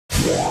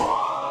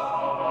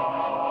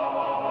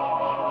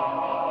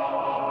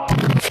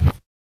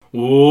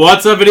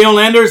What's up,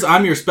 Videolanders?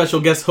 I'm your special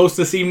guest host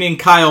this evening,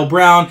 Kyle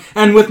Brown,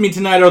 and with me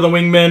tonight are the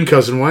wingmen,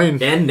 Cousin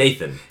Wayne, and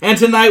Nathan. And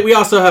tonight we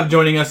also have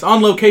joining us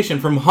on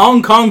location from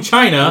Hong Kong,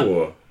 China,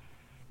 Marshall.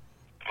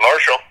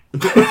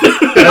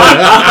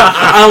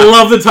 I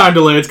love the time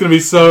delay. It's going to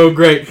be so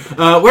great.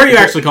 Where are you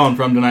actually calling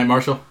from tonight,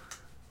 Marshall?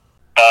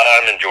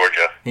 I'm in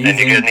Georgia, and you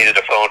guys needed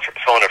a phone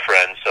a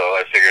friend, so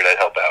I figured I'd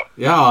help out.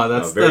 Yeah,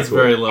 that's cool.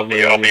 Very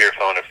lovely. I'll be your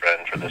phone a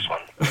friend for this one.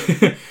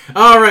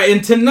 All right,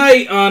 and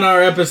tonight on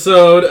our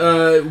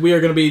episode, we are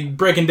going to be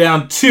breaking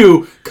down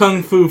 2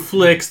 kung fu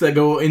flicks that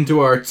go into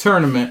our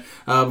tournament.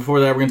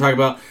 Before that, we're going to talk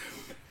about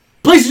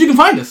places you can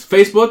find us.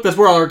 Facebook, that's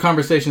where all our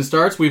conversation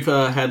starts. We've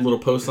had little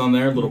posts on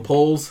there, little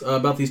polls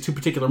about these 2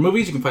 particular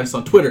movies. You can find us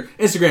on Twitter,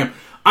 Instagram,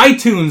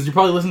 iTunes. You're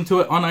probably listening to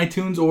it on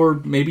iTunes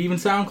or maybe even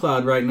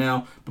SoundCloud right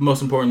now. But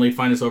most importantly,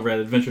 find us over at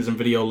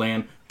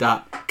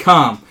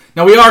adventuresinvideoland.com.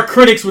 Now, we are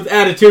critics with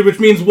attitude, which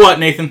means what,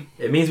 Nathan?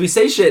 It means we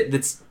say shit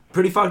that's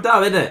pretty fucked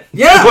up, isn't it?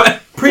 Yeah!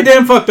 Pretty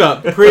damn fucked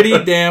up.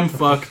 Pretty damn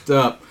fucked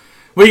up.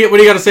 What do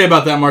you got to say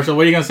about that, Marshall?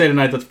 What are you going to say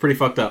tonight that's pretty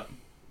fucked up?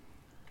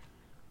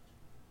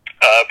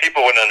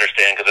 People wouldn't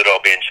understand because it'd all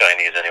be in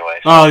Chinese anyway.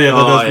 So. Oh, yeah,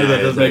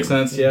 that does make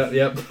sense. Yeah,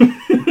 yep.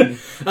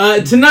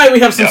 Tonight we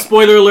have some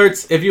spoiler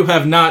alerts. If you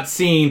have not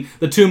seen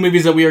the 2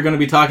 movies that we are going to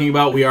be talking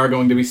about, we are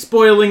going to be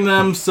spoiling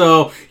them.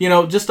 So,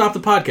 just stop the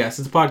podcast.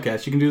 It's a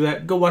podcast. You can do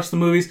that. Go watch the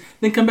movies,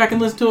 then come back and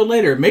listen to it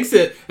later. It makes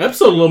the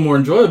episode a little more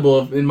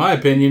enjoyable, in my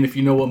opinion, if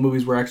you know what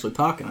movies we're actually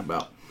talking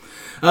about.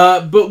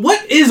 But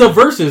what is a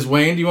versus,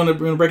 Wayne? Do you want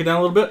to break it down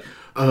a little bit?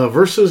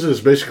 Versus is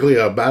basically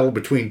a battle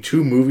between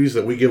 2 movies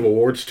that we give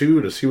awards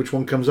to see which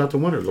one comes out the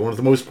winner. The one with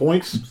the most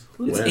points It's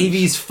wins.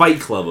 AV's Fight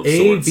Club of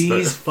sorts.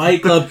 AV's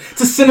Fight Club.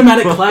 It's a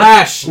cinematic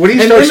clash. When he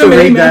starts to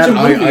read that,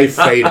 I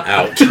fade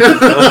out.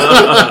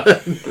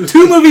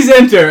 2 movies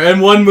enter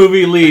and 1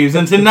 movie leaves.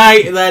 And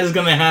tonight, that is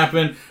going to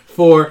happen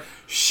for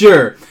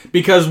sure.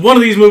 Because one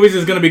of these movies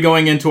is going to be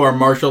going into our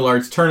martial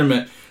arts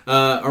tournament.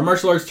 Our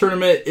martial arts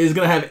tournament is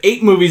going to have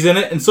 8 movies in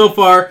it. And so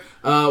far,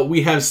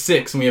 we have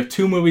 6. And we have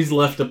 2 movies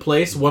left to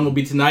place. One will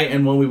be tonight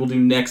and one we will do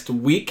next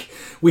week.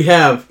 We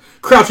have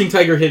Crouching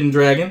Tiger, Hidden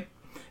Dragon,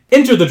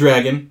 Enter the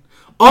Dragon,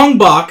 Ong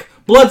Bak,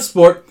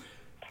 Bloodsport,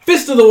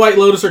 Fist of the White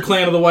Lotus or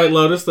Clan of the White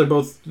Lotus. They're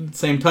both the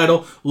same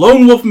title.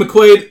 Lone Wolf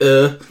McQuaid,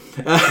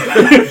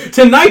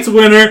 tonight's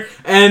winner,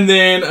 and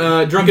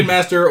then Drunken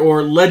Master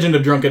or Legend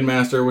of Drunken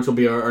Master, which will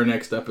be our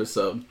next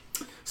episode.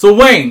 So,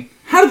 Wayne,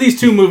 how do these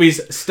 2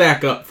 movies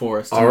stack up for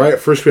us tonight? All right,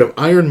 first we have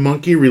Iron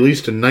Monkey,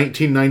 released in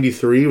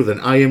 1993 with an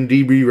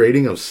IMDb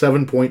rating of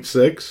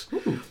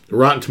 7.6.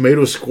 Rotten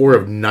Tomatoes score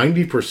of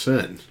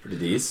 90%. Pretty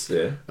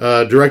decent,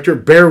 yeah. Director,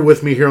 bear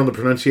with me here on the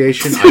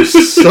pronunciation.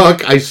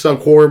 I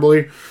suck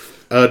horribly.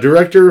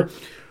 Director,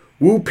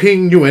 Wu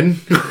Ping Yuen.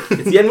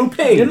 It's Yen Wu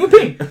Ping. Yen Wu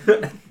Ping.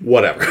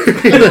 Whatever.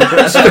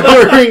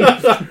 Starring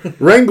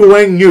Ren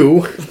Guang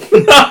Yu.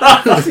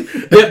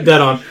 Yep, dead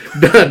on.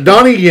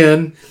 Donnie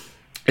Yen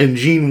and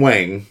Gene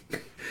Wang.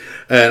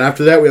 And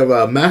after that, we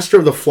have Master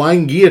of the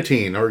Flying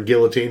Guillotine, or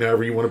Guillotine,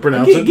 however you want to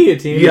pronounce it.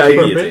 Guillotine. Yeah,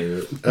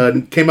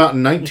 Guillotine. Came out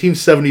in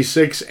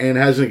 1976 and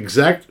has an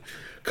exact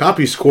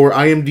copy score,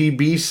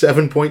 IMDb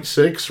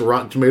 7.6,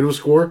 Rotten Tomatoes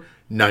score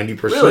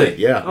 90%. Really?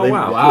 Yeah. Oh,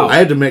 wow. I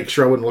had to make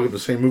sure I wouldn't look at the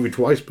same movie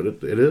twice, but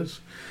it is.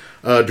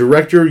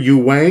 Director Yu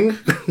Wang.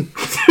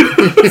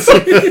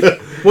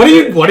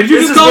 What did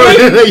you just call me?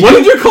 What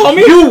did you call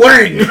me? Yu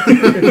Wang.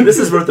 This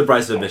is worth the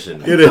price of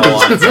admission. It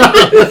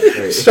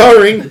is.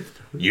 Starring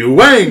Yu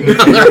Wang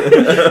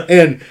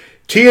and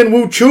Tien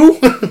Wu Chu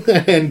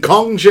and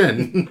Kong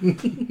Chen.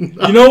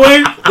 You know,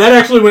 Wayne, that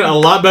actually went a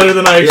lot better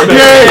than I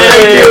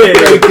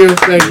expected.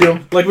 Thank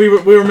you. Like we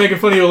were making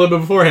fun of you a little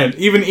bit beforehand.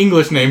 Even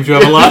English names you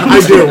have a lot I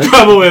do. of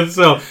trouble with.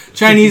 So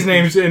Chinese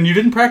names, and you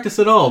didn't practice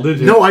at all, did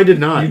you? No, I did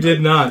not. You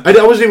did not. I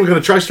wasn't even going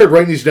to try to start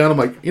writing these down. I'm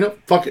like,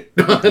 fuck it.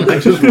 And I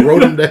just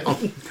wrote them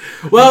down.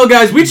 Well,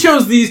 guys, we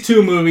chose these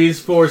 2 movies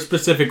for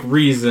specific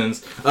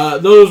reasons.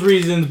 Those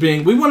reasons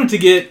being, we wanted to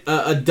get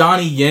a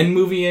Donnie Yen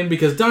movie in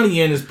because Donnie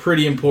Yen is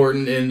pretty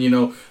important in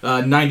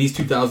 90s,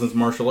 2000s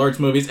martial arts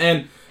movies,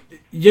 and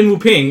Yen Wu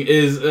Ping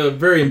is a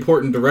very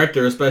important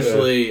director,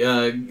 especially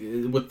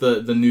with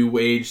the new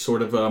age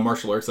sort of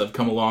martial arts that have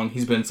come along.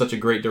 He's been such a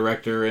great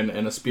director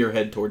and a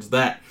spearhead towards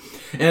that.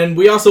 And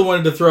we also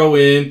wanted to throw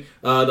in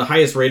the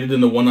highest rated in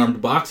the One-Armed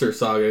Boxer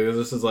saga, because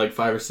this is like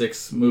 5 or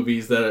 6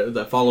 movies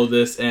that follow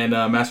this, and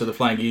Master of the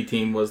Flying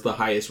Guillotine was the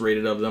highest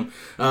rated of them.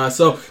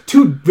 So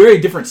 2 very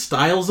different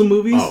styles of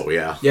movies. Oh,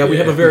 yeah. Yeah, we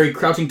have a very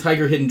Crouching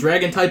Tiger, Hidden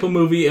Dragon type of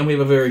movie, and we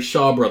have a very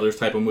Shaw Brothers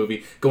type of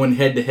movie going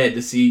head-to-head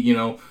to see,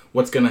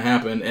 what's going to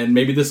happen. And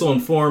maybe this will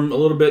inform a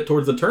little bit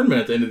towards the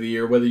tournament at the end of the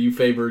year, whether you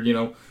favor,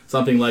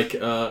 something like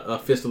a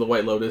Fist of the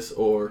White Lotus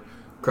or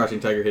Crouching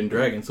Tiger, Hidden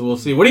Dragon. So we'll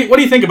see. What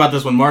do you think about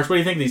this one, Marsh? What do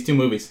you think of these 2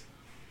 movies?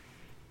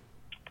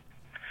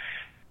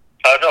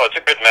 No, it's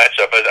a good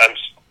matchup.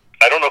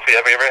 I don't know if we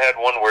have ever had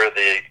one where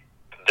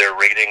their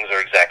ratings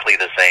are exactly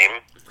the same.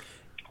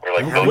 Where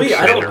like both movies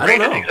are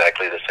rated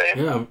exactly the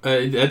same. Yeah,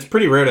 it's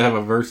pretty rare to have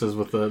a versus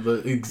with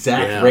the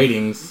exact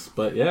ratings,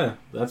 but yeah,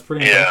 that's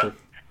pretty impressive.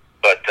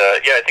 But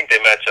yeah, I think they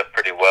match up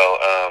pretty well.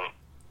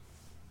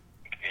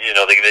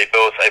 They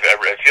both. I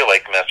feel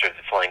like Master of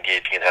the Flying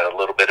Guillotine had a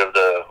little bit of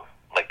the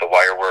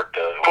wire work,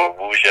 the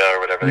wuxia or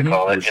whatever they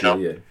call it.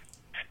 Wuxia, yeah.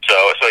 So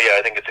yeah,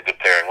 I think it's a good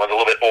pairing. One's a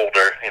little bit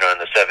older, in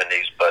the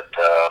 70s, but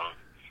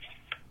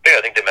yeah,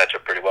 I think they match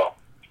up pretty well.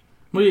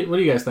 What do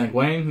you guys think,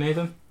 Wayne,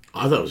 Nathan?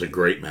 I thought it was a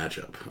great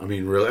matchup. I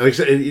mean, really, like I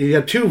said, you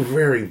have two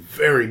very,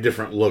 very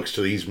different looks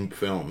to these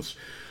films.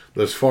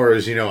 But as far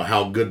as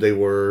how good they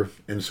were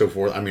and so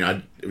forth, I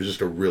mean, it was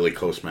just a really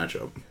close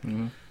matchup.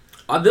 Mm-hmm.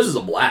 This is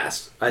a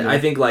blast. I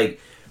think, I've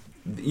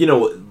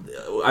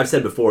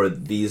said before,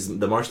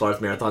 the martial arts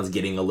marathons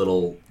getting a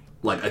little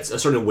it's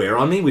starting to wear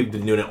on me. We've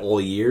been doing it all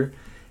year,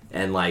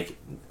 and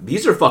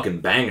these are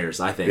fucking bangers.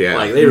 I think,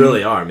 they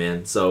really are,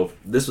 man. So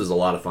this was a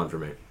lot of fun for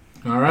me.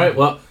 All right,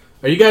 well.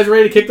 Are you guys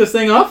ready to kick this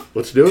thing off?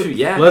 Let's do it.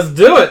 Yeah. Let's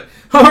do it.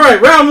 All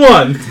right, round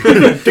one.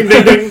 Ding,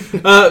 ding, ding.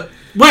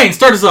 Wayne,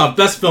 start us off.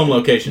 Best film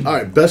location. All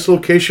right, best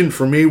location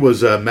for me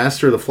was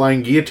Master of the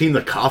Flying Guillotine,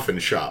 the Coffin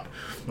Shop.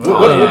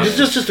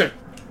 Just a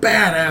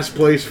badass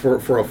place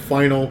for a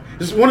final.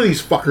 One of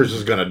these fuckers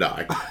is gonna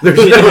die.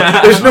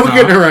 There's no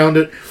getting around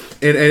it,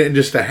 and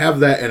just to have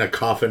that in a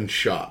coffin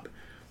shop,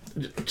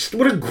 just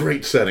what a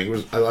great setting. It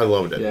was. I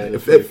loved it. Yeah,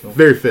 cool.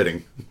 Very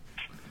fitting.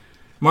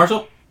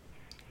 Marshall.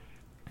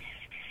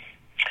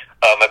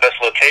 My best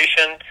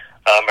location.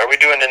 Are we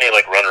doing any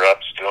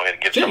runner-ups? Do you want me to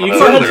give some? You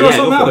can throw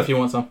some out if you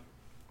want some.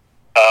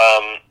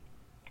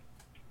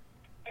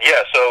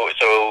 Yeah.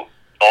 So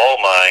all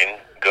mine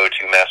go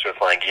to Master of the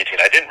Flying Guillotine.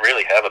 I didn't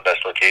really have a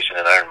best location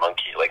in Iron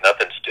Monkey.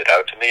 Nothing stood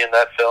out to me in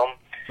that film.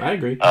 I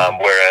agree.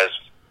 Whereas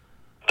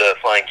the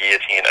Flying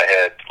Guillotine, I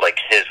had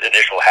his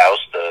initial house,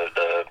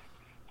 the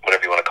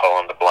whatever you want to call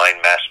him, the blind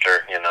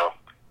master. I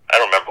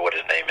don't remember what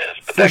his name is,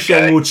 but Fu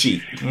Shang Wu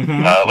Chi.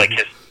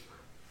 His.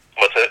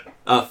 What's it?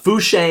 Fu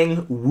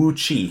Shang Wu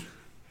Chi.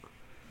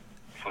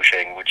 Fu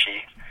Shang Wu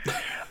Chi.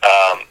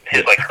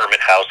 His hermit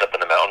house up in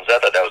the mountains. I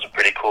thought that was a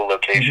pretty cool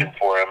location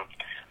for him.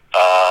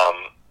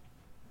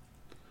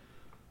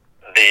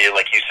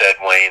 Like you said,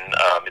 Wayne,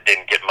 it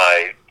didn't get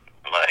my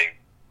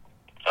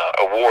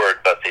award,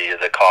 but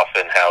the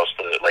coffin house,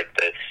 it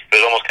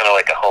was almost kind of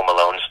like a Home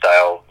Alone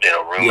style,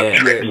 room of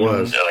tricks. It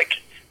was. It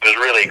was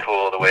really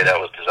cool the way that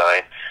was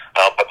designed.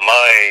 But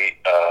my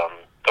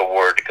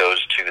award goes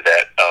to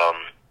that.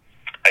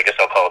 I guess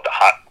I'll call it the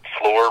hot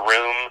floor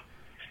room,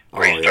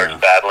 where he starts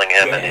battling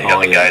him, and he's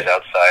got the guys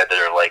outside that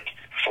are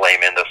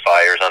flaming the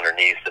fires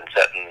underneath and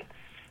setting,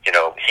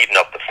 heating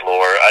up the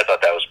floor. I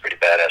thought that was a pretty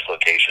badass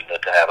location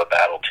to have a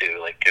battle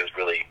too. It was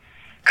really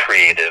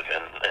creative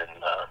and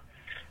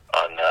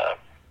on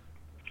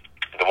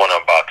the one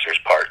on Boxer's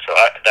part. So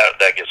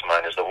that gets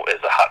mine as the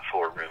hot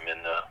floor room in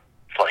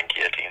Flying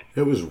Guillotine.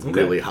 It was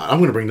really hot. I'm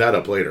going to bring that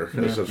up later.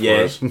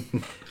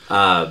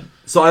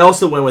 So I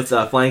also went with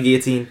Flying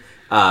Guillotine.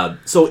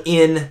 So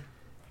in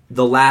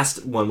the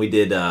last one we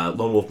did,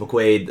 Lone Wolf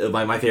McQuaid,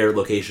 my favorite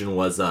location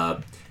was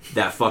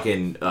that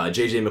fucking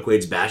JJ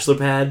McQuaid's bachelor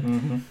pad.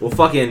 Mm-hmm. Well,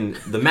 fucking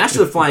the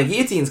Master of the Flying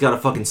Guillotine's got a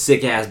fucking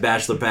sick ass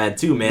bachelor pad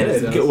too, man.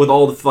 With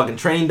all the fucking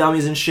training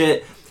dummies and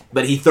shit.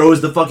 But he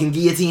throws the fucking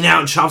guillotine out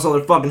and chops all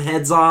their fucking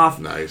heads off.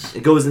 Nice.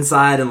 It goes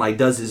inside and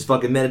does his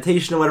fucking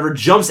meditation or whatever.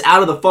 Jumps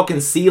out of the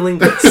fucking ceiling,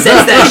 sets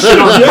that shit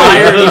on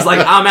fire, and he's like,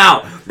 "I'm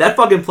out." That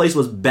fucking place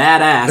was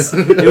badass.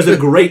 It was a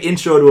great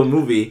intro to a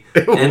movie,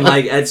 and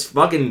it's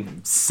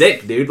fucking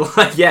sick, dude.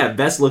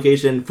 Best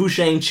location, Fu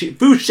Shang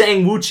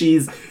Wu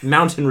Chi's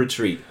Mountain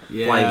Retreat,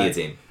 Flying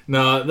Guillotine.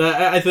 No,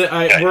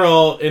 we're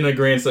all in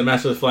agreement that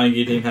Master of the Flying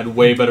Guillotine had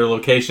way better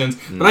locations.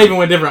 But I even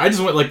went different. I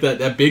just went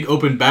that big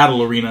open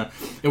battle arena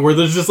where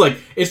there's just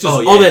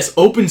all this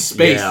open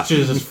space to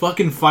just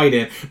fucking fight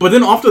in. But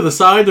then off to the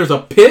side, there's a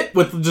pit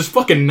with just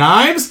fucking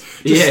knives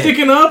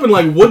sticking up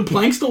and wood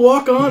planks to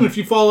walk on. If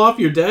you fall off,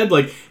 you're dead.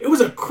 It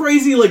was a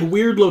crazy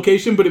weird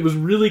location, but it was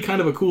really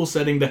kind of a cool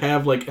setting to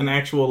have an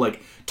actual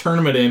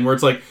tournament in where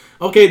it's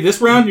okay, this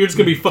round you're just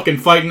gonna be fucking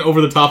fighting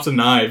over the tops of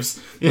knives.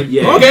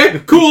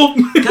 Okay, cool.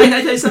 Can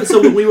I tell you something?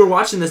 So when we were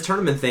watching this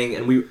tournament thing,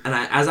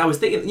 as I was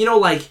thinking,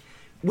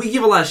 we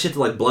give a lot of shit to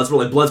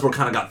Bloodsport. Bloodsport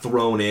kind of got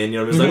thrown in.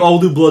 It's we'll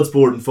do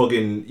Bloodsport and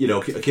fucking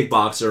a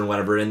kickboxer and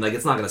whatever, and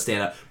it's not gonna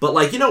stand up.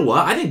 But you know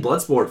what? I think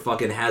Bloodsport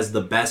fucking has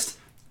the best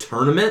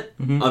tournament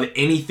of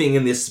anything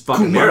in this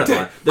fucking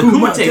marathon. The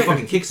Kumite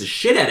fucking kicks the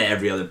shit out of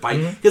every other fight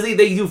because they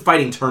do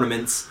fighting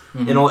tournaments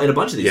in a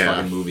bunch of these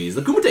fucking movies.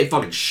 The Kumite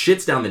fucking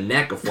shits down the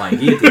neck of Flying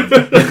Guillotine,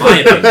 in my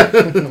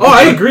opinion. Oh,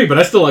 I agree, but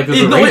I still like this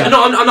arena.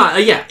 No, I'm not.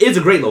 It's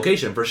a great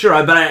location for sure.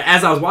 But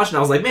as I was watching, I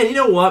was like, man, you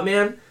know what,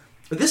 man?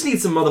 This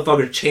needs some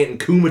motherfuckers chanting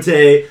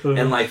Kumite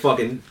and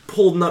fucking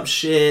holding up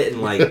shit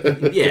and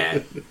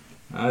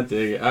I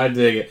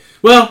dig it.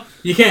 Well,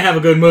 you can't have a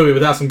good movie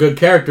without some good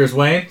characters,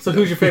 Wayne. So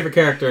who's your favorite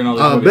character in all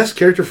these movies? Best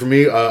character for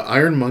me,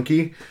 Iron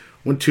Monkey,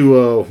 went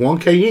to Huang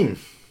Ke-ying.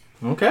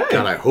 Okay.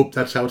 God, I hope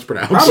that's how it's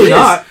pronounced. Probably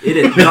not. It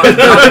is.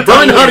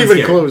 Probably not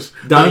even close.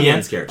 Donnie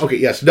Yen's character. Okay,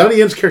 yes, Donnie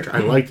Yen's character. I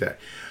like that.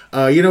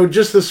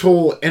 Just this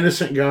whole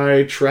innocent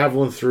guy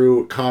traveling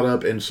through, caught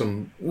up in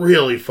some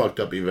really fucked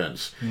up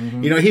events.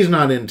 Mm-hmm. He's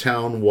not in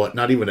town,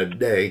 not even a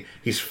day.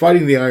 He's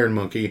fighting the Iron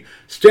Monkey,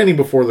 standing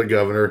before the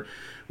governor,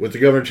 with the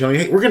governor telling,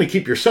 hey, we're going to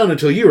keep your son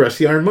until you arrest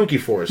the Iron Monkey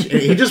for us. And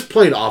he just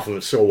played off of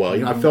it so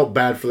well. I felt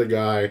bad for the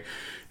guy.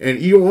 And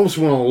you almost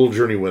went on a little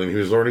journey with him. He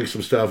was learning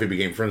some stuff. He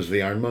became friends with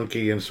the Iron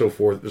Monkey and so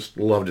forth. Just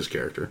loved his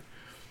character.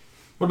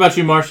 What about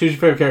you, Marsh? Who's your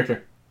favorite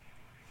character?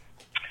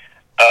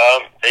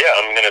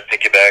 I'm going to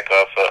piggyback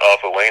off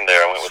of Wayne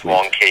there. I went with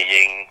Wong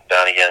Kar-Ying,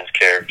 Donnie Yen's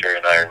character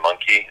in Iron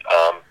Monkey,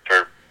 for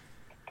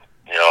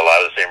a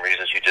lot of the same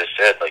reasons you just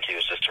said. Like, he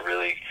was just a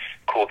really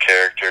cool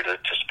character to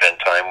spend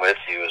time with.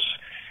 He was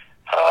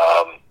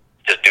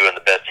just doing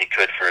the best he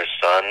could for his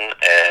son,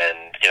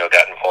 and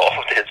got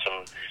involved in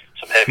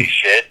some heavy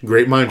shit.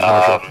 Great mind,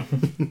 Marshall.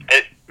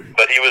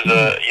 But he was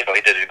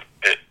he did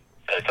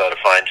I thought a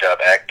fine job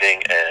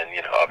acting,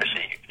 and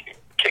obviously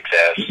kicks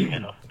ass,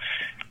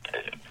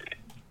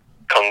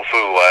 kung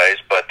fu wise,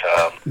 but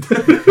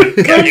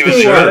he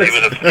was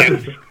a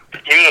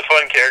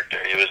fun character.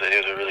 He was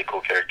a really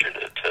cool character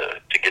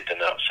to get to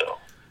know. So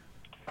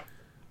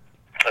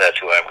that's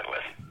who I went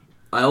with.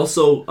 I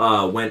also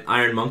went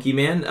Iron Monkey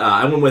Man.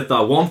 I went with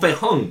Wong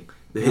Fei-hung,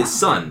 his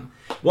son.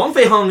 Wong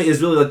Fei-hung is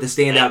really like the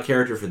standout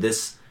character for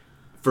this.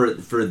 For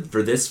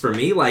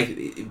me, like,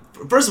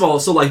 first of all,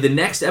 so like the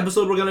next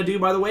episode we're gonna do,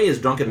 by the way,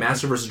 is Drunken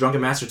Master versus Drunken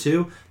Master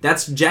 2.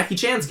 That's Jackie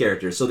Chan's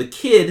character. So the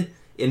kid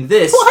in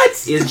this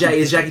is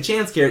Jackie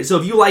Chan's character. So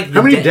if you like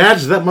how many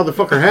dads does that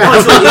motherfucker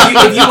have? So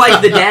if you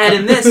like the dad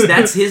in this,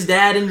 that's his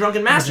dad in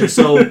Drunken Master.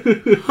 So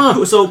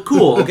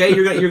cool. Okay,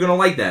 you're gonna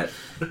like that.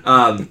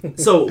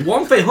 So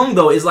Wong Fei-hung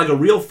though is like a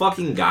real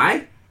fucking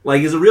guy.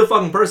 Like, he's a real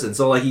fucking person.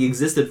 So like he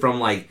existed from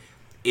like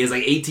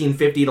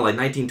 1850 to like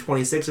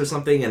 1926 or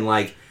something, and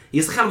like.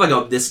 He's kind of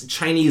like this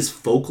Chinese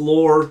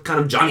folklore kind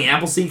of Johnny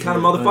Appleseed kind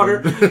of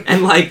motherfucker,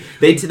 and like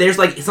there's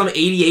like some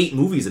 88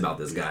 movies about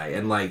this guy,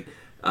 and like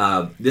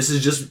this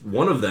is just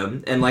one of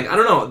them, and like I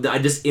don't know, I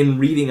just in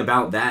reading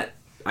about that,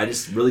 I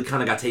just really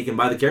kind of got taken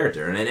by the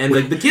character, and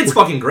the kid's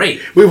fucking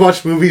great. We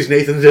watched movies.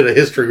 Nathan did a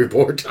history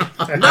report. No,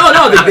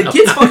 the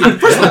kid's fucking.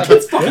 First of all, the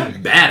kid's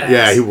fucking badass.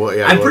 Yeah, he was.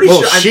 Yeah, I'm pretty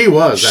sure she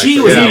was. She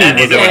was. Yeah,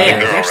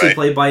 actually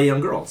played by a young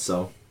girl.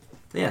 So.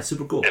 Yeah,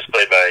 super cool. It's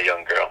played by a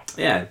young girl.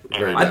 Yeah.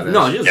 Very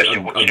she was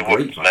a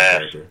great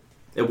character.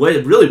 It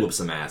really whoops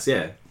some ass,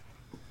 yeah.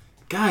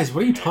 Guys,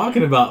 what are you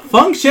talking about?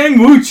 Feng Sheng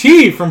Wu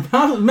Chi from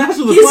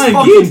Master of the He's Flying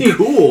fucking Guillotine.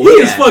 cool. He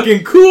is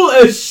fucking cool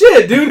as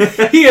shit, dude.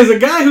 He is a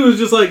guy who is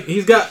just like,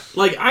 he's got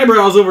like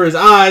eyebrows over his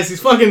eyes.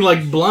 He's fucking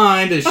like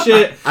blind as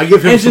shit. I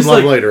give him some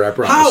love later, I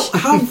promise.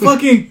 How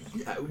fucking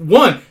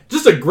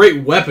just a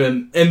great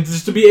weapon, and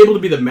just to be able to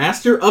be the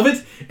master of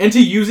it, and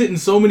to use it in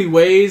so many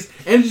ways,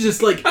 and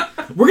just like,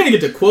 we're gonna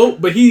get to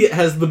quote, but he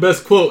has the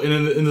best quote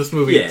in this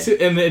movie,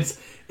 and it's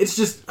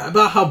just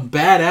about how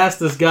badass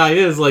this guy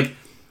is. Like,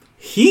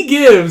 he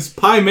gives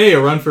Pai Mei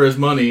a run for his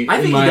money. I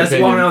think in my he does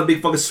opinion. walk around with a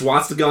big fucking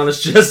swastika on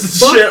his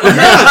chest and shit.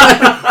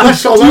 I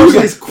saw Dude,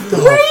 that. he's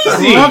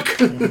crazy.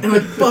 And I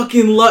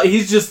fucking love.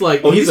 He's just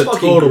like he's a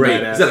fucking total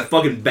great. badass. He's got a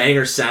fucking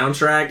banger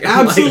soundtrack.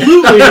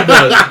 Absolutely, he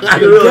does.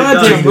 He really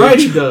Goddamn does. right,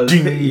 he does.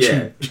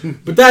 Yeah,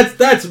 But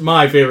that's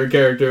my favorite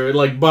character,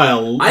 like by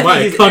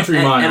a country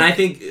mile. And I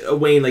think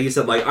Wayne, like you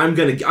said, like I'm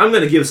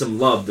gonna give some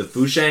love to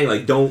Fu Shang.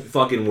 Like, don't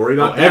fucking worry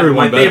about that.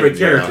 everyone My favorite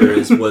better.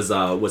 character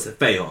was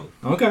Fei-hung.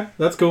 Okay,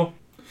 that's cool.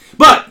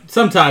 But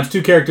sometimes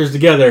two characters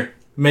together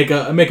make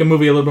a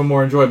movie a little bit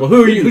more enjoyable.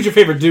 Who's your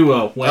favorite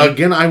duo? Wayne?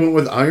 Again, I went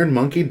with Iron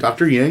Monkey,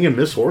 Dr. Yang, and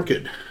Miss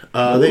Orchid.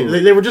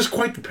 They were just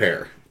quite the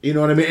pair. You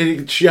know what I mean?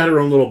 And she had her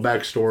own little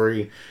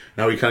backstory.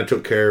 Now he kind of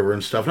took care of her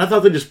and stuff. And I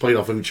thought they just played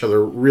off of each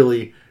other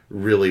really,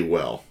 really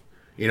well.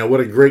 What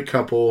a great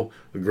couple,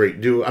 a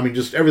great duo. I mean,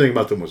 just everything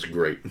about them was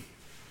great.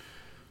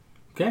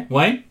 Okay,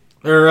 Wayne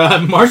or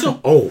Marshall?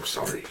 Oh,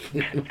 sorry.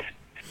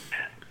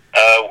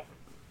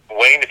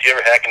 Wayne, if you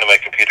ever hack into my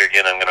computer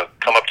again, I'm going to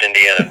come up to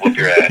Indiana and whoop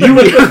your ass. You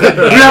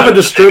have a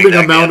disturbing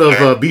amount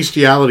of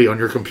bestiality on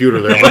your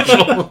computer there,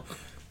 Marshall.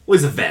 Well,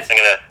 he's a vet. I'm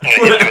gonna hit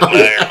you with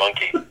my Iron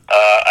Monkey.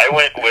 I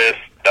went with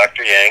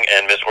Dr. Yang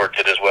and Miss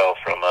Orchid as well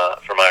from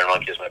Iron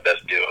Monkey as my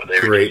best duo. They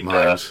were Great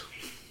minds.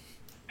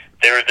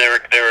 They were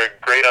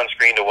great on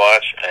screen to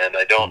watch, and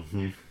I don't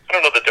know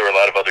that there were a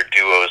lot of other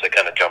duos that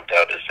kind of jumped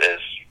out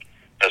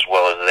as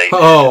well as they did.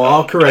 Oh,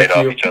 I'll correct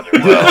played you. off each other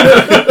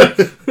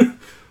well.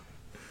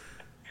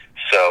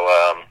 So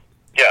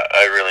yeah,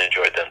 I really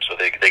enjoyed them. So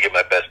they get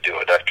my best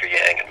duo, Dr.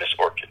 Yang and Miss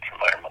Orchid from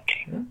Iron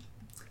Monkey.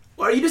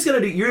 Well, are you just gonna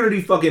do? You're gonna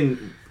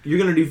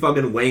do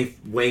fucking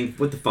Wayne.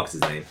 What the fuck's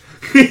his name?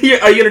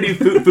 Are you gonna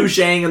do Fu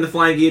Shang and the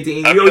Flying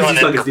Guillotine? You always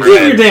just fucking do Give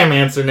that. your damn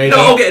answer, Nathan.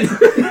 No, okay.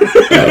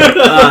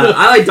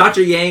 I like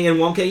Dr. Yang and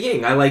Wong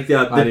Kar-Ying. I like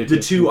I do the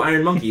too. two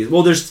Iron Monkeys.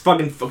 Well, there's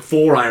fucking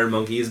 4 Iron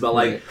Monkeys, but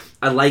like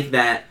I like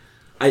that.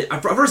 I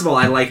first of all,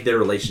 I like their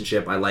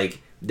relationship. I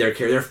like their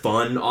care. They're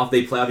fun.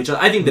 They play off each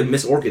other. I think that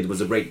Miss Orchid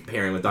was a great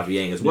pairing with Dr.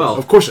 Yang as well.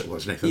 Of course it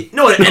was, Nathan.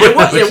 No, and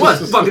it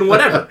was fucking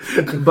whatever.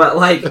 But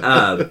like,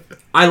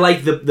 I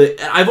like the.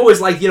 I've always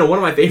liked, one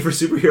of my favorite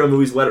superhero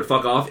movies. Let it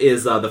fuck off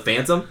is the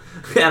Phantom,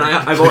 and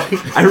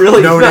I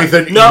really no,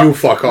 Nathan, you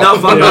fuck off. No,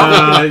 fuck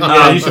off.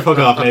 Yeah, you should fuck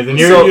off, Nathan.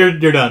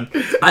 You're done.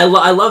 I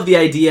love the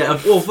idea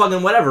of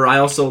fucking whatever. I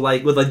also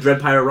like with like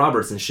Dread Pirate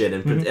Roberts and shit,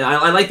 and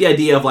I like the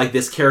idea of like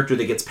this character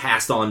that gets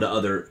passed on to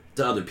other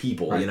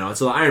people, right. And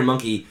so the Iron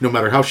Monkey. No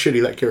matter how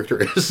shitty that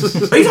character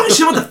is. Are you talking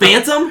shit about the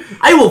Phantom?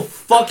 I will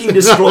fucking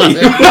destroy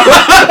you.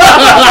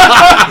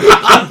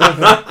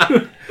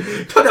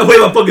 Talk that way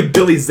about fucking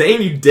Billy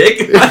Zane, you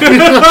dick.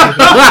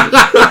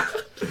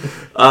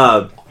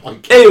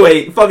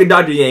 Anyway, fucking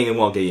Dr. Yang and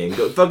Wonka Yang.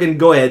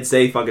 Go ahead,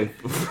 say fucking...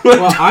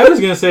 Well, I was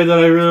going to say that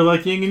I really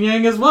like Yin and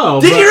Yang as well.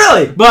 Did you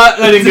really? But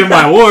I didn't give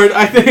my award.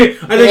 I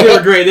think they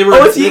were great.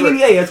 It's Yin and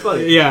Yang, that's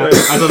funny. Yeah, I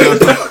thought that was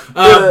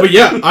funny. But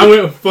yeah, I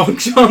went with Feng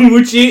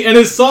Shang-Wuchi and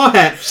his Saw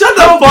hat. Shut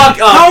the fuck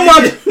up! How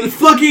much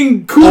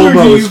fucking cooler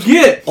do you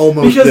get?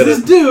 Almost because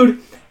this dude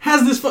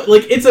has this...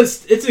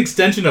 it's an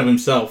extension of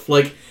himself.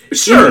 Like...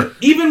 Sure.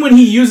 Even when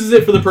he uses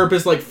it for the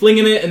purpose, like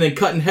flinging it and then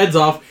cutting heads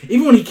off,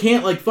 even when he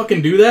can't like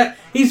fucking do that,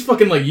 he's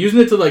fucking like using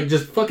it to like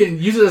just fucking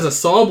use it as a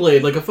saw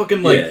blade, like a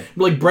fucking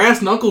like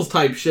brass knuckles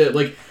type shit.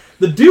 Like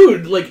the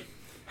dude, like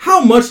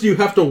how much do you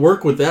have to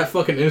work with that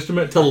fucking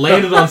instrument to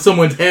land it on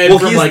someone's head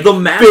from like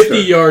 50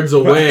 yards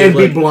away and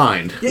be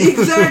blind? Yeah,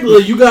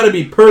 exactly. You got to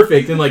be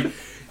perfect and like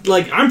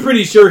I'm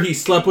pretty sure he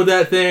slept with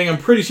that thing. I'm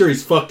pretty sure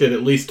he's fucked it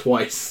at least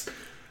twice.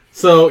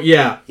 So,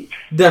 yeah,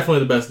 definitely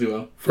the best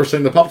duo. First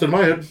thing that popped in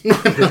my head.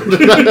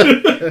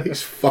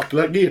 He's fucked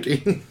that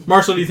guillotine.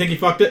 Marshall, do you think he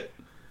fucked it?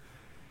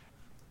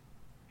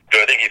 Do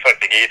I think he fucked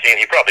the guillotine?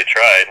 He probably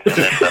tried. And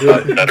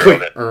then better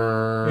of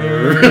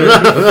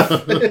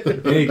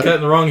it. And he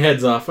cutting the wrong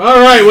heads off. All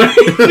right, wait.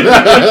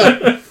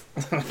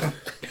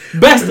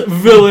 Best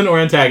villain or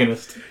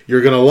antagonist?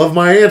 You're going to love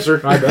my answer.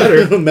 I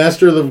better.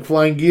 Master of the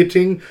Flying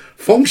Guillotine,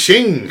 Feng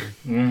Xing.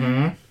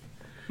 Mm-hmm.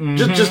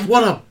 Just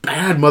what a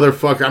bad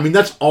motherfucker. I mean,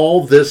 that's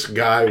all this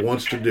guy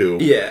wants to do.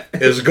 Yeah.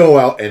 Is go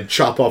out and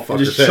chop off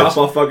fuckers' heads. Chop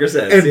off fuckers'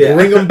 heads. And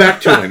bring them back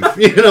to him.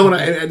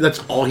 And that's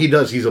all he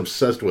does. He's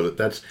obsessed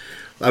with it.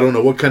 I don't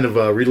know what kind of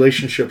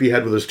relationship he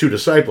had with his two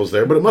disciples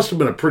there, but it must have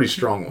been a pretty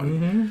strong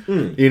one.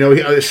 Mm-hmm.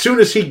 As soon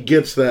as he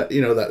gets that,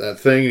 that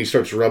thing, and he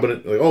starts rubbing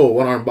it, like, oh,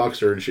 one-armed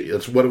boxer, and shit,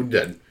 that's what he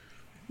did.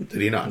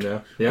 Did he not? Yeah.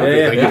 No,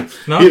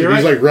 he's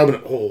right. Like rubbing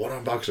it, oh,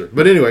 one-armed boxer.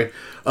 But anyway,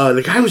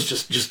 the guy was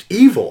just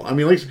evil. I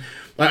mean, like...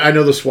 I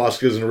know the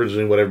swastika isn't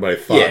originally what everybody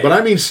thought, but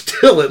I mean,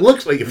 still, it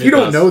looks like if you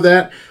don't know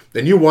that,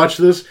 and you watch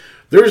this,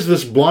 there's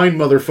this blind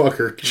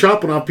motherfucker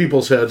chopping off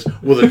people's heads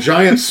with a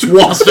giant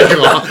swastika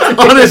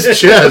on his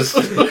chest.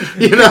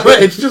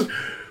 It's just,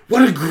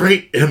 what a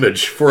great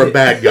image for a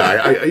bad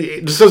guy.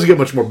 It just doesn't get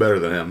much more better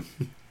than him.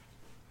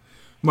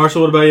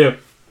 Marshall, what about you?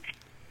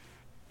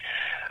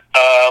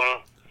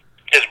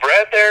 Is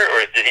Brad there,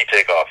 or did he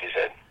take off, he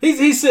said?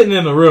 He's sitting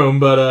in the room,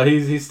 but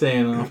he's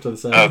staying off to the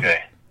side.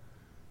 Okay.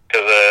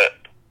 Because,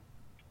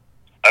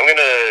 I'm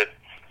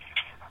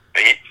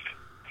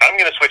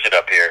gonna switch it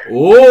up here.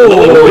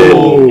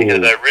 Oh! Because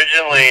I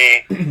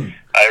originally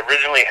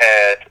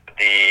had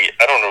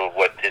I don't know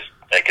what his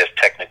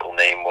technical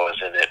name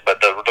was in it,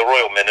 but the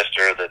royal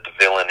minister, the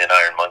villain in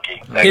Iron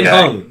Monkey, that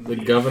guy, the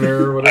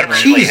governor or whatever.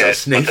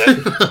 Jesus,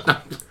 Nathan.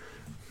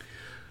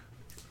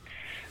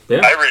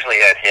 Yeah. I originally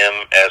had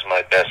him as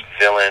my best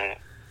villain,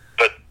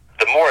 but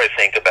the more I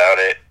think about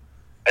it,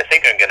 I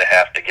think I'm gonna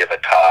have to give a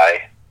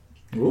tie.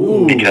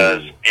 Ooh.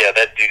 Because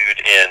that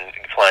dude in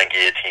Flying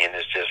Guillotine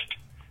is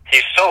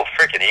he's so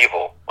freaking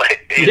evil.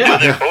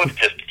 They're both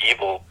just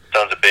evil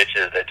sons of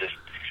bitches that just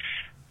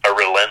are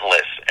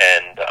relentless,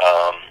 and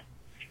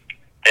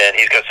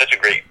he's got such a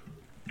great,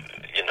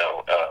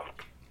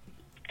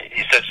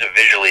 he's such a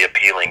visually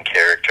appealing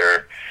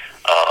character.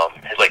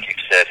 Like you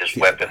said, his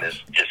weapon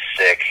is just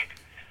sick.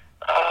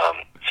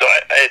 So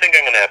I think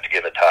I'm going to have to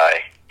give a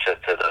tie to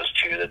those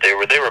two. That they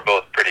were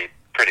both pretty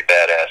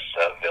badass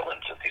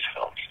villains in these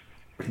films.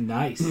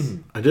 Nice.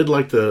 I did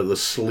like the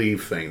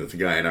sleeve thing that the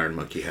guy in Iron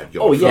Monkey had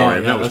going. Oh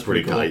yeah, that was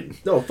pretty tight.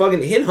 No,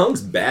 fucking Hin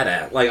Hung's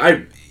badass.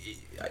 Like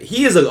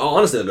he is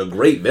honestly a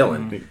great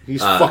villain.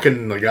 He's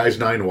fucking the guy's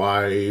 9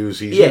 wives.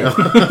 He's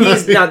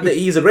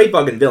he's a great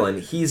fucking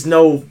villain. He's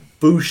no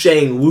Fu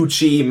Shang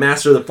Wuchi,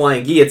 Master of the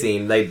Flying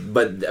Guillotine.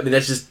 But I mean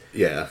that's just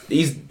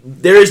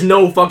there is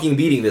no fucking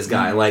beating this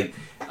guy. Like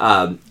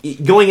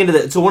going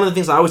into so one of the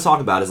things I always talk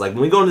about is like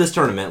when we go into this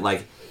tournament,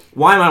 like.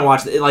 Why am I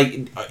watching it?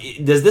 Like,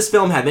 does this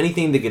film have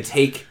anything that could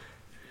take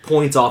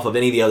points off of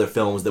any of the other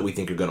films that we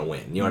think are going to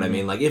win? You know what I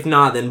mean? Like, if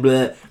not, then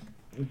bleh.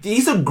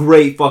 He's a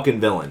great fucking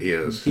villain. He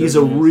is. He's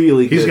a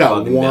really good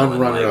fucking villain. He's got one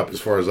runner-up as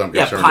far as I'm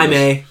concerned. Pai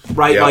Mei,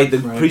 right? Like the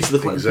Priest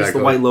of the exactly.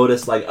 the White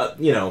Lotus. Like,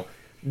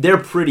 they're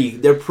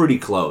pretty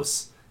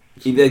close.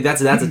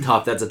 That's a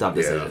tough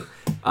decision.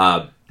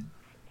 But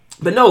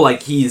no,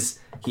 like he's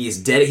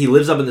dead. He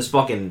lives up in this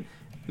fucking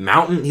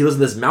mountain. He lives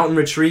in this mountain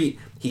retreat.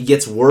 He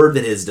gets word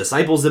that his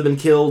disciples have been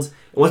killed.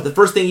 And what's the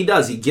first thing he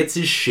does? He gets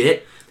his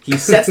shit. He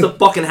sets the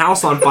fucking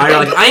house on fire.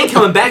 Like, I ain't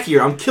coming back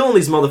here. I'm killing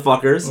these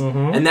motherfuckers,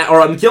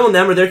 or I'm killing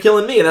them, or they're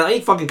killing me, and I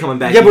ain't fucking coming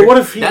back. Yeah, here. but what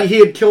if he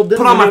had killed them?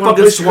 Put on my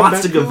fucking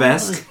swastika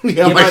vest.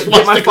 Yeah,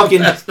 get my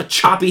fucking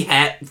choppy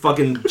hat,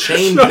 fucking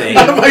chain thing.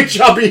 My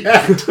choppy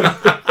hat.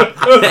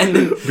 And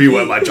then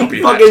Beware my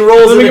choppy hat. fucking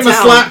rolls into Let me get my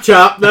town. slap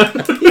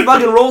chop. He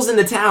fucking rolls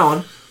into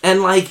town,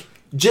 and like,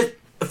 just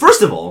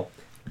first of all.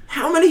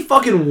 How many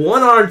fucking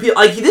one-armed people?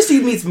 Like, this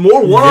dude meets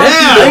more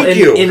one-armed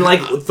people in like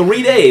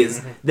 3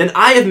 days than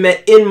I have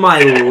met in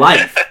my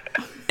life.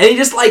 And you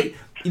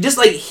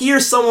just hear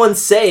someone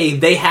say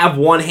they have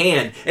one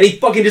hand, and he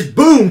fucking just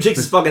boom, takes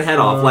his fucking head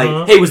off.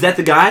 Like, hey, was that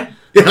the guy?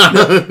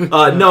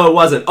 No, it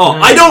wasn't. Oh,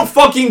 I don't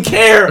fucking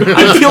care.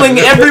 I'm killing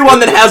everyone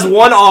that has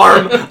one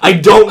arm. I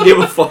don't give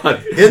a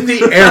fuck. In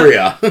the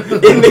area.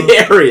 In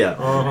the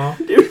area.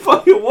 Dude,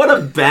 fucking, what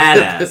a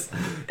badass.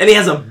 And he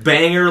has a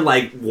banger,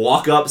 like,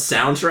 walk-up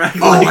soundtrack.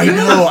 Oh, I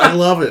know. I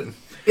love it.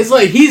 It's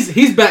like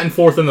he's batting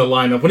fourth in the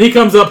lineup. When he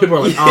comes up, people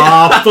are like,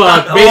 "Oh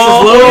fuck,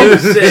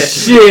 bases loaded,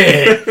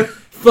 shit."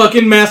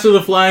 Fucking Master of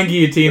the Flying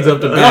Guillotines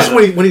up to bat. Also,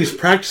 when he was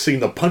practicing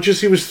the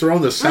punches he was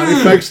throwing, the sound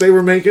effects they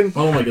were making.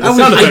 Oh my god, the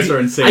sound effects are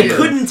insane. I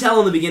couldn't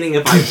tell in the beginning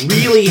if I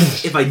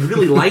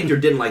really liked or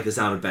didn't like the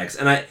sound effects,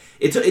 and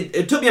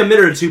it took me a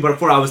minute or two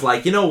before I was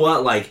like, you know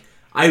what, like.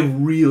 I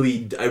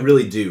really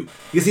do,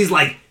 because he's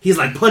like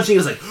punching.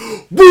 It's like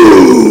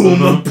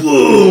boom,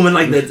 boom, and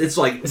like it's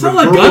like it's not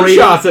like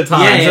gunshots at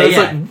times. Yeah. It's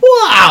like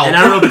wow. And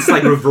I don't know if it's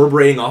like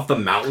reverberating off the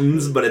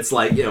mountains, but it's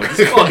like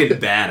it's fucking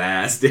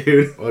badass,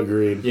 dude.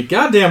 Agreed. You're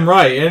goddamn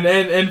right.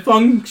 And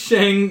Feng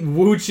Sheng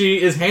Wuqi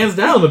is hands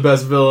down the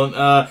best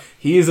villain.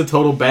 He is a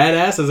total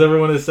badass, as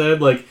everyone has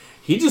said. Like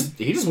he just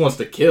wants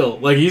to kill.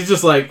 Like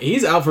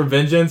he's out for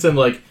vengeance and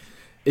like.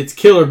 It's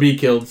kill or be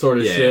killed sort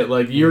of shit.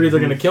 Like, you're either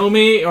going to kill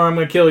me or I'm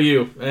going to kill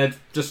you. And it's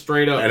just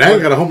straight up. And I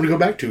ain't got a home to go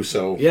back to,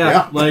 so...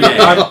 Yeah. Like,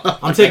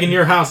 I'm taking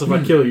your house if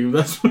I kill you.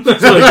 That's what it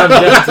comes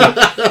down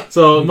to.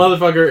 So,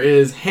 motherfucker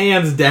is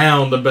hands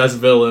down the best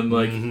villain.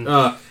 Like, and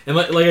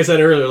like I said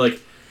earlier,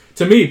 like,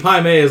 to me,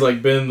 Pai Mei has,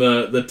 like, been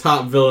the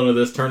top villain of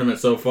this tournament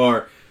so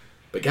far.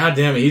 But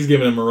goddamn it, he's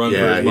giving him a run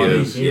for his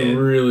money. He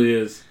really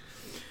is.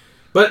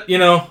 But,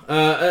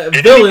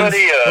 villains...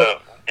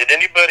 Did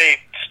anybody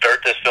start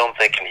this film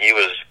thinking he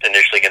was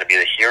initially going to be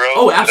the hero?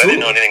 Oh, absolutely. I didn't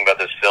know anything about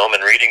this film,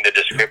 and reading the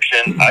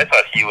description, I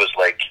thought he was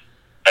like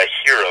a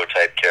hero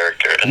type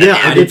character. And then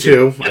I did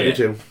too. Turned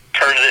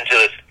into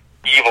this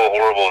evil,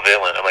 horrible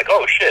villain. I'm like,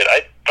 oh shit!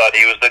 I thought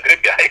he was the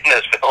good guy in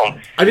this film.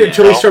 I did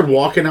until he started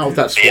walking out with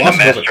that being the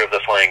swastika. master of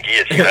the flying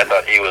guillotine. I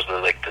thought he was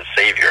the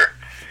savior.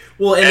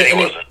 Well, and he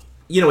wasn't.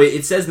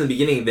 It says in the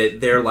beginning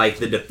that they're like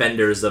the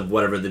defenders of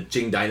whatever the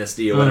Qing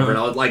dynasty or whatever. And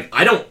I was like,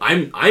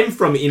 I'm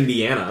from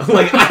Indiana.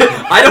 Like,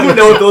 I don't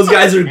know if those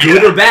guys are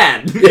good or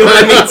bad. You know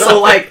what I mean?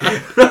 So like,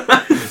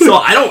 so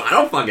I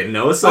don't fucking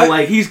know. So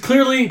he's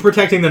clearly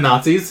protecting the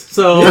Nazis.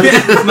 So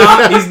he's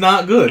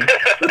not good.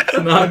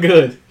 It's not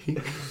good.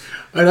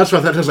 And that's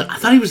what I thought. I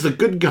thought he was the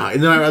good guy.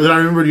 And then I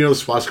remembered, the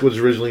swastika was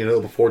originally,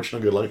 the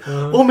fortune, good luck.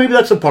 Oh, maybe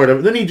that's a part of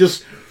it. Then he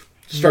just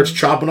starts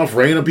chopping off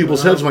random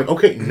people's heads. I'm like,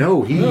 okay,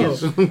 no, is.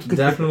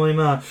 Definitely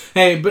not.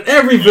 Hey, but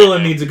every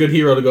villain needs a good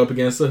hero to go up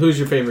against. So who's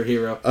your favorite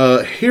hero?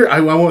 Here, I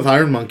went with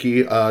Iron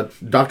Monkey,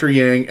 Dr.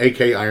 Yang,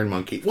 a.k.a. Iron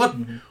Monkey. What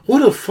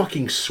a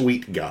fucking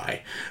sweet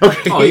guy.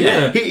 Okay, oh,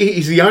 yeah.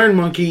 He's the Iron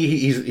Monkey.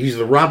 He's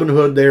the Robin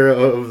Hood there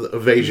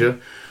of Asia.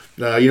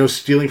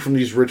 Stealing from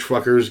these rich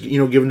fuckers,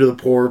 giving to the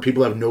poor.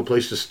 People have no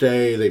place to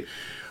stay. They,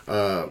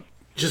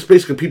 just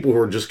basically people who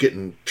are just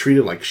getting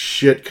treated like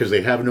shit because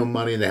they have no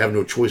money and they have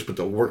no choice but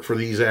to work for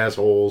these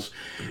assholes.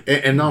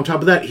 And on top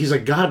of that, he's a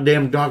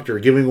goddamn doctor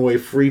giving away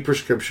free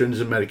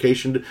prescriptions and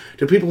medication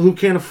to people who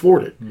can't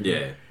afford it.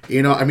 Yeah.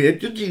 You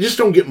just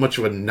don't get much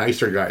of a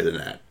nicer guy than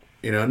that.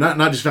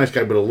 Not just a nice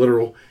guy, but a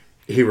literal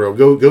hero.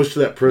 Goes to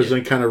that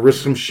prison, kind of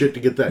risks some shit to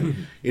get that,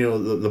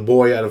 the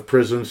boy out of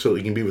prison so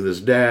he can be with his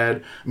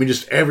dad. I mean,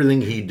 just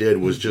everything he did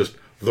was just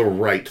the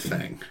right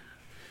thing.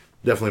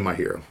 Definitely my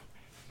hero.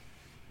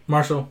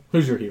 Marshall,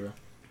 who's your hero?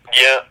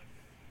 Yeah,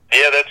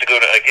 that's a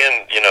good.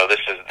 Again, this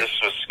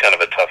was kind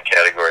of a tough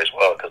category as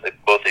well because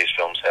both these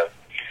films have,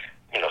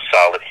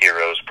 solid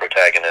heroes,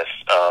 protagonists.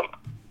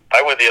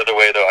 I went the other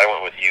way though. I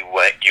went with Yu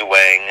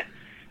Wang,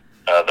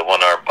 the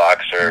one-armed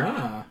boxer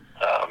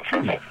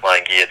from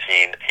Flying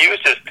Guillotine. He was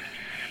just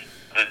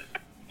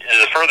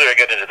the further I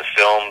got into the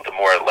film, the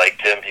more I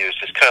liked him. He was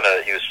just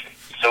he was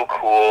so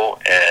cool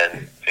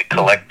and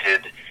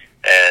collected,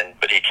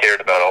 but he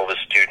cared about all the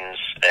students,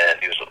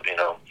 and he was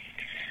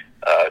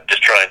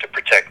just trying to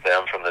protect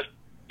them from this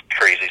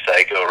crazy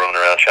psycho running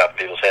around chopping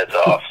people's heads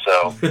off.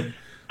 So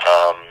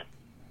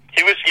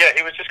he was just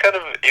he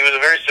was a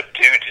very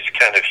subdued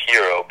kind of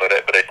hero, but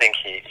I think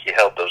he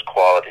held those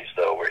qualities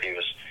though, where he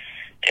was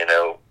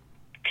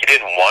he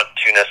didn't want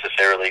to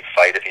necessarily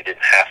fight if he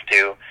didn't have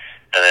to,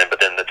 but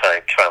then the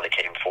time finally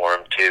came for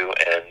him too,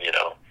 and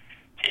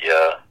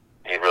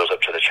he rose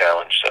up to the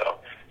challenge. So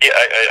yeah,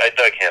 I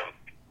dug him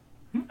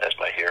as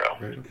my hero.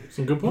 Right.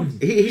 Some good points.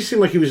 He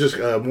seemed like he was just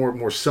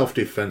more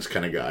self-defense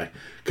kind of guy.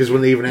 Because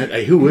when they even had,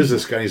 who is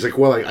this guy? He's like,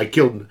 well, I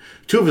killed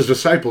 2 of his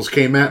disciples,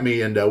 came at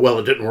me, and well,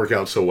 it didn't work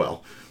out so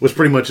well. Was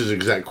pretty much his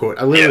exact quote.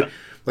 I literally,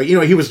 like,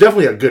 he was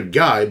definitely a good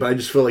guy, but I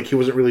just feel like he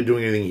wasn't really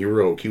doing anything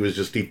heroic. He was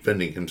just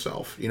defending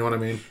himself. You know what I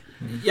mean?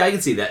 Yeah, I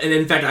can see that. And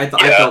in fact, I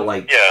felt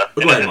like... Yeah.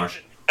 Go ahead, Marsh.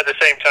 At the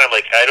same time,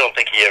 like, I don't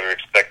think he ever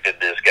expected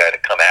this guy to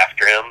come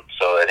after him,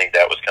 so I think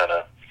that was kind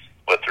of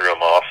what threw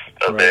him off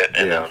a bit.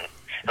 And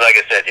like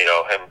I said,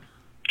 him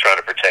trying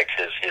to protect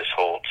his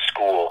whole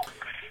school.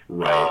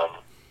 Right.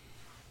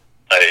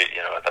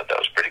 I thought that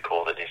was pretty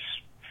cool that he's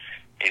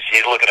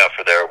looking out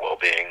for their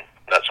well-being,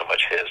 not so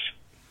much his.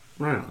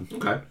 Right on.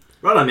 Okay.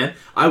 Right on, man.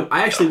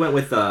 I actually went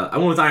with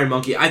Iron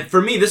Monkey.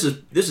 For me, this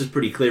is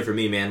pretty clear for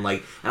me, man.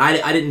 Like, and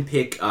I didn't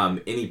pick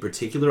any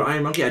particular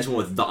Iron Monkey. I just went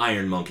with the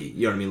Iron Monkey.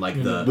 You know what I mean?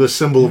 Like the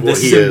symbol of what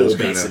he is,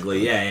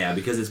 basically. Kinda. Yeah,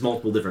 because it's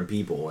multiple different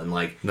people and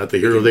like not the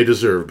hero they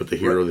deserve, but the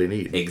hero they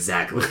need.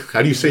 Exactly.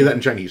 How do you say that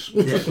in Chinese?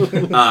 You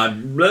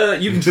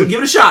can give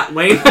it a shot,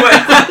 Wayne.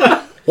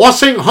 Hua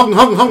Sing Hung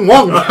Hung Hung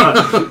Wong.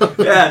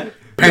 Yeah.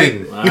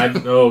 Bang.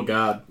 Oh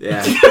God.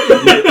 Yeah.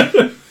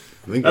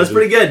 That's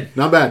pretty good.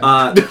 Not bad.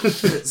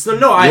 So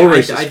no,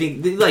 I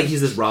think like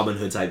he's this Robin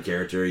Hood type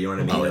character. You know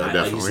what I mean? Oh, yeah,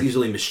 definitely. He's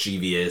usually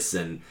mischievous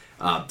and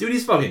dude,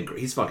 he's fucking great.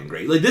 He's fucking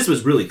great. Like this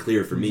was really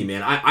clear for me,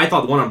 man. I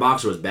thought the one on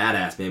Boxer was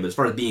badass, man. But as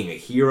far as being a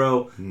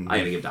hero, I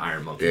gotta give it to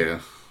Iron Monkey. Yeah.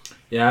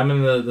 Yeah, I'm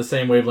in the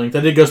same wavelength.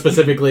 I did go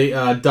specifically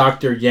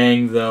Dr.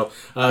 Yang, though,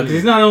 because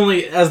he's not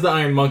only, as the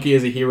Iron Monkey,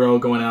 as a hero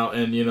going out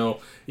and,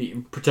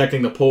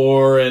 protecting the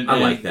poor and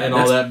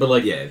all that, but,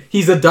 like,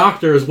 he's a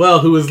doctor as well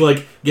who is,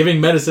 like, giving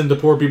medicine to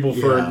poor people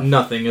for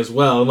nothing as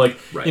well. And, like,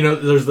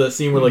 there's the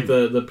scene where, like,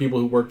 the people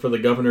who work for the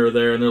governor are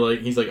there, and they're like,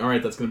 he's like, all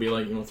right, that's going to be,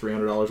 like,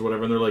 $300 or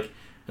whatever, and they're like,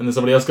 and then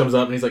somebody else comes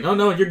up and he's like, oh,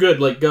 no, you're good,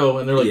 like, go.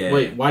 And they're like,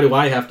 wait, why do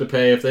I have to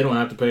pay if they don't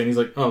have to pay? And he's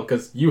like, oh,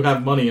 because you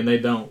have money and they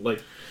don't,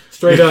 like...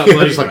 Straight up,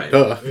 like,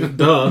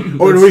 duh.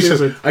 Or when he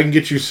says, I can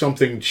get you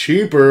something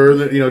cheaper,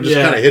 that just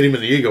kind of hit him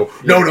in the ego.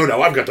 No,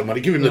 I've got the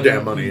money. Give him the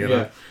damn money. You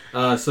know?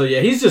 So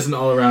he's just an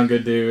all-around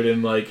good dude,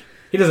 and like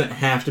he doesn't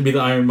have to be the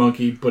Iron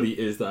Monkey, but he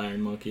is the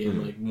Iron Monkey,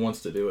 and like wants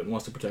to do it and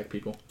wants to protect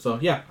people. So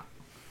yeah,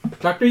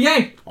 Dr.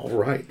 Yang. All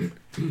right.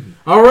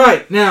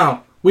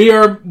 Now we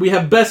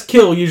have best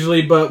kill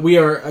usually, but we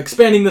are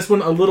expanding this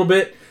one a little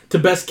bit to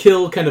best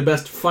kill, kind of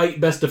best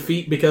fight, best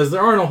defeat, because there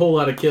aren't a whole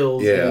lot of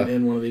kills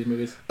in one of these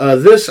movies.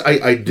 This,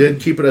 I did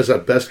keep it as a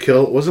best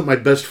kill. It wasn't my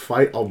best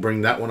fight. I'll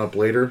bring that one up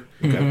later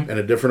in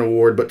a different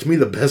award. But to me,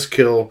 the best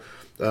kill,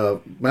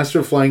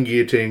 Master of Flying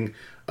Guillotine,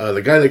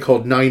 the guy they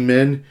called Nine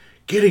Men,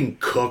 getting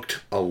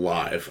cooked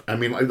alive. I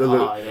mean,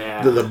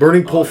 the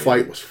burning pole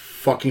fight was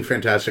fucking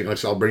fantastic. Like I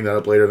said, I'll bring that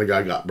up later. The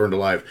guy got burned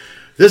alive.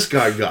 This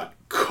guy got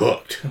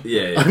cooked.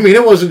 Yeah. I mean,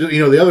 it wasn't,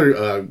 the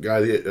other guy,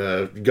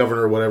 the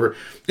governor or whatever,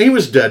 he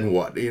was dead in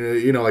what?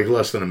 Like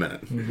less than a minute.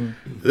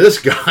 This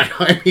guy,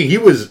 I mean, he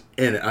was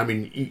in it. I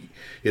mean,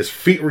 his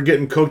feet were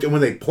getting cooked, and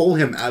when they pull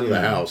him out of the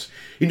house,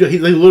 they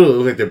literally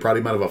looked like they brought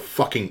him out of a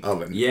fucking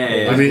oven.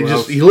 Yeah. I mean,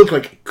 he looked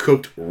like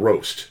cooked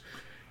roast.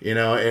 And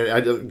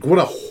what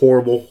a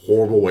horrible,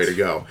 horrible way to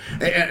go.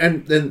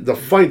 And then the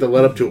fight that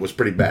led up to it was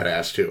pretty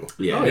badass, too.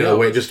 Yeah. The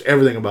way, just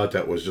everything about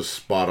that was just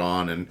spot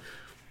on, and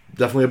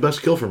definitely a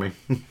best kill for me.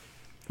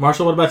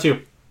 Marshall, what about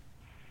you?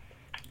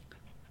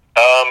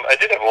 I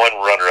did have one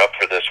runner-up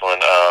for this one,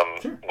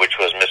 which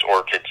was Miss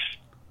Orchid's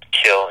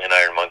kill in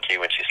Iron Monkey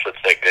when she slits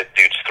that good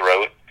dude's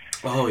throat.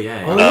 Oh,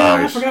 yeah.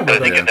 I forgot about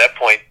that. I think at that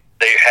point,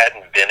 there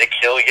hadn't been a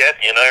kill yet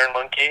in Iron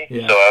Monkey.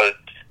 Yeah. So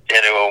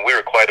we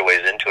were quite a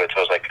ways into it, so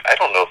I was like, I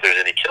don't know if there's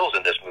any kills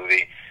in this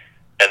movie.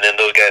 And then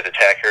those guys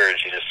attack her, and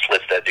she just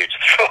slits that dude's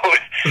throat.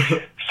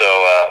 So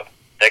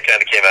that kind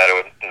of came out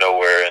of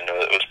nowhere, and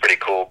it was pretty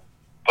cool.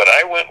 But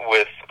I went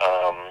with,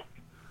 I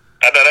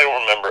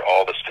don't remember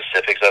all the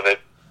specifics of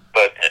it,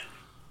 but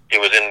it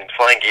was in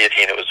Flying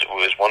Guillotine. It was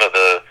one of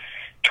the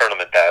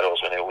tournament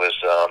battles when it was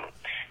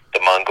the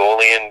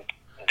Mongolian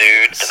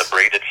dude and the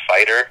braided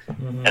fighter,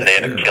 and they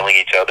ended up killing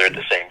each other at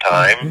the same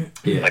time.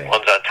 Yeah. Like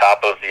one's on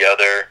top of the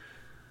other.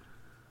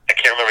 I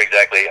can't remember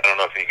exactly. I don't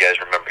know if you guys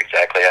remember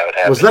exactly how it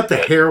happened. Was that the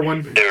hair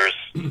one? There's,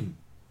 the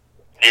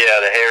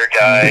hair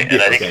guy, and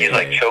I think he's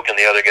like choking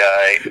the other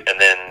guy, and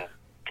then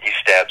he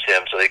stabs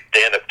him, so they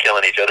end up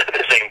killing each other at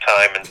the same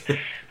time, and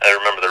I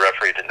remember the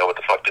referee didn't know what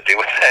the fuck to do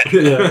with that.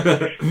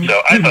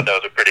 So I thought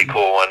that was a pretty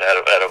cool one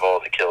out of all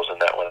the kills in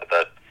that one. I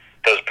thought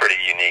that was pretty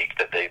unique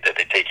that they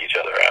take each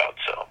other out.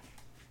 So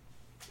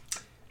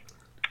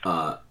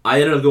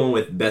I ended up going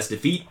with best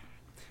defeat,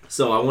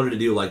 so I wanted to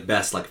do like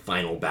best like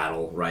final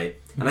battle, right?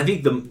 And I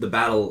think the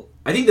battle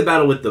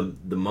with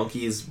the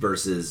monkeys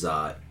versus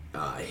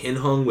Hin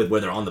Hung with where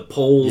they're on the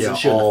poles and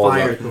shit in the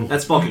fire,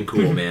 that's fucking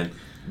cool, man.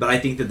 But I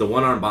think that the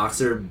one-armed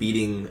boxer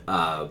beating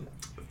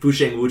Fu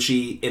Sheng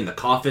Wuchi in the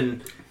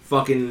coffin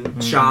fucking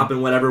shop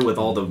and whatever with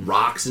all the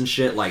rocks and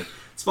shit, like,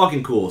 it's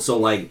fucking cool.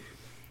 So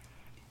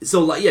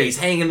he's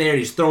hanging there and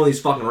he's throwing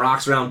these fucking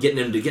rocks around, getting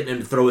him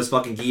to throw his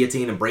fucking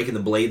guillotine and breaking the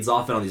blades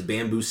off it on these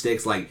bamboo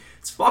sticks. Like,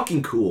 it's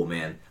fucking cool,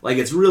 man. Like,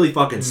 it's really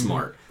fucking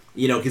smart.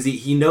 You know, because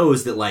he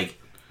knows that, like,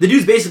 the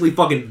dude's basically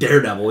fucking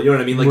Daredevil, you know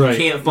what I mean? Like, Right.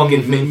 you can't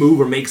fucking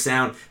move or make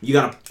sound. You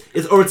gotta...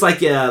 It's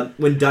like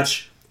when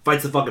Dutch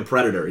fights the fucking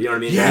Predator, you know what I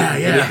mean? Yeah,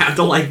 and yeah. you have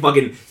to, like,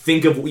 fucking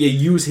think of...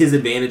 use his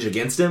advantage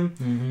against him.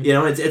 Mm-hmm. You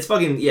know, it's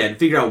fucking... Yeah,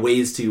 figure out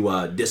ways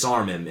to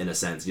disarm him, in a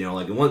sense. You know,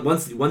 like,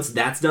 once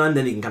that's done,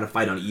 then he can kind of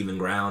fight on even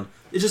ground.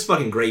 It's just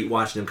fucking great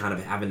watching him kind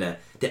of having to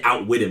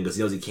outwit him because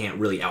he knows he can't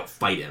really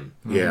outfight him.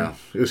 Yeah.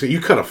 So you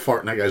cut a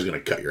fart and that guy's going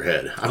to cut your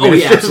head. I Oh,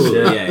 it's yeah, just-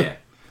 absolutely. Yeah.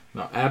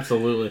 No,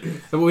 absolutely.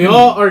 We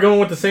all are going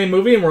with the same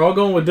movie, and we're all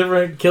going with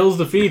different kills,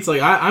 defeats. Like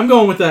I'm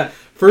going with that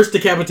first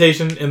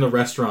decapitation in the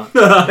restaurant.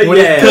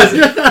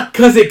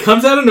 Because it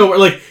comes out of nowhere.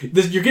 Like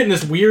you're getting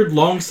this weird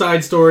long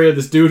side story of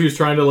this dude who's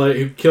trying to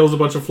who kills a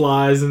bunch of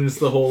flies, and it's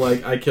the whole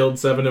like I killed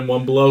 7 in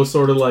one blow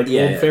sort of old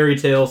fairy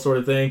tale sort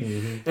of thing.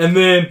 Mm-hmm. And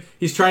then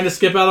he's trying to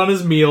skip out on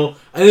his meal,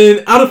 and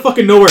then out of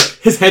fucking nowhere,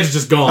 his head's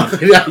just gone.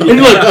 And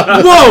you're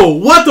like, whoa,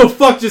 what the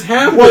fuck just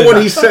happened? Well,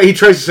 when he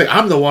tries to say,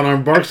 I'm the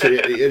one-armed boxer,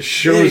 it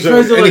shows up,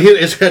 and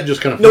his head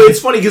just kind of... No,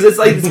 it's funny because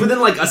it's within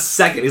like a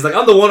second. He's like,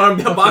 I'm the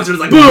one-armed boxer. It's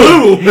like,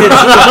 boom!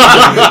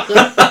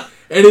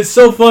 And it's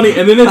so funny,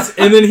 and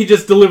then he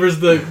just delivers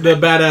the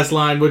badass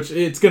line, which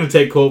it's gonna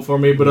take quote for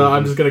me, but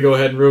I'm just gonna go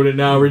ahead and ruin it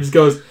now. Where he just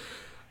goes,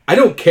 "I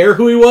don't care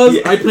who he was.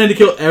 I plan to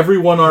kill every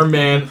one-armed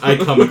man I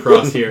come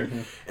across here,"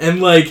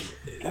 and like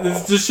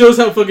this just shows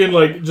how fucking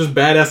like just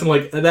badass and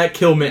like that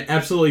kill meant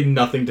absolutely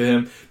nothing to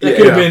him. That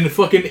could have been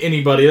fucking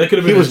anybody. That could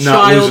have been a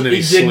child.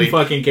 He didn't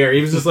fucking care.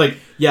 He was just like,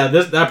 yeah,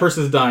 that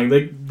person's dying.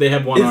 They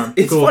have one arm.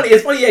 It's cool. funny.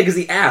 It's funny, yeah, because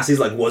he asked. He's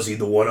like, was he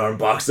the one-armed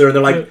boxer? And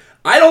they're like,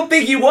 I don't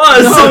think he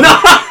was.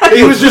 No.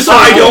 He was just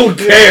I don't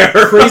care.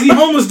 Crazy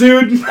homeless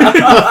dude.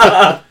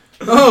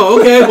 Oh,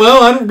 okay.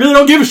 Well, I really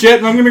don't give a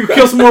shit. I'm going to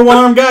kill some more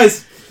one-armed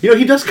guys. You know,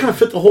 he does kind of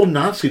fit the whole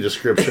Nazi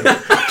description.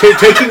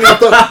 Taking out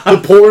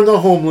the poor and the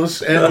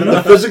homeless and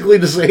the physically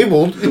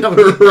disabled.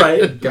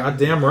 Right.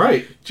 Goddamn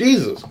right.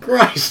 Jesus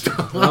Christ.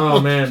 Oh,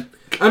 man.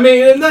 I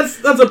mean, and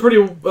that's a pretty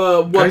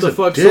what Guy's the a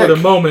fuck dick. sort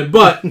of moment,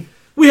 but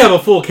we have a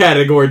full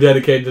category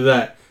dedicated to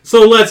that.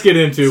 So let's get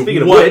into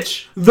Speaking of what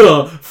which.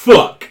 the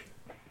fuck.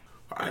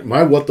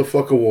 My What the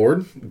Fuck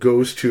award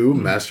goes to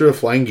Master of the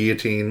Flying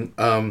Guillotine.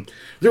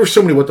 There were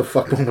so many what the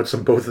fuck moments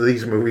in both of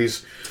these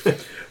movies.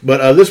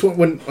 But this one,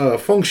 when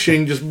Feng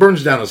Xing just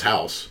burns down his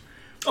house.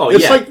 Oh,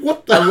 It's yeah. like,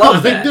 what the I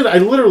love hell? that. I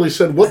literally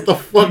said, what the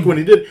fuck when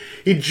he did.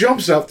 He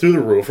jumps out through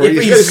the roof. Right?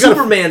 He's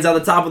Superman's out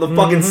the top of the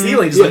fucking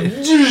ceiling. Just like,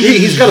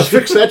 He's got to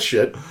fix that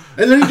shit.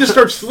 And then he just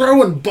starts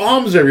throwing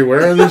bombs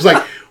everywhere. And there's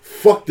like,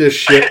 fuck this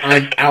shit,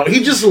 I'm out.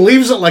 He just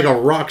leaves it like a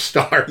rock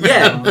star.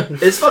 yeah,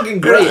 it's fucking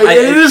great.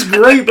 It is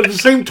great, but at the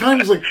same time,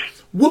 it's like,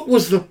 what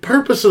was the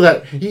purpose of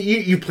that?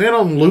 You plan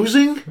on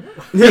losing?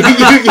 you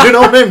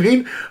know what I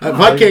mean? If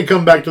I can't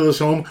come back to this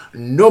home,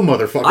 no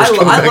motherfuckers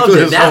come back to loved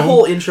this it. That home.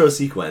 whole intro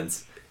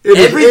sequence. It's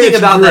Everything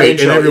about that great in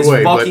intro every is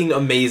way, but- fucking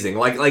amazing.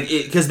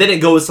 Because then it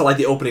goes to like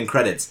the opening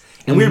credits,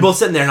 and we were both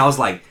sitting there, and I was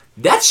like,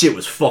 "That shit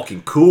was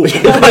fucking cool. like,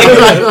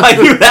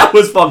 that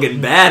was fucking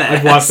badass."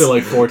 I've watched it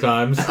like 4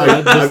 times.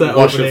 I've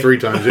watched it 3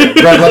 times. Yeah.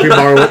 Brad, let me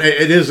borrow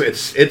it.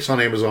 It's on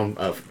Amazon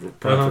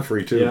for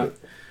free too. Yeah. But...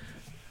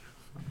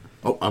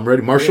 Oh, I'm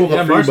ready. Marshall,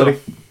 Yeah, up for Marshall. you,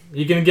 buddy.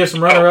 You can give some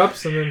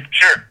runner-ups and then...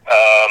 Sure.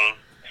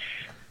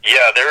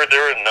 Yeah, there were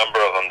a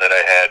number of them that I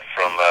had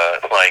from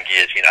Flying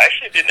Guillotine. I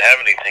actually didn't have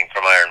anything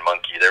from Iron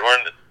Monkey. There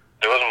wasn't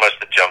much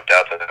that jumped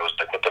out that I was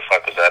like, what the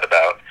fuck was that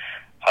about?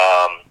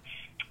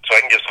 So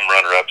I can give some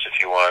runner-ups if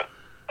you want.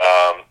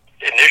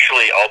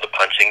 Initially, all the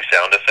punching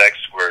sound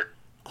effects were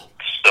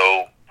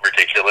so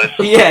ridiculous.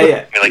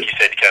 Yeah. I mean, like you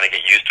said, you kind of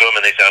get used to them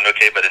and they sound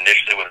okay, but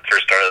initially when it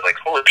first started, like,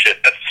 holy shit,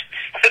 that's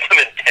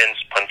some intense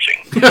punching.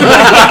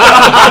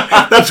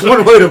 That's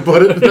one way to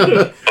put it.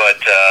 But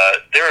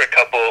there were a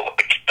couple,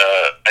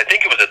 I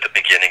think it was at the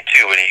beginning,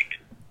 too, when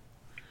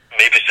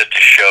maybe it's just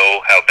to show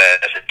how bad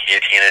as a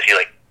guillotine is, he,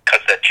 like,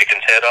 cuts that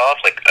chicken's head off,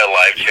 like a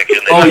live chicken.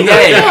 With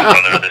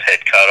his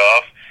head cut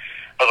off.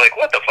 I was like,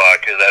 what the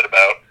fuck is that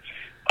about?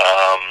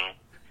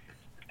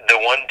 The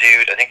one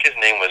dude, I think his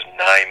name was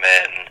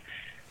Nyman.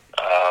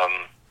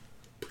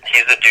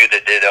 He's the dude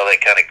that did all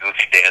that kind of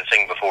goofy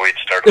dancing before he'd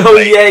start to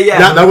fight.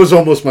 Yeah. That was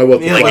almost my what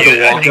the Yeah, fuck. like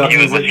I walk think up he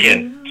was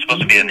music.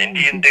 supposed to be an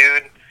Indian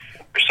dude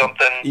or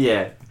something.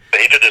 Yeah. But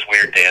he did this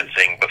weird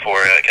dancing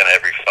before kind of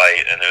every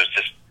fight, and it's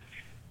just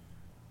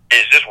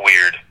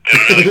weird. It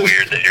was really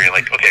weird that you're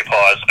like, okay,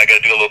 pause, I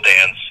gotta do a little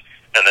dance,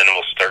 and then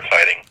we'll start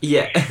fighting.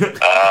 Yeah. It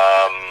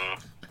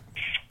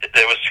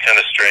was kind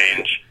of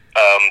strange.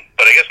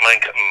 But I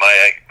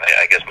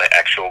guess my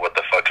actual what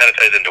the fuck kind of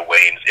ties into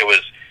Wayne's. It was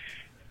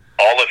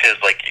all of his,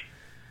 like,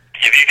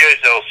 have you guys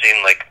all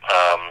seen, like,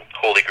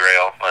 Holy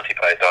Grail, Monty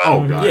Python?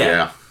 Oh, God,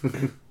 Yeah.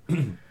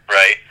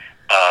 Right?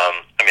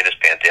 I mean, it's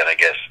Pantheon, I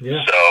guess.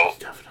 Yeah. So,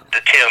 the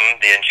Tim,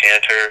 the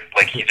Enchanter,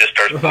 like, he just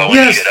starts blowing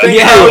Yes, shit up. thank you.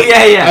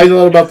 Yeah. I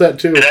thought about that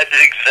too. That's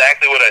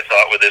exactly what I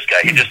thought with this guy.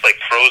 He just, like,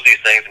 throws these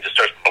things and just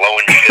starts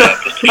blowing shit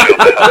up just to show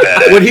how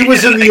bad When he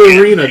was in the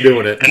arena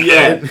doing it.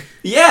 Yeah.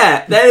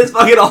 Yeah, that is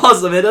fucking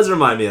awesome. It does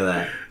remind me of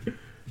that.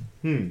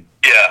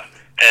 Yeah.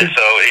 And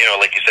so,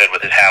 like you said,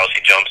 with his house, he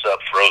jumps up,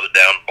 throws it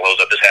down,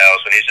 blows up his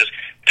house, and he's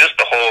just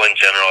the whole in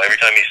general. Every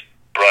time he's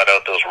brought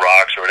out those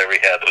rocks or whatever he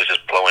had that was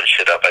just blowing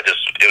shit up, it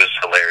was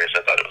hilarious.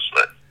 I thought it was.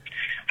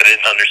 I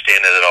didn't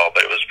understand it at all,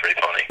 but it was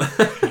pretty funny.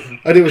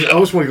 I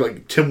was wondering,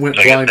 like, Tim went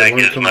blind and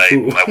learned kung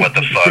fu. My what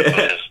the fuck was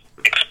his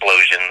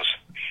explosions.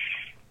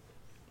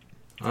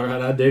 All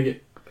right, I dig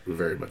it.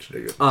 Very much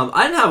dig it.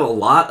 I didn't have a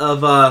lot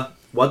of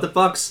what the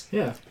fucks.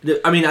 Yeah.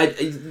 I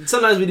mean,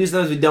 sometimes we do,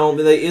 sometimes we don't.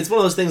 But it's one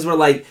of those things where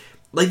like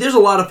there's a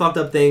lot of fucked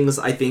up things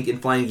I think in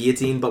Flying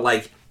Guillotine, but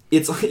like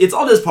it's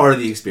all just part of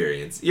the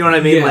experience. You know what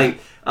I mean? Yeah. Like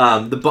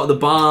the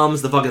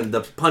bombs,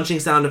 the punching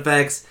sound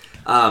effects.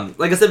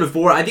 Like I said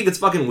before, I think it's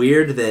fucking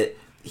weird that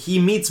he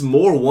meets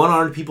more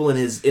one-armed people in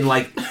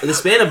the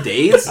span of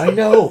days. I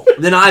know.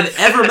 Than I've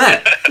ever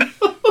met.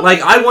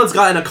 Like I once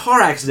got in a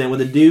car accident with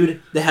a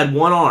dude that had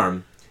one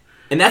arm.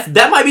 And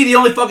that might be the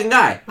only fucking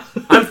guy.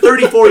 I'm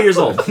 34 years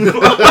old.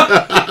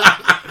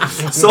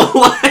 So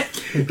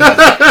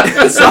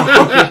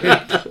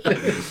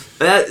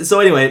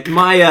anyway,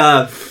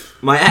 my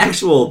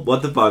actual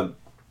what the fuck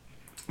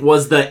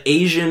was the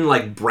Asian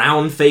like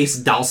brown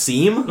faced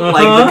Dalsim.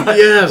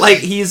 Yes. Like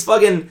he's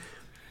fucking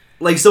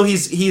like so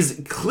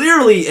he's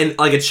clearly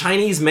a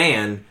Chinese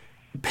man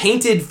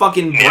painted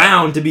fucking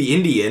brown to be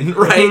Indian,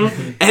 right?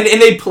 And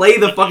they play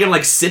the fucking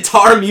like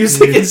sitar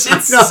music and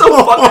shit's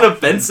so fucking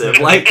offensive.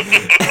 Like,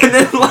 and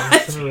then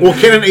like, well,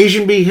 can an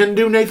Asian be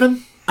Hindu,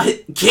 Nathan?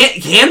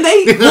 Can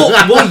they?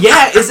 Well,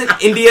 yeah. Isn't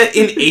India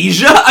in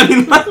Asia? I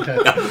mean, like,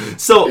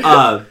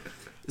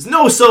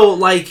 no. So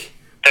like,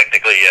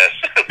 technically yes.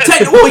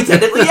 Technically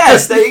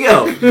yes. There you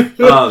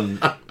go.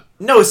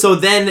 No. So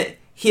then.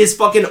 His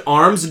fucking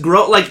arms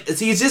grow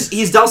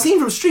he's Dalsim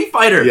from Street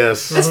Fighter.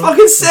 Yes, that's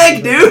fucking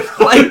sick, dude.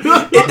 Like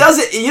it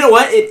doesn't. You know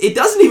what? It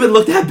doesn't even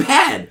look that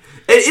bad.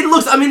 It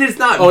looks. I mean, it's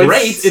not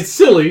great. It's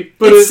silly,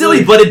 but it's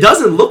silly, but it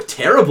doesn't look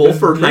terrible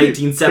for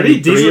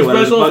 1973 or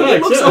whatever. Special effects,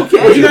 it looks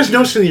okay. Did you guys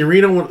notice in the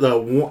arena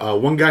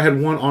one guy had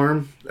one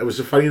arm that was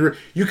fighting?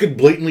 You could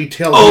blatantly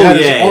tell he had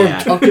his arm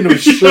tucked into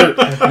his shirt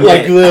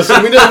like this.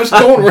 I mean, it was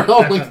going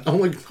around like I'm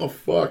like, oh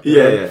fuck.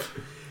 Yeah.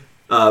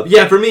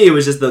 Yeah, for me it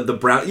was just the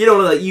brown. You know,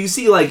 like, you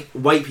see like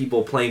white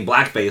people playing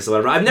blackface or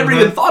whatever. I've never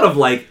even thought of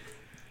like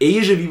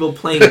Asian people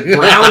playing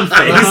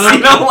brownface. You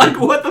know, like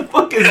what the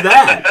fuck is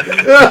that?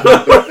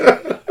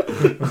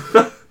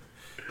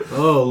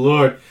 Oh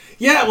Lord,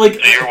 yeah, like so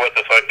your what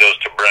the fuck goes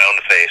to brown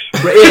face.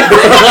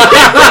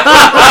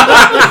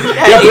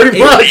 Pretty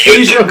much.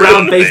 Asian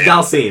brown face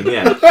Dalsim.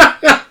 Yeah,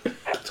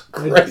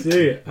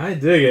 I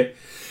dig it.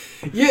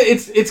 Yeah,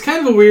 it's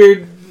kind of a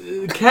weird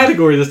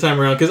category this time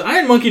around because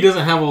Iron Monkey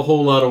doesn't have a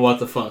whole lot of what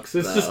the fucks.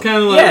 It's just kind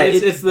of like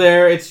it's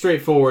there, it's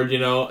straightforward, you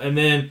know. And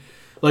then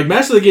like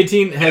Master of the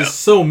Guillotine has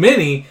so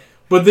many,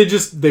 but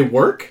they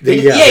work.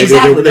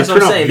 Exactly. That's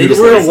what I'm saying. They just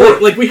work.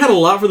 Like we had a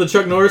lot for the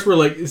Chuck Norris where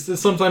like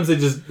sometimes they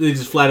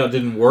just flat out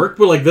didn't work,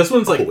 but like this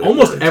one's like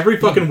almost every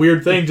fucking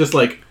weird thing just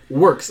like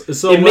works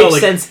so it well. Makes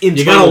like sense internally.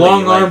 You got a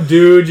long arm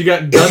dude, you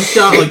got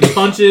gunshot like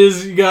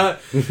punches, you got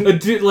a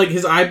dude like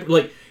his eye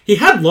like. He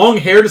had long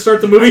hair to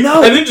start the movie, and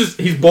then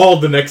he's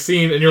bald the next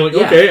scene, and you're like,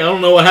 okay, I don't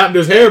know what happened to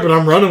his hair, but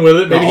I'm running with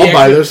it. Maybe I'll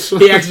buy this.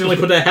 He accidentally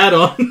put that hat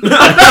on.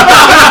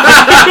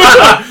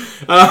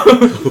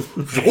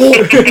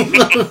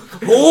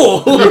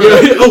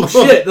 Oh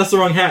shit, that's the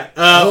wrong hat.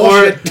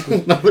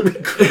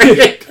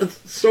 That's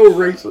so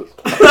racist.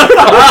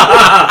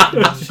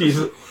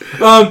 Jesus.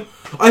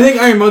 I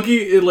think Iron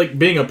Monkey, like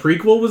being a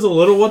prequel, was a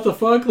little what the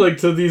fuck, like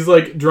to these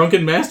like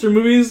drunken master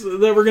movies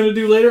that we're gonna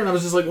do later, and I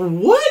was just like,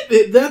 what?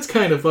 That's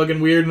kind of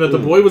fucking weird. And that the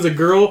boy was a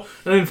girl,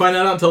 and I didn't find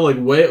that out until like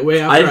way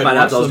after I didn't find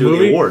out until I was doing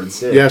the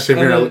awards. Yeah, same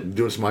here. I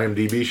doing some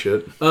IMDb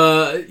shit.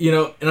 You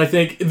know, and I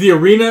think the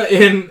arena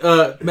in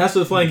Master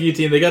of the Flying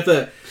Guillotine, they got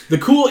the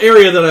cool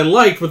area that I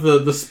liked with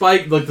the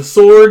spike, like the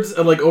swords,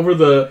 and like over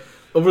the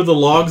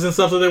logs and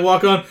stuff that they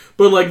walk on,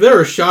 but like there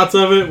are shots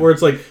of it where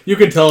it's like you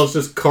can tell it's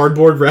just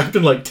cardboard wrapped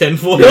in like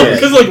tinfoil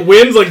because like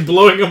wind's like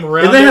blowing them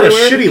around. And they had a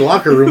shitty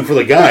locker room for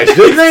the guys,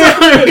 didn't they?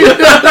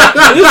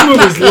 This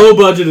movie's low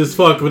budget as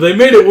fuck, but they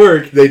made it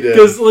work. They did.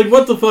 Because like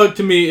what the fuck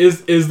to me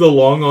is the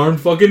long armed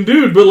fucking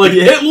dude, but like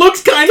it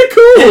looks kind of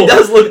cool. It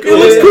does look cool. It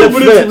looks cool,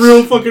 but it's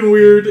real fucking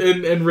weird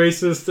and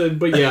racist.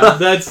 But yeah,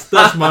 that's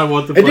my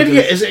what the fuck. And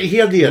he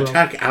had the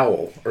attack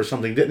owl or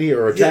something, didn't he?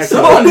 Or attack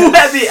someone who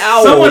had the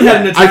owl. Someone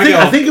had an attack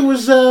owl. I think it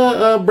was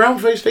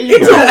brown-faced Asian.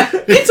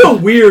 It's a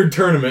weird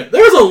tournament.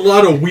 There's a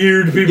lot of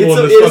weird people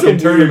in this fucking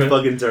tournament.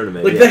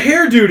 Like the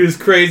hair dude is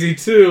crazy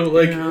too.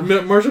 Like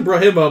Marshall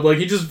brought him up. Like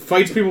he just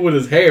fights people with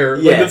his hair.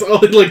 Like that's all.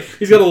 Like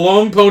he's got a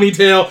long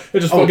ponytail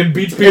and just fucking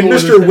beats people.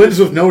 And Mr. wins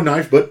with no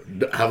knife, but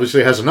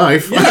obviously has a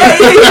knife.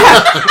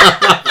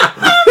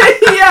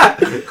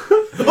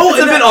 Oh,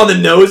 it's a bit on the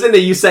nose, and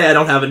then you say, "I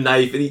don't have a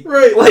knife," and he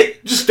like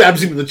just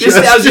stabs him in the chest, just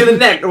stabs you in the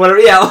neck or whatever.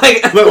 Yeah, like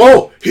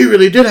oh, he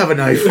really did have a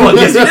knife. Well,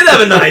 yes, he did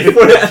have a knife.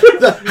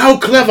 How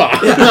clever!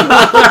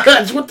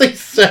 That's what they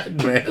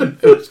said, man.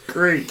 It was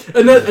great.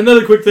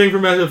 Another quick thing for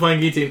Master of the Flying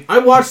Guillotine. I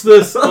watched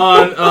this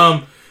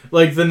on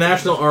like the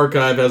National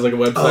Archive has like a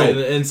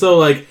website, and so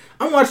like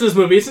I'm watching this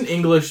movie. It's an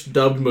English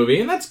dubbed movie,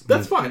 and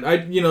that's fine.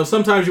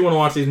 Sometimes you want to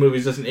watch these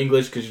movies just in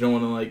English because you don't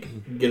want to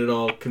like get it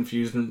all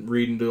confused and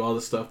read and do all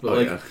this stuff.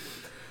 But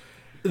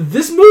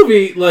this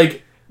movie,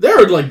 like, there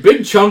are like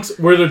big chunks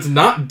where it's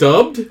not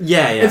dubbed.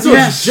 Yeah. And so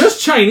it's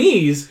just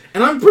Chinese,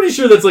 and I'm pretty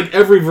sure that's like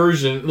every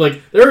version.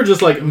 Like there are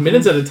just like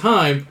minutes at a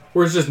time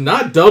where it's just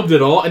not dubbed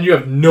at all, and you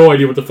have no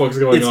idea what the fuck's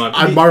going on.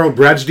 I borrowed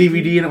Brad's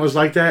DVD, and it was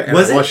like that, and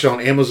I watched it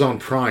on Amazon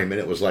Prime, and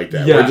it was like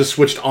that. Yeah. Where it just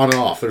switched on and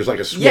off. There's like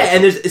a switch. Yeah,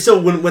 and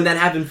so when that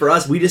happened for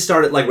us, we just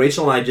started, like,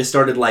 Rachel and I just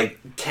started, like,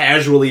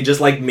 casually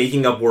just, like,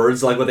 making up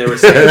words, like, what they were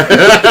saying.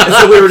 And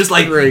so we were just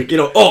like, I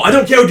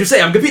don't care what you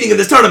say, I'm competing in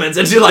this tournament.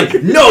 And she's like,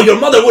 no, your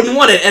mother wouldn't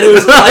want it. And it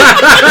was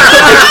like,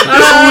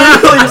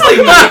 literally just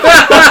like,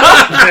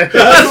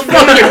 that's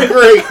fucking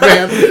great,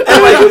 man.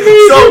 And, like,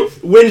 so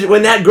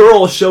when that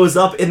girl shows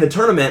up in the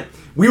tournament,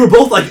 we were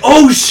both like,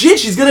 oh shit,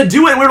 she's gonna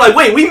do it. And we were like,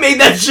 wait, we made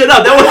that shit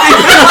up. That was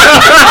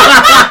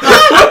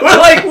we're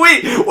like,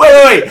 wait. Oh,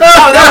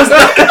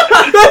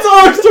 That's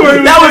our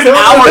story. That was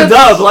our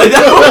dub. Like,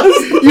 that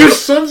was... You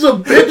sons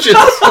of bitches.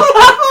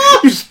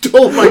 You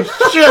stole my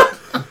shit.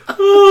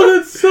 Oh,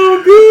 that's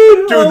so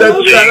good. Dude,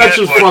 that's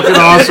just fucking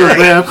awesome,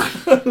 man.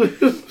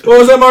 What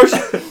was that, Marsh? You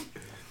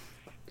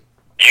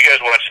guys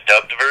watch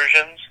dubbed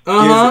versions?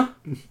 Uh-huh.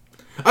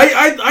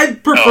 I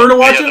prefer to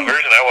watch it. it. The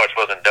version I watched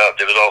wasn't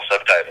dubbed. It was all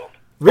subtitled.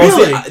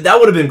 Really? Oh, see, that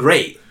would have been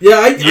great. Yeah,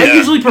 I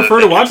usually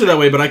prefer to watch it that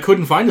way, but I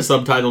couldn't find a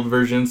subtitled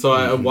version, so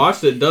I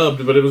watched it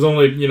dubbed, but it was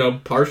only,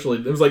 partially.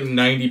 It was like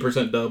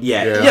 90% dubbed.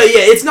 Yeah.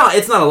 It's not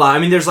a lot. I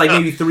mean, there's like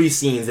maybe 3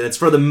 scenes, and it's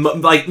for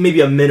like maybe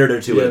a minute or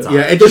two at a time.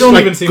 Yeah, it just don't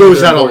like even seem goes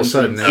very out all of a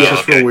important. sudden. It's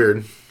just real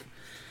weird.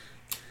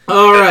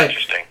 All right.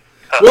 Interesting.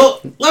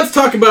 Well, let's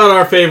talk about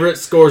our favorite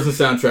scores and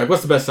soundtrack.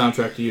 What's the best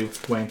soundtrack to you,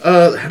 Wayne?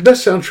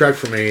 Best soundtrack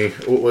for me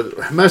was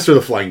Master of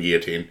the Flying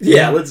Guillotine.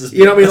 Yeah, let's just...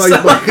 You know what I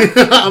mean? Like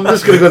I'm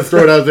just going to go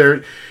throw it out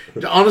there.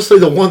 Honestly,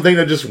 the one thing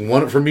that just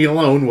won it for me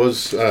alone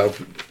was... God,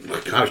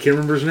 I can't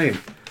remember his name.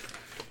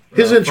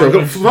 His intro,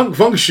 Feng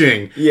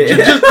Xing.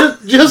 Yeah.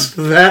 Just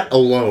that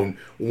alone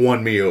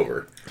won me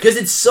over. Because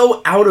it's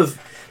so out of...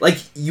 Like,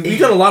 we've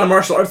done a lot of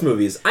martial arts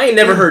movies. I ain't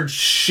never heard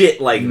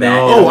shit like that.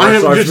 Oh, I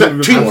have just that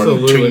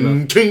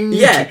Absolutely ting.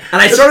 Yeah,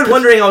 and I started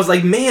wondering, I was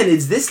like, man,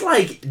 is this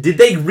like... Did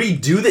they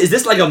redo this? Is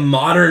this like a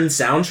modern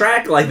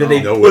soundtrack? Like, that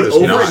they put over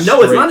it?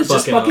 No, it's not. It's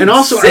just fucking And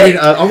also, sick.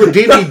 on the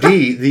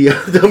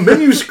DVD, the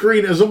menu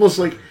screen is almost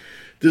like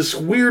this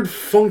weird,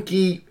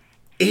 funky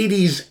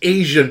 80s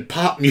Asian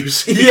pop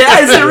music. Yeah,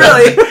 is it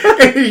really?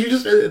 And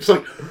it's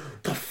like...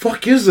 The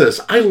fuck is this?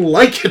 I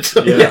like it.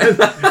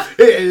 Yeah.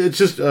 It's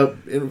just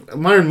in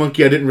Iron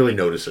Monkey. I didn't really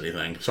notice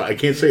anything, so I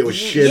can't say it was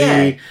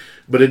shitty.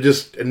 But it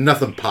just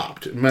nothing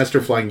popped.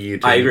 Master Flying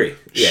Guillotine. I agree.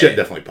 Shit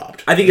definitely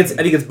popped. I think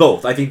it's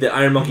both. I think that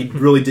Iron Monkey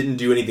really didn't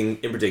do anything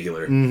in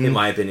particular, in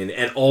my opinion,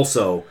 and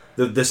also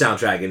the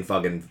soundtrack in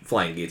fucking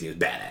Flying Guillotine is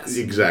badass.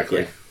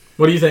 Exactly. Yeah.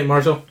 What do you think,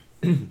 Marshall?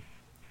 Yeah,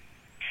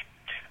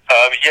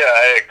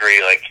 I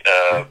agree. Like,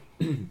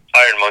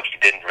 Iron Monkey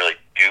didn't really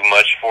do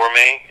much for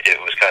me. It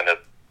was kind of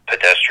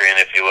pedestrian,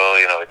 if you will.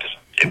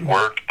 It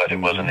worked, but it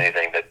wasn't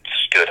anything that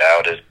stood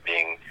out as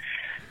being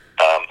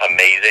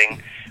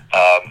amazing.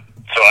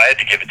 So I had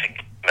to give it to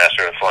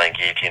Master of the Flying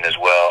Guillotine as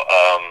well.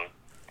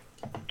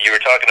 You were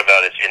talking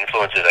about its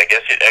influences. I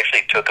guess it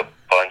actually took a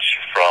bunch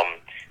from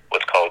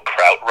what's called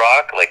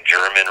krautrock, like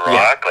German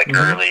rock, like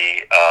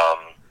early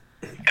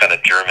kind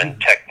of German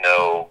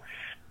techno,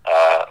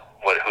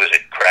 who is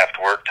it,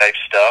 Kraftwerk type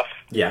stuff.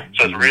 Yeah.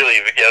 So it's really,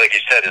 like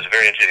you said, it's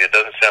very interesting. It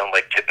doesn't sound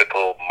like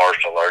typical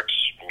martial arts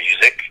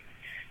music,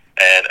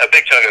 and a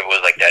big chunk of it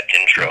was like that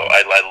intro.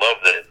 I love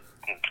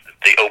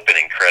the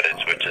opening credits,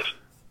 which is,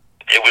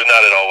 it was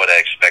not at all what I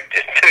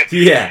expected.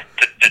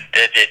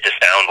 To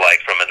sound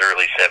like from an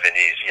early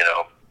 '70s,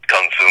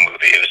 kung fu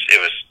movie. It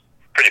was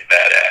pretty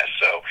badass.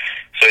 So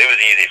it was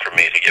easy for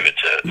me to give it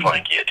to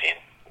Flying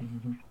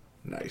Guillotine.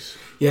 Nice.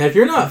 Yeah, if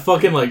you're not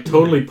fucking like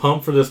totally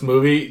pumped for this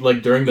movie,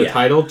 like during the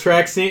title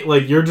track scene,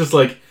 like you're just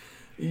like,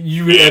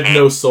 you have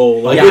no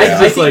soul. Like, it's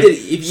just like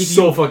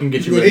so fucking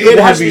get you ready. It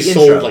had to be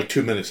sold like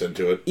 2 minutes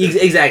into it.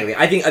 Exactly.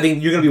 I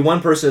think you're gonna be one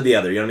person or the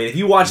other. You know what I mean? If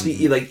you watch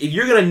if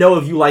you're gonna know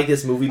if you like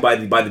this movie by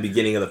the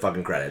beginning of the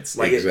fucking credits.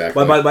 Like,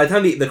 exactly. By the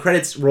time the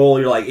credits roll,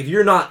 you're like, if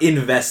you're not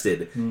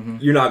invested,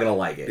 you're not gonna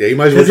like it. Yeah, you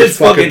might as well just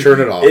fucking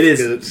turn it off. It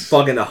is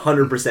fucking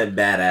 100%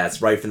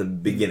 badass right from the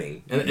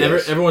beginning. And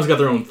everyone's got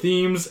their own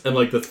themes, and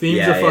like the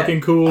themes are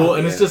fucking cool,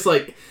 and it's just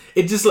like.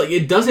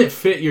 It doesn't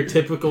fit your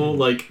typical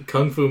like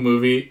kung fu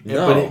movie,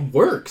 but it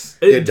works.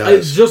 It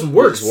does. It just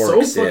works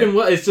so fucking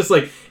well. It's just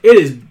like it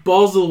is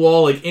balls to the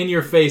wall, like in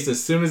your face.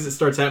 As soon as it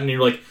starts happening,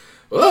 you're like,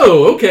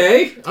 "Oh,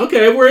 okay,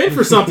 we're in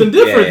for something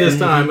different this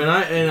time." And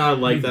I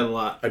like that a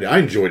lot. I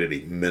enjoyed it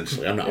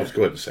immensely. Let's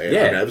go ahead and say it.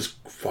 Yeah. I mean, it was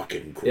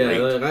fucking great.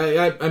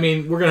 Yeah, I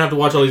mean, we're gonna have to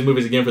watch all these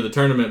movies again for the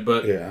tournament,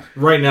 but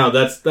right now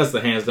that's the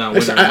hands down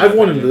winner. I've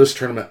won into this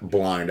tournament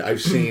blind. I've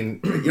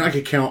seen, I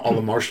could count all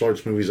the martial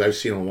arts movies I've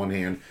seen on one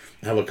hand.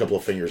 I have a couple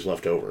of fingers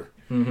left over.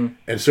 And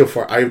so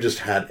far, I've just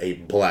had a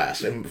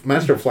blast. And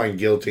Master of Flying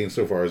Guillotine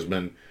so far has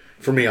been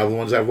for me, of the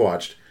ones I've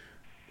watched,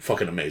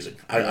 fucking amazing.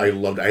 I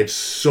loved it. I had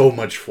so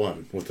much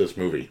fun with this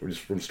movie,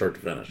 just from start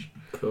to finish.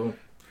 Cool.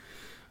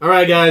 All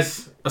right,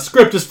 guys. A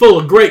script is full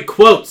of great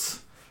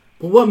quotes.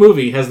 But what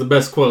movie has the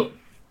best quote?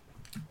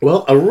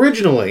 Well,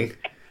 originally,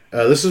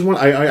 this is one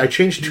I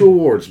changed 2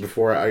 awards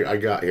before I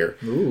got here.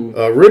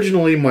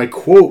 Originally, my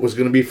quote was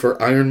going to be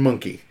for Iron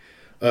Monkey.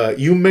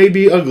 You may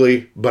be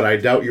ugly, but I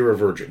doubt you're a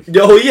virgin.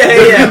 Oh,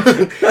 yeah.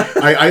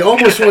 I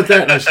almost went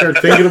that, and I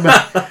started thinking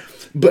about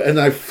and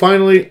I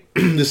finally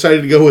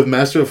decided to go with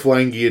Master of the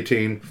Flying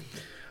Guillotine.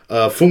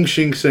 Fung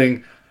Xing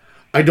saying,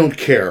 I don't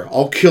care.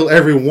 I'll kill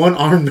every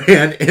one-armed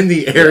man in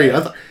the area.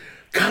 I thought,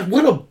 God,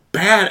 what a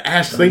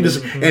badass thing to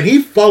say. And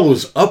he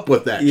follows up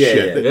with that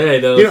shit. Yeah,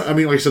 he does. You know, I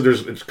mean, like I said,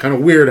 it's kind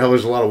of weird how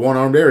there's a lot of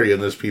one-armed area in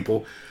this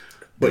people.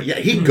 But yeah,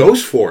 he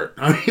goes for it.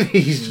 I mean,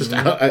 he's just...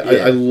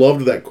 I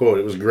loved that quote.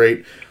 It was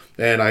great.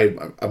 And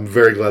I'm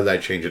very glad that I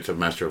changed it to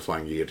Master of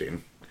Flying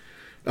Guillotine.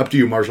 Up to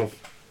you, Marshall.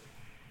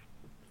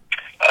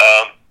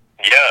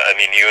 Yeah, I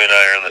mean, you and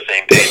I are on the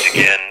same page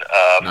again.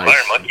 Nice.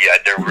 Iron Monkey,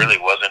 there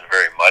really wasn't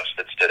very much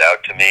that stood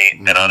out to me.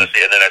 And honestly,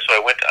 and then so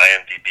I went to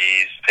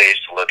IMDb's page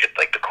to look at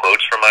like the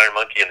quotes from Iron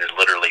Monkey, and there's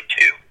literally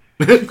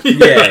 2. There's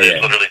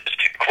literally just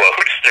 2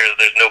 quotes.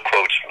 There's no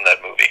quotes from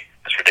that movie.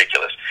 It's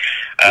ridiculous.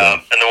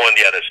 And the one,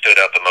 that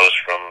stood out the most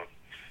from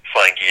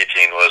Flying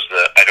Guillotine was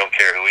the, I don't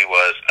care who he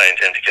was, I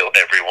intend to kill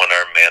every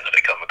one-armed man that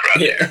I come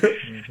across here.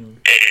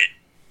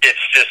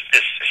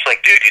 It's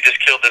like, dude, you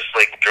just killed this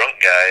like drunk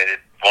guy that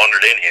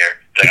wandered in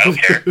here. Like, I don't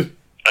care.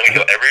 I'm gonna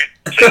kill every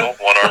single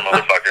one-armed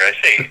motherfucker I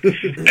see.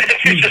 And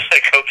you're just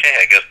like, okay,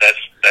 I guess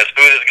that's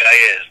who this guy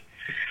is.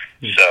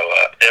 So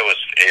it was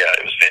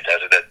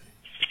fantastic.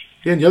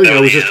 Yeah, and the other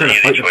guy was just trying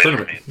to fight the choice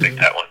tournament. for me to pick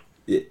that one.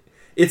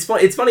 It's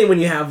funny when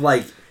you have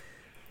like,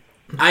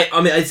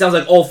 I mean, it sounds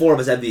like all 4 of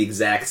us have the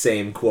exact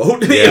same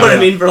quote. You know what I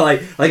mean? For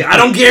like I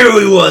don't care who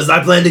he was.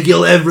 I plan to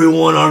kill every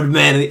one-armed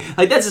man.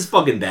 Like that's just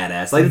fucking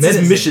badass. Like it's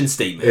his mission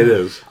statement. It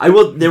is.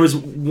 There was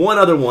one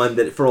other one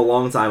that for a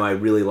long time I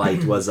really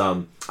liked was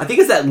I think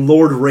it's that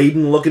Lord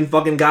Raiden looking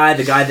fucking guy,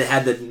 the guy that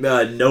had the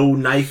no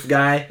knife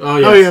guy. Oh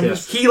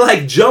yes. He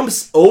like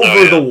jumps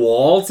over the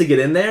wall to get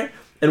in there.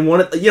 And you know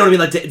what I mean?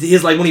 Like,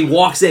 his, like when he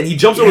walks in, he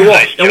jumps over the wall,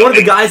 and one of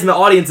the guys in the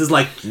audience is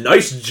like,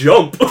 "Nice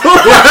jump!"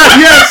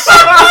 Yes.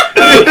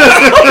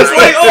 I was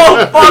like, "Oh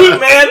fuck,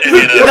 man,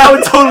 that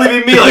would totally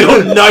be me!" Like,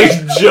 "Oh,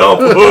 nice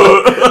jump!" I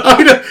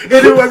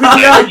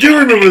do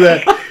remember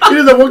that. You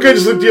know, that one guy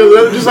just looked the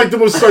other, just like the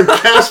most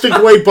sarcastic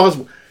way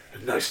possible.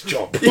 Nice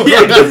jump.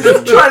 Yeah,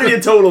 just trying to be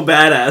a total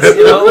badass.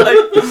 You know, like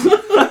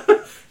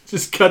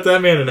just cut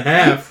that man in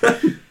half.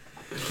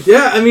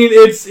 Yeah, I mean,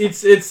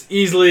 it's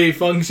easily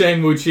Feng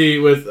Shang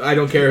Wuqi with I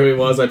don't care who he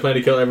was, I plan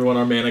to kill everyone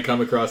our man I come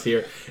across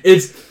here.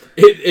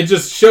 It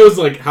just shows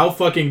like how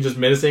fucking just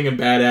menacing and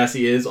badass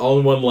he is all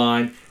in one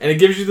line, and it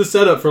gives you the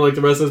setup for like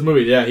the rest of this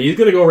movie. Yeah, he's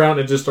gonna go around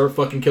and just start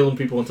fucking killing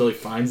people until he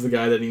finds the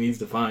guy that he needs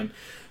to find.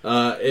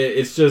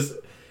 It's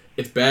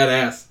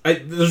badass.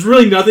 There's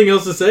really nothing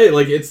else to say.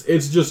 Like it's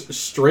just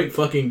straight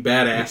fucking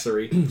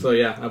badassery. So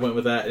yeah, I went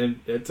with that, and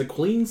it's a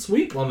clean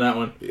sweep on that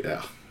one.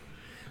 Yeah.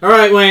 All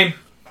right, Wayne.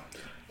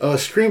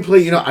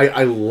 Screenplay, you know,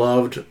 I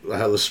loved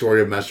how the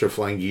story of Master of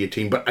Flying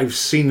Guillotine, but I've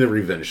seen the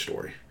revenge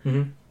story.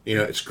 Mm-hmm. You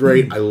know, it's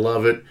great. I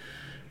love it.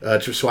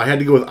 So I had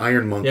to go with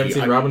Iron Monkey. You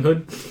haven't seen Robin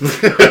Hood?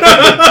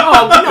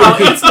 Oh, no,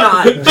 it's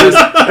not.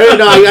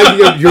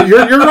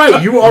 You're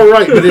right. You are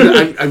right. But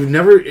I've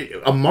never...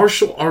 A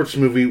martial arts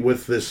movie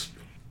with this,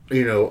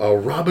 you know, a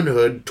Robin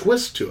Hood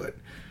twist to it.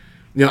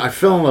 You know, I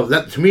fell in love.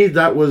 To me,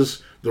 that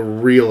was the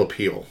real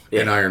appeal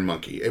in Iron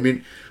Monkey. I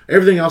mean...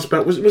 Everything else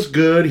about it was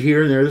good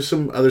here and there. There's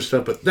some other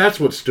stuff, but that's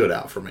what stood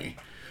out for me.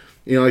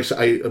 You know, like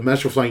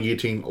Master of Flying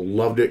Guillotine,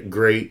 loved it,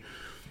 great,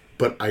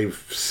 but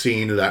I've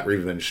seen that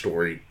revenge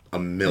story a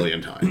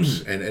million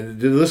times, and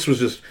this was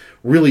just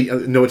really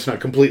no, it's not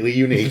completely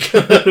unique,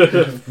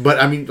 but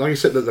I mean, like I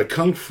said, the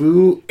kung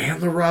fu and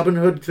the Robin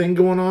Hood thing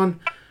going on,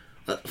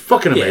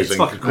 fucking amazing.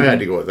 Fucking cool. I had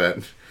to go with that.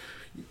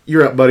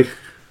 You're up, buddy.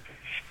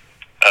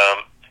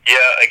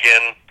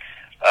 Again.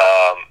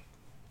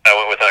 I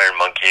went with Iron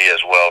Monkey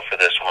as well for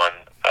this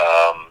one.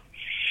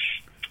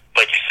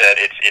 Like you said,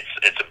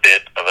 it's a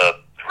bit of a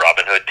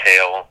Robin Hood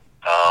tale,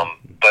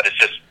 but it's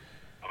just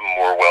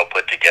more well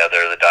put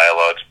together. The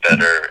dialogue's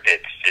better.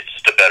 It's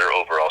just a better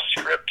overall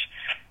script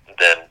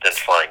than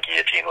Flying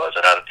Guillotine was,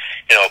 and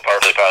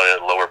partly probably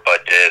a lower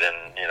budget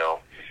and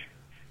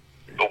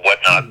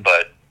whatnot.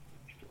 But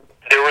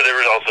there was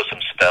also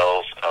some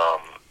spells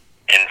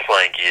in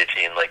Flying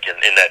Guillotine, like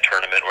in that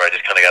tournament, where I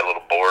just kind of got a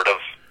little bored of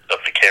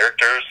the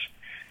characters.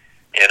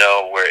 You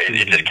know, where it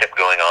just kept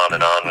going on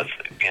and on with,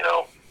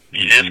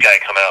 this guy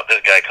come out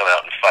and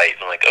fight.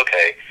 And I'm like,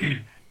 okay.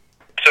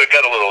 So it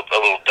got a little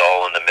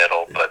dull in the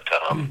middle, but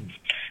Iron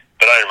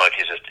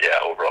Monkey is just,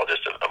 overall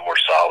just a more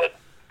solid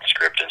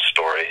script and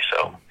story.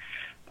 So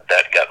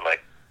that got my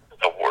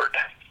award.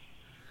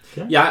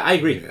 Yeah, I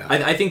agree. Yeah.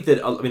 I think that,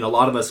 a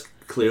lot of us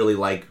clearly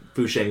like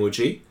Fu Shang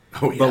Wuqi.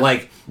 Oh, yeah. But,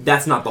 like,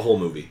 that's not the whole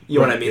movie. You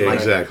know what I mean? Yeah, like,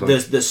 exactly.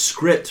 The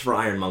script for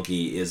Iron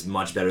Monkey is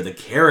much better. The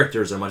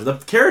characters are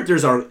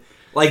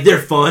Like, they're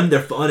fun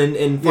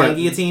in Flying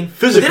Guillotine.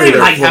 Physically, but they don't even,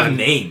 like, fun. have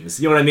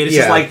names. You know what I mean? It's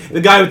just like the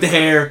guy with the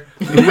hair,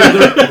 the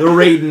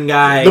Raiden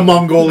guy, the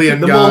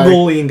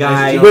Mongolian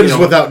guy, wins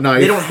without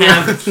knife. They don't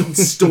have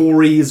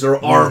stories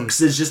or arcs.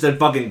 It's just a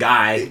fucking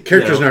guy.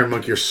 Characters in Iron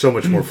Monkey are so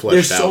much more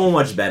fleshed They're out. so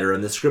much better,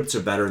 and the scripts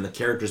are better, and the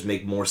characters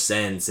make more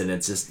sense, and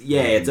it's just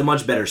it's a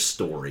much better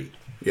story.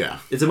 Yeah,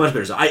 it's a much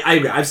better story. I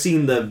agree. I've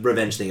seen the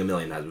revenge thing a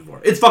million times before.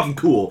 It's fucking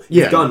cool.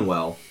 Yeah. It's done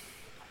well.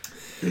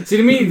 See,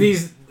 to me,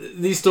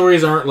 these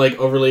stories aren't like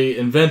overly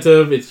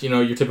inventive. It's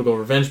your typical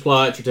revenge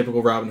plot. It's your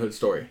typical Robin Hood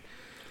story.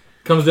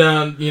 Comes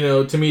down,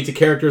 to me, to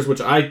characters,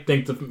 which I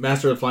think the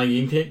Master of the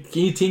Flying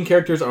Guillotine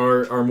characters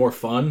are more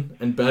fun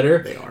and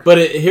better. They are. But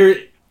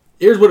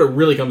here's what it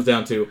really comes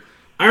down to.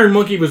 Iron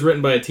Monkey was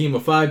written by a team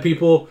of 5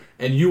 people,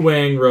 and Yu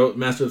Wang wrote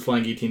Master of the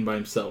Flying Guillotine by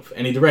himself,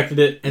 and he directed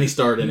it and he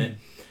starred in it.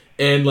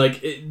 And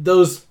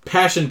those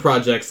passion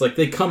projects,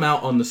 they come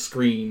out on the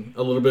screen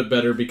a little bit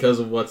better because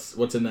of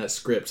what's in that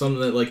script. Something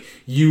that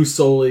you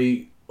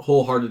solely,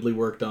 wholeheartedly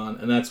worked on,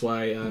 and that's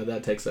why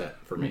that takes that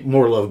for me.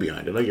 More love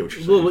behind it. I get what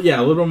you're saying.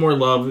 A little bit more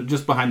love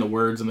just behind the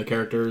words and the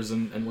characters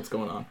and what's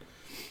going on.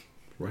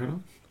 Right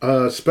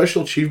on.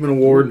 Special Achievement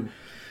Award.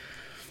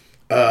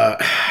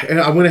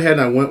 And I went ahead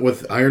and I went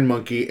with Iron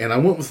Monkey, and I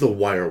went with The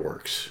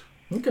Wireworks.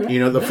 Okay.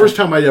 The first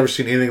time I'd ever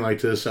seen anything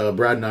like this,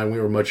 Brad and I, we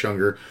were much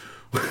younger.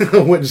 I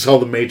went and saw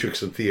The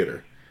Matrix in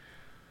theater.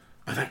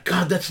 I thought,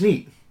 God, that's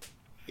neat.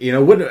 And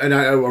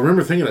I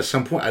remember thinking at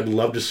some point, I'd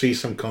love to see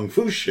some kung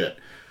fu shit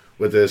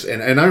with this.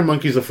 And Iron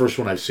Monkey's the first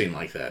one I've seen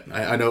like that.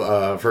 I know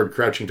I've heard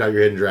Crouching Tiger,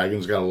 Hidden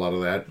Dragon's got a lot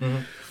of that.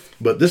 Mm-hmm.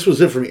 But this was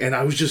it for me, and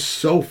I was just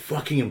so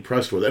fucking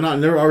impressed with it.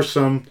 And there are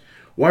some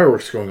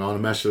Wireworks going on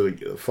in Master of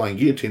the Flying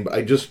Guillotine, but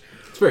it's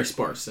very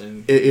sparse.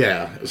 And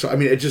so I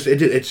mean,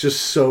 it's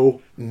just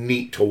so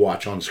neat to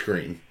watch on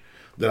screen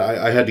that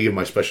I had to give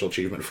my special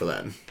achievement for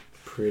that.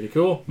 Pretty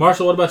cool.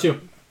 Marshall, what about you?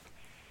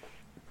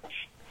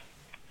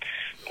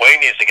 Wayne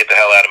needs to get the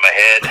hell out of my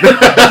head.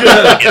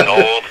 Getting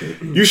old.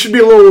 You should be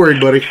a little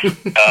worried, buddy. Yeah,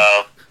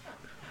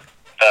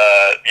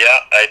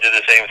 I did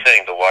the same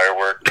thing. The wire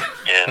work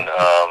in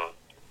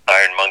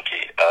Iron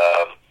Monkey.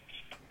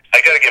 I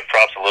got to give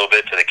props a little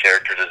bit to the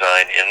character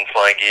design in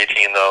Flying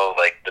Guillotine, though.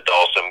 Like the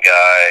Dalsum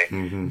guy,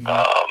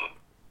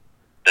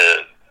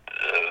 the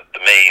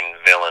main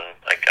villain.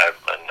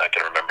 I'm not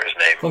going to remember his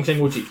name. Feng Sheng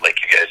Wuchi. Like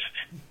you guys.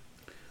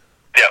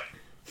 Yep.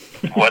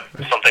 What?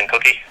 Something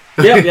Cookie?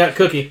 Yeah,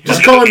 Cookie.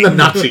 Just call him the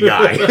Nazi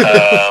guy.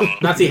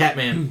 Nazi Hat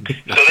Man. So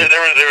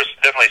there was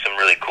definitely some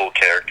really cool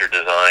character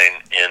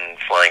design in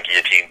Flying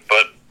Guillotine,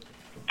 but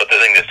the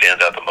thing that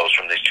stands out the most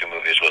from these two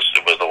movies was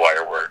the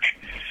wire work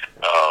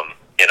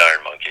in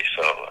Iron Monkey.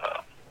 So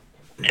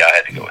yeah, I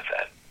had to go with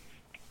that.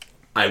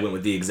 I went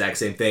with the exact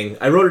same thing.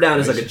 I wrote it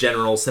down as a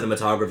general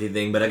cinematography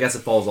thing, but I guess it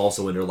falls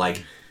also under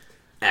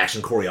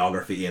action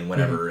choreography and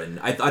whatever. Mm-hmm.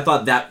 And I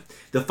thought that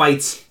the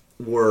fights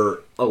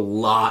were a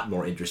lot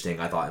more interesting,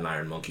 I thought, in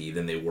Iron Monkey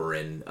than they were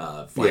in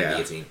Flying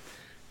Guillotine.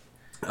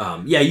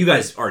 You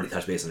guys already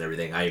touched base on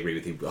everything. I agree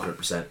with you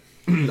 100%.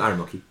 Iron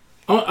Monkey.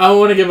 I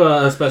want to give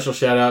a special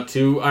shout out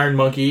to Iron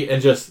Monkey,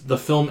 and just the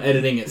film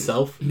editing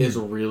itself is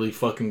really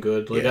fucking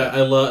good.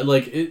 I love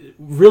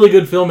really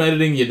good film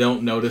editing. You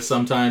don't notice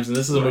sometimes, and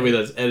this is a movie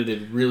that's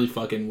edited really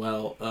fucking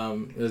well.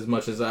 As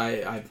much as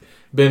I've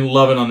been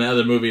loving on the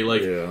other movie,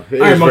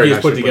 Iron Monkey is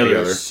put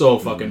together so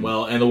fucking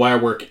well, and the wire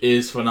work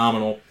is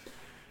phenomenal.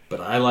 But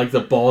I like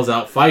the balls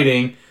out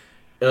fighting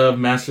of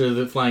Master of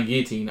the Flying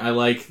Guillotine. I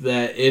like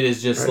that it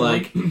is just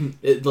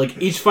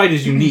each fight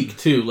is unique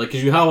too.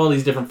 Because you have all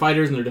these different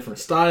fighters and their different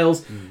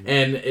styles,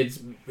 and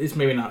it's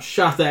maybe not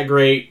shot that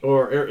great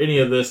or any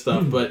of this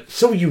stuff, but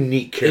so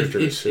unique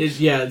characters.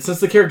 Since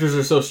the characters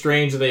are so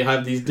strange and they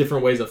have these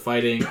different ways of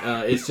fighting,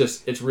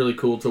 it's really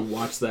cool to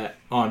watch that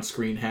on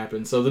screen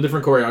happen. So the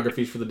different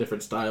choreographies for the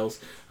different styles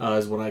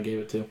is what I gave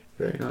it to.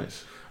 Very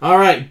nice. All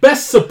right,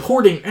 best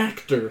supporting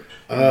actor.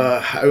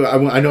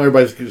 I know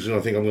everybody's going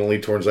to think I'm going to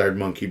lead towards Iron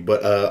Monkey,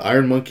 but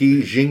Iron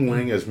Monkey, Jing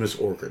Wang as Miss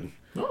Orchid.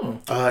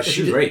 Oh,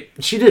 she's great.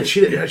 She did.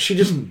 She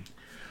just, I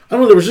don't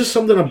know. There was just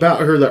something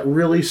about her that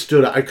really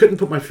stood out. I couldn't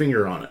put my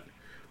finger on it,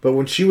 but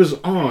when she was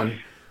on,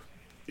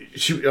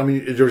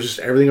 there was just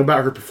everything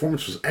about her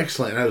performance was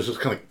excellent, and I was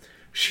just kind of like,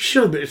 she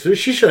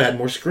should have had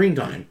more screen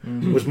time.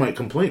 Mm-hmm. Was my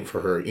complaint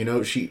for her.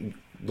 The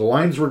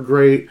lines were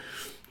great.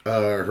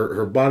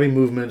 Her body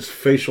movements,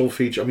 facial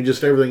feature,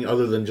 just everything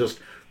other than just,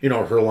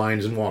 her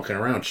lines and walking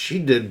around. She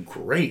did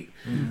great.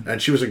 Mm-hmm.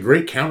 And she was a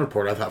great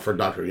counterpart, I thought, for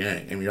Dr.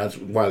 Yang. That's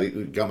why they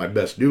got my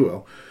best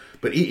duo.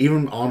 But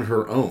even on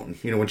her own,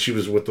 when she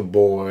was with the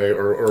boy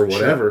or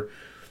whatever,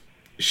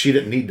 she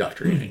didn't need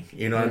Dr.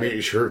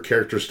 Yang. Her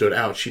character stood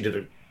out. She did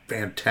a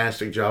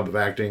fantastic job of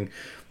acting.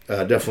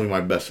 Definitely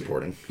my best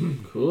supporting.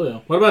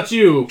 Cool. What about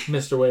you,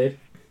 Mr. Wade?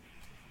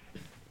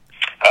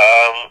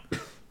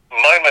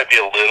 Mine might be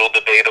a little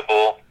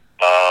debatable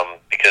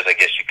because I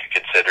guess you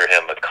could consider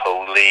him a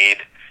co-lead,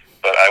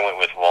 but I went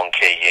with Wong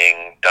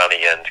Kei-ying,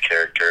 Donnie Yen's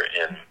character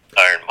in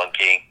Iron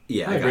Monkey.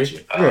 Yeah, I got you.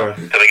 Because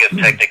I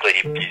guess technically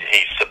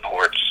he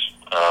supports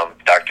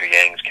Dr.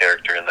 Yang's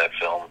character in that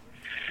film.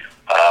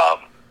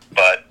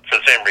 But for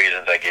the same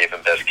reasons I gave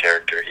him best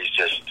character, he's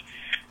just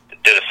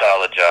did a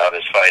solid job.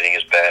 His fighting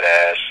is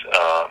badass.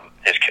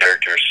 His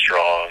character is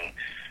strong.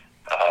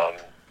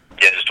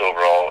 Yeah, just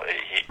overall,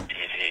 he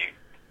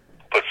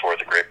put forth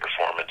a great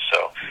performance.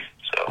 So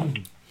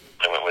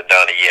I went with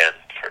Donnie Yen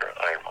for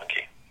Iron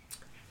Monkey.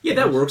 Yeah,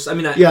 that works. I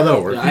mean,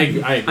 that'll work. Yeah, I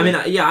agree. I mean,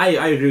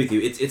 I agree with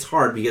you. It's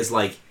hard because,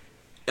 like,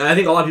 I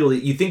think a lot of people,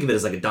 you think of it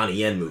as like a Donnie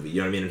Yen movie,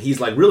 you know what I mean? And he's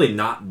like really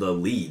not the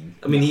lead.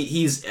 I mean,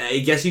 he's I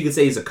guess you could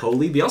say he's a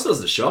co-lead, but he also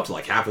doesn't show up to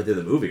like halfway through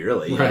the movie,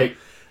 really. Right.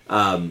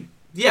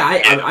 Yeah,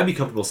 I'd be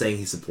comfortable saying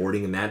he's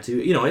supporting in that too.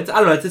 You know, I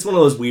don't know. It's one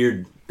of those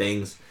weird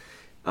things.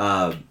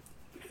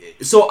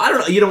 So I don't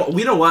know.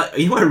 You know what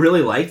I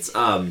really liked.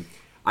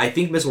 I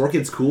think Miss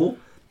Orchid's cool.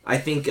 I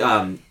think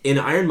in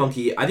Iron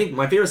Monkey, I think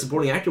my favorite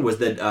supporting actor was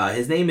that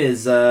his name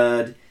is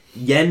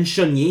Yen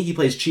Shun-yi. He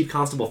plays Chief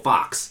Constable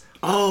Fox.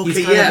 Oh,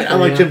 okay, I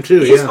liked him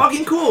too. He's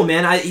fucking cool,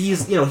 man.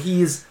 He's the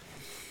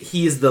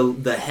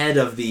head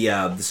of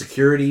the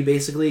security,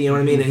 basically. You know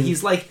what I mean? And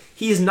he's not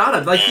he's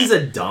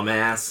a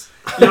dumbass.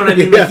 You know what I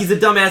mean? Like, he's a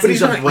dumbass, but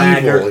he's a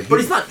bragger, but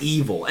he's not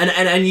evil.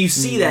 And you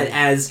see that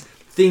as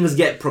things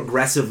get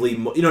progressively,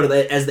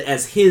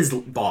 as his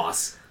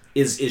boss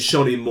is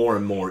shown to be more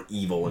and more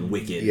evil and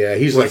wicked. Yeah,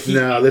 he's like,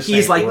 no, this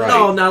he's like,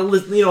 right. no,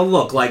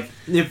 look, like,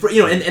 and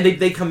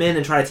they come in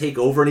and try to take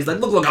over, and he's like,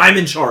 look, I'm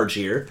in charge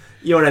here.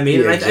 You know what I mean?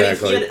 Yeah, and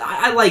exactly.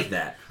 I like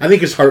that. I think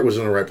his heart was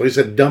in the right place.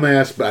 He said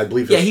dumbass, but I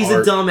believe his he's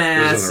heart a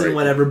dumbass was in the right and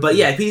whatever, but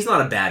yeah, he's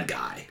not a bad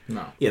guy.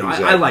 No. You know,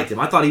 Exactly. I liked him.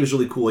 I thought he was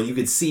really cool. You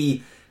could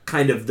see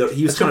kind of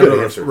he was That's a kind of good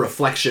a answer.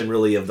 reflection,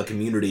 really, of the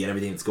community and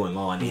everything that's going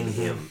on in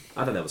him.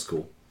 I thought that was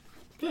cool.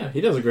 Yeah, he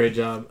does a great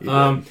job.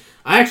 I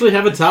actually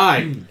have a tie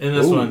in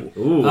this one.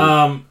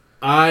 Ooh.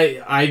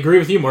 I agree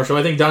with you, Marshall.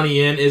 I think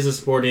Donnie Yen is a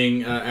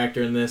supporting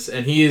actor in this,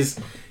 and he's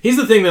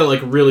the thing that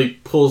like really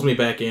pulls me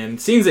back in.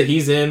 Scenes that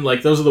he's in,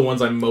 like those are the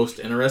ones I'm most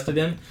interested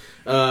in.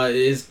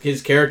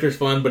 His character's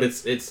fun, but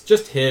it's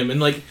just him, and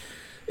like,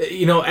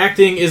 you know,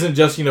 acting isn't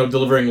just, you know,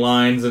 delivering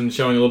lines and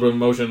showing a little bit of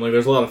emotion. Like,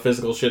 there's a lot of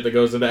physical shit that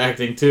goes into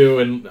acting too,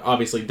 and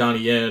obviously Donnie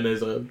Yen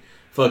is a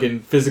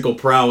fucking physical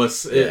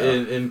prowess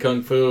in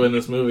Kung Fu in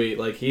this movie.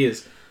 Like,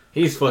 he's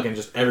fucking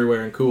just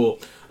everywhere and cool.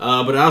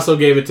 But I also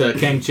gave it to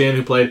Kang Chin,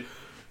 who played,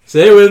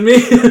 say it with me,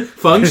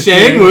 Feng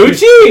Shang Wu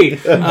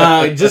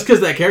Chi. Just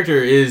because that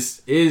character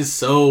is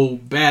so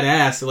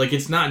badass. Like,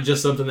 it's not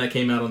just something that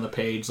came out on the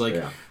page.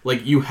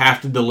 Like you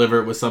have to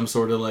deliver it with some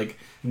sort of like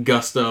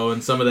gusto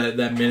and some of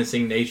that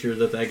menacing nature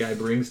that guy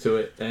brings to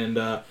it. And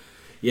I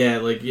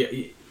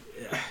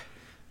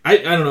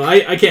don't know.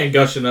 I can't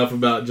gush enough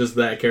about just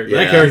that character.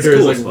 Yeah, that character cool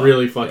is as like fuck.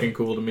 really fucking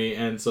cool to me,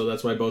 and so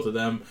that's why both of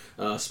them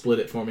split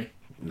it for me.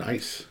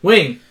 Nice.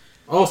 Wing,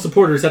 all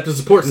supporters have to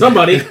support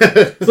somebody.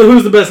 So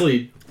who's the best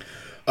lead?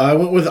 I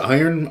went with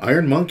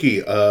Iron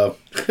Monkey.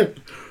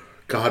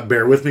 God,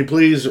 bear with me,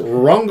 please.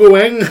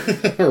 Rongoeng.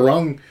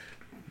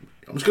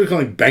 I'm just going to call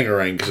him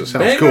Bangarang because it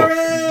sounds cool.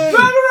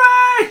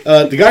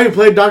 The guy who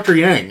played Dr.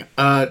 Yang.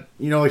 Like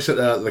I said,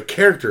 the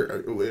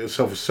character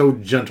itself was so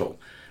gentle.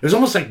 It was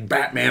almost like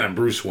Batman and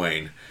Bruce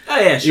Wayne. Oh,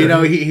 yeah, sure. You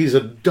know, he's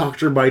a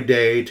doctor by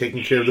day,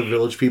 taking care of the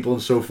village people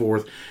and so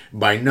forth.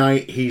 By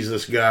night, he's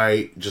this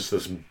guy, just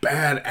this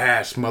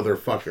badass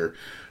motherfucker,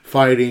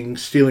 fighting,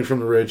 stealing from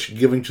the rich,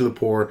 giving to the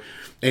poor.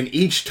 And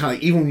each time,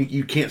 even when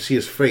you can't see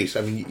his face,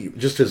 I mean,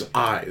 just his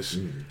eyes,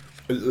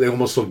 they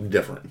almost look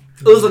different.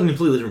 It was like a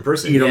completely different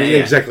person. You know, yeah.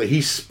 exactly.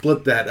 He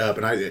split that up,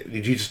 and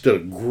he just did a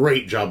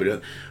great job of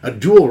it. A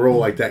dual role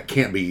like that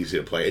can't be easy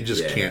to play. It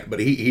just can't. But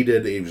he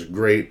did. He was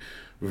great.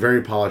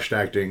 Very polished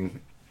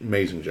acting.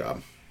 Amazing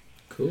job.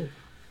 Cool.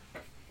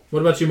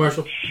 What about you,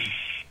 Marshall?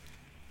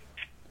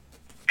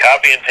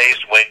 Copy and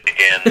paste Wayne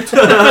again. It's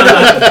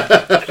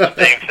the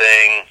same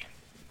thing.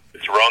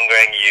 It's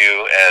Rongang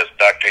Yu as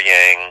Dr.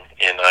 Yang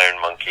in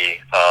Iron Monkey.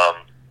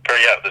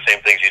 The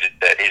same things you did.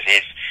 That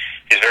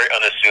he's very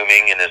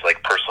unassuming in his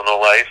like personal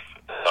life,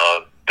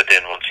 but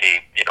then once he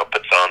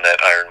puts on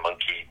that Iron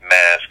Monkey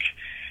mask,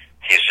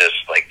 he's just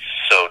like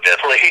so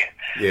deadly.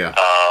 Yeah.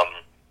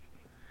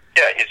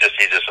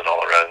 He's just an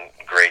all around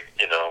great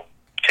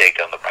take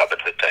on the Robin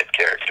Hood type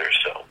character.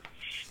 So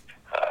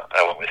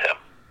I went with him.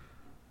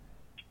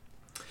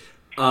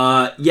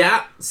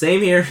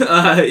 Same here.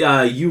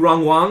 Yu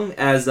Rong Wang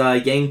as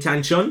Yang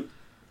Tangchun.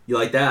 You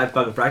like that? I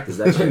fucking practiced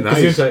that shit.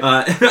 Nice.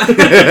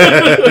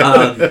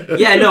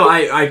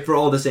 I for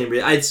all the same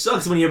reason. It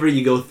sucks whenever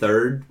you go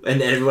third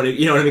and everybody,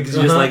 you know what I mean? Because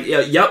you're just like,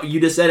 yep, you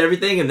just said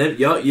everything, and then,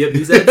 yep,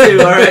 you said it too.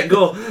 All right,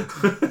 cool.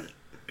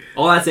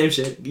 All that same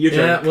shit. Your turn.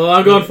 Yeah, well,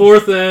 I'm going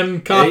fourth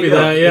and copy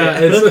that. Yeah,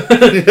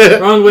 it's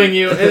Wrong Wing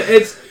Yu.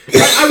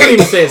 I wouldn't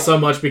even say it so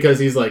much because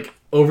he's like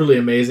overly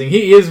amazing.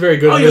 He is very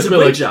good. He does a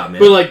great job, man.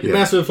 But like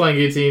Master of the Flying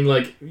Guillotine,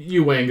 like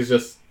Yu Wang is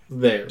just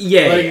there.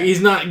 Yeah,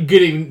 he's not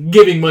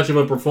giving much of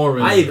a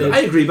performance. I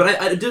agree, but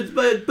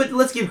but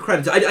let's give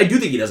credit. I do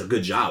think he does a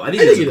good job. I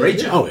think he does a great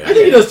job. Oh, yeah. I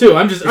think he does too.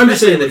 I'm just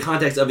saying in the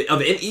context of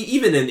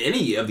even in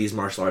any of these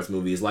martial arts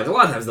movies, like a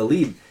lot of times the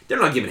lead, they're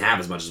not giving half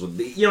as much as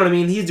you know what I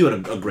mean. He's doing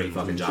a great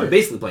fucking job,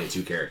 basically playing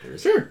two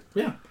characters. Sure,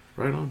 yeah,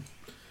 Right on.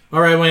 All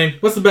right, Wayne.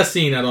 What's the best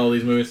scene out of all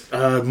these movies?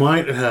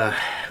 Mine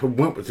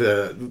went with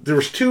there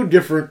was 2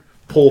 different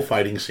pole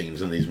fighting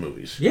scenes in these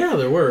movies. Yeah,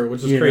 there were,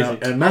 which is crazy.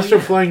 And Master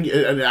of Flying,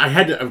 I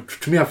had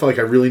to me, I felt like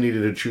I really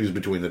needed to choose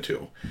between the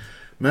 2.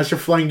 Master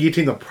of Flying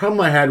Guillotine, the problem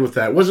I had with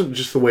that wasn't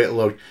just the way it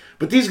looked,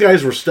 but these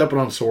guys were stepping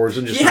on swords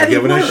and just not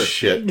giving a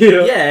shit.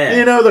 Yeah.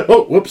 You know,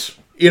 whoops.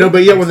 You know,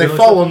 but yeah, when they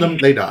fall on them,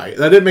 they die.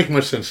 That didn't make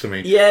much sense to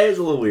me. Yeah, it was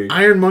a little weird.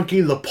 Iron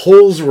Monkey, the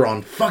poles were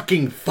on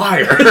fucking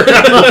fire.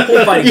 The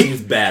pole fighting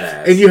seems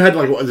badass. And you had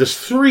like this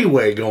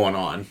 3-way going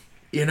on.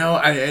 You know,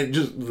 I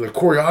just the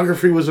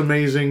choreography was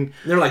amazing.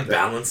 They're like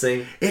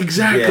balancing.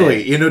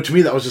 Exactly. Yeah. You know, to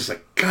me that was just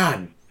like,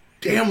 God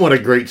damn, what a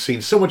great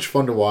scene. So much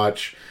fun to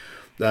watch.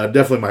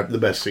 Definitely the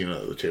best scene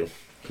of the 2.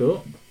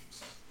 Cool.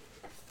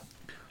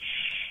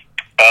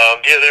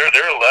 Yeah, there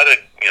are a lot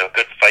of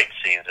good fight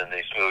scenes in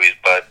these movies,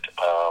 but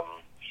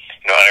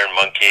Iron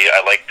Monkey,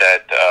 I like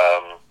that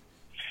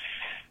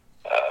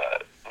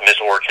Miss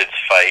Orchid's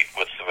fight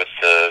with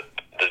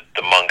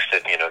the monks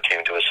that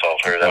came to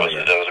assault her. That was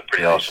a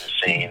pretty awesome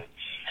scene.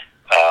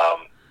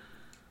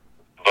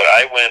 But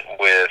I went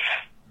with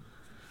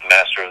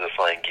Master of the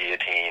Flying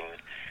Guillotine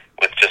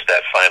with just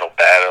that final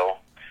battle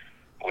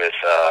with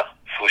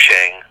Fu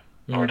Sheng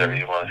or whatever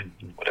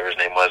his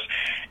name was,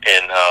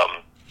 and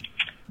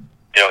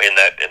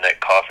in that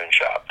coffin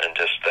shop, and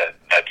just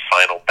that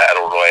final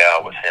battle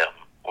royale with him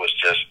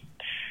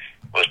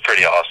was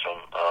pretty awesome,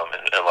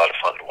 and a lot of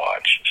fun to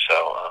watch. So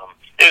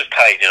it was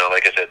tight.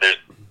 Like I said, there's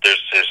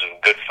some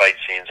good fight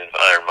scenes in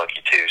Iron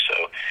Monkey too.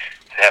 So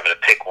having to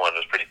pick one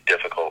was pretty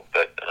difficult,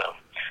 but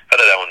I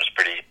thought that one was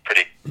pretty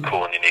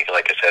cool and unique.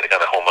 Like I said,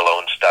 kind of Home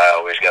Alone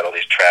style, where he's got all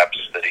these traps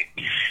that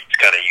he's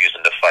kind of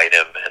using to fight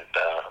him and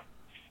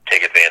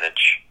take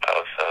advantage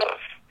of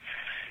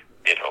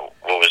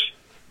what was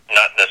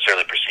not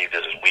necessarily perceived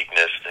as his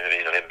weakness,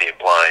 him being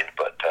blind,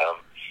 but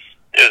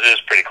it was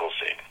a pretty cool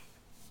scene.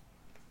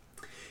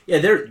 Yeah,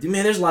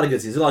 there's a lot of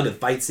good scenes. There's a lot of good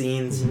fight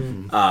scenes,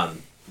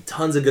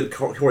 tons of good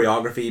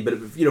choreography. But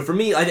for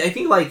me, I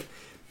think like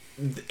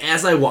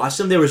as I watched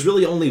them, there was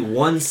really only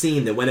one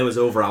scene that when it was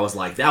over, I was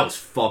like, that was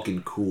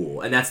fucking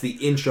cool, and that's the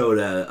intro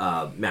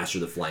to Master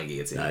of the Flying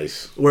Guillotine.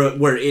 Nice.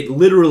 Where it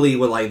literally,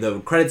 when like the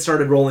credits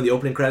started rolling, the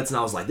opening credits, and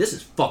I was like, this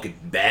is fucking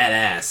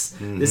badass.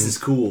 Mm-hmm. This is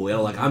cool.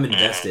 Like I'm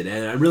invested,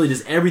 and I really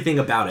just everything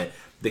about it.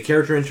 The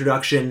character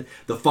introduction,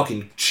 the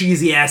fucking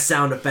cheesy ass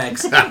sound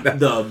effects, the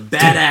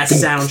badass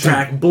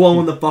soundtrack,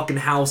 blowing the fucking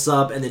house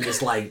up, and then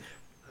just like,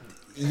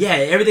 yeah,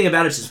 everything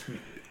about it's just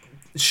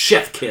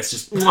chef kiss,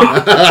 just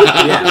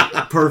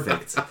yeah,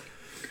 perfect.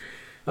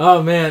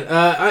 Oh man,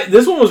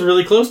 this one was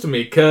really close to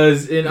me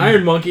because in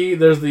Iron Monkey,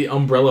 there's the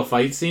umbrella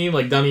fight scene,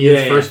 like Donnie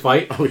Yen's first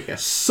fight. Oh yeah,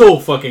 so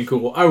fucking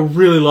cool. I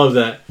really love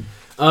that.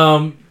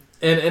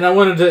 And I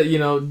wanted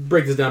to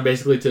break this down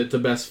basically to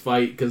best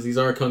fight because these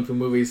are kung fu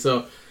movies.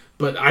 So.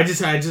 But I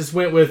just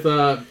went with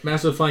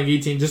Master of the Flying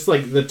Guillotine, just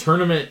like the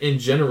tournament in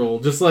general,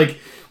 just like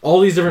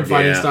all these different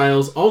fighting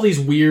styles, all these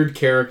weird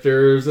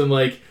characters, and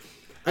like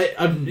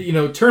I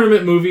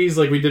tournament movies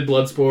like we did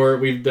Bloodsport,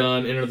 we've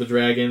done Enter the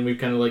Dragon, we've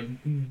kind of like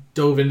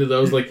dove into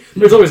those. Like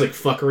there's always like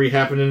fuckery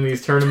happening in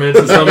these tournaments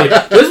and stuff.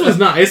 Like this one's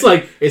not. It's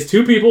like it's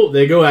 2 people,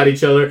 they go at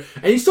each other,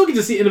 and you still get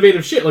to see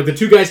innovative shit. Like the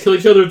 2 guys kill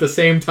each other at the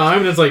same time,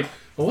 and it's like.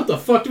 Well, what the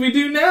fuck do we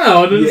do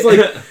now? And then it's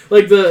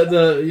like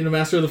the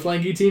Master of the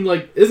Flying Guillotine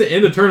like isn't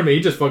in the tournament.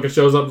 He just fucking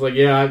shows up and is like,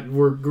 yeah,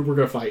 we're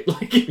gonna fight.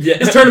 Like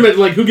this tournament,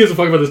 like who gives a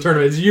fuck about this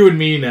tournament? It's you and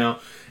me now.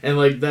 And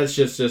like that's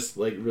just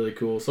like really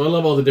cool. So I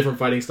love all the different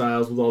fighting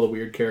styles with all the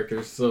weird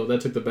characters. So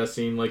that took the best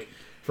scene like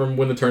from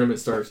when the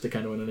tournament starts to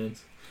kind of when it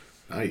ends.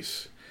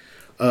 Nice.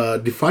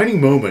 Defining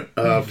moment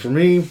for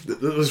me.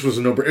 This was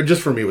a no-brainer.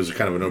 Just for me, it was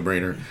kind of a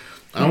no-brainer.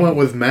 I went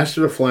with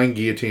Master of the Flying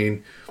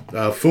Guillotine,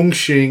 Fung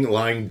Shing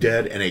lying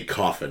dead in a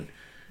coffin.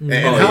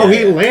 And how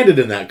he landed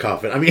in that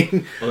coffin. I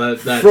mean,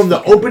 that's from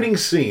the opening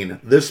scene,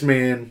 this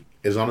man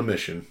is on a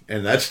mission,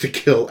 and that's to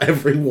kill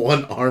every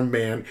one-armed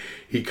man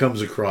he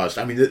comes across.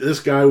 I mean, this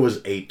guy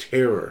was a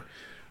terror.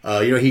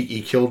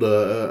 He killed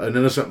an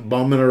innocent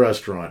bum in a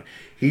restaurant.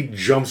 He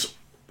jumps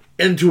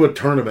into a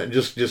tournament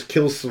and just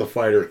kills the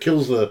fighter,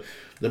 kills the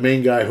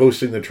main guy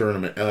hosting the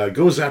tournament,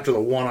 goes after the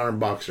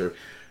one-armed boxer.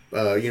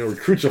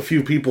 Recruits a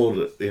few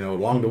people,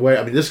 along the way.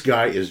 I mean, this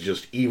guy is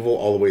just evil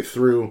all the way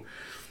through.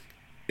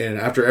 And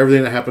after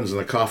everything that happens in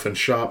the coffin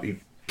shop,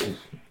 to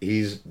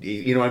me,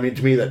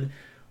 that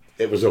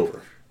it was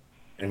over.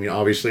 I mean,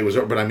 obviously it was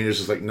over, but I mean, it's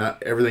just like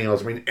not everything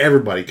else. I mean,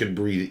 everybody could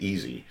breathe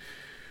easy.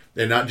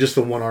 And not just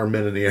the one-armed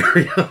men in the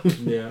area.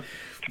 Yeah.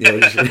 It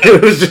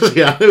was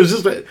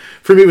just,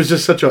 for me, it was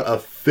just such a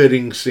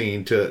fitting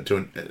scene to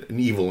an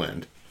evil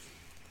end.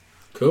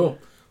 Cool.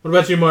 What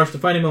about you, Marsh?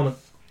 Defining moment.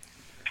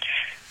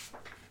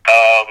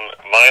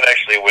 Mine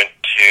actually went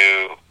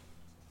to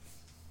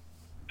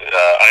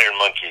Iron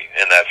Monkey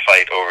in that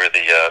fight over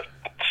the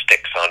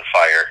sticks on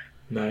fire.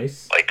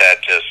 Nice. Like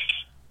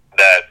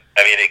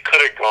I mean, it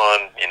could have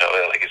gone,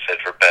 like I said,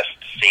 for best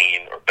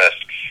scene or best,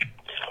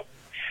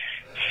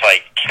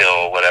 fight,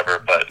 kill, whatever,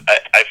 but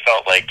I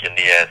felt like in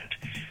the end,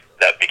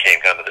 that became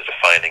kind of the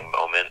defining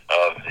moment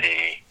of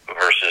the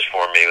versus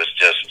for me. It was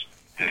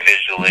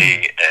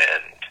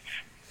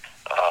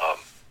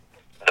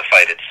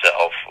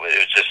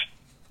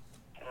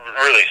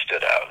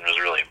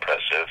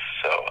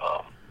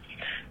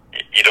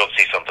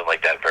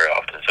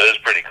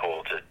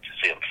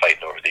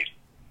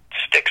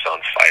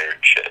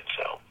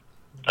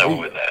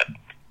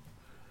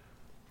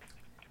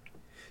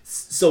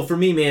So for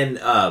me, man,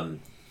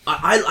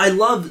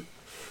 I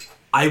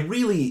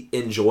really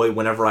enjoy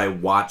whenever I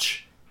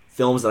watch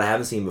films that I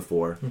haven't seen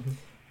before,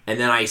 and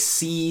then I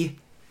see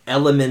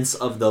elements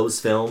of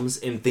those films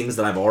in things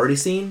that I've already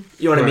seen.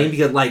 You know what I mean?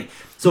 Because, like,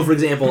 so for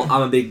example,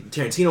 I'm a big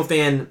Tarantino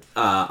fan.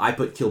 I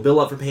put Kill Bill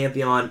up for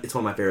Pantheon. It's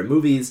one of my favorite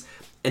movies.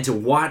 And to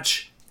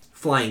watch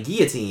Flying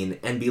Guillotine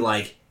and be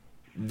like,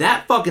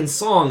 that fucking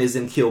song is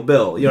in Kill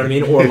Bill. You know what I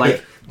mean? Or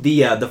like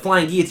the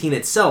Flying Guillotine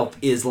itself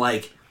is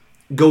like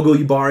Gogo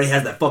Yubari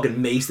has that fucking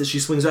mace that she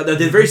swings out.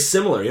 They're very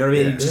similar. You know what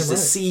I mean? Just to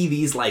see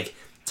these like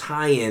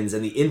tie-ins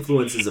and the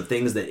influences of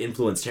things that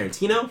influence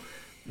Tarantino,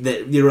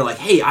 that you were like,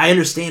 hey, I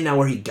understand now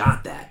where he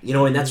got that. You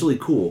know, and that's really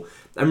cool.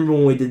 I remember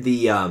when we did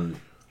the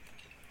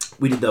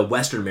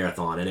Western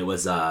Marathon, and it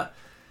was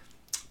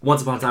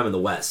Once Upon a Time in the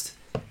West,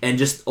 and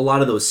just a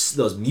lot of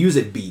those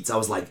music beats. I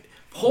was like,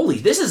 holy,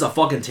 this is a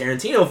fucking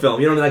Tarantino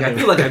film. You know what I mean? Like, I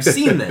feel like I've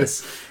seen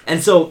this.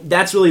 And so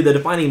that's really the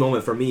defining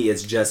moment for me,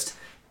 is just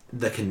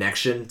the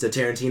connection to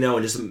Tarantino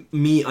and just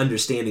me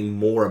understanding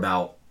more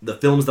about the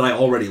films that I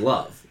already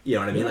love. You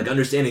know what I mean? Like,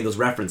 understanding those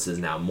references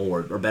now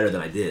more or better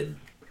than I did.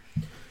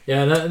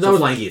 Yeah, that was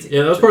Flying Guillotine.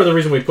 Yeah, that was part of the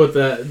reason we put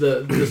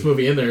this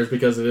movie in there, is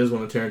because it is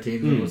one of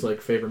Tarantino's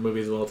like favorite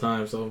movies of all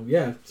time. So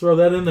yeah, throw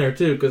that in there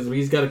too, because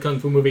he's got a kung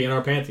fu movie in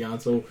our pantheon.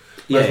 So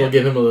might as well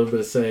give him a little bit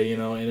of say, you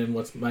know, and in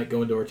what might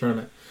go into our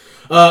tournament.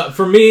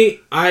 For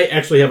me, I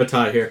actually have a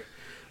tie here.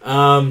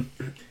 I've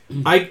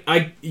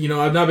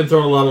not been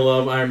throwing a lot of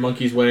love Iron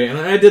Monkey's way, and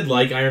I did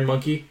like Iron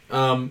Monkey.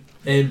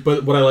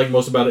 But what I like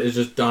most about it is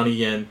just Donnie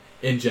Yen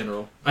in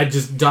general.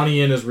 Donnie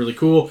Yen is really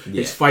cool.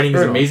 Yeah. His fighting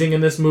is amazing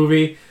in this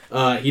movie.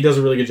 He does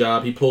a really good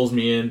job. He pulls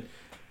me in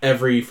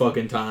every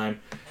fucking time.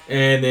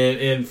 And then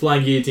in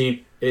Flying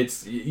Guillotine,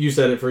 you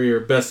said it for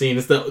your best scene.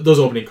 It's those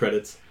opening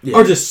credits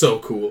are just so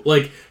cool.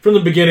 Like, from the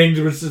beginning,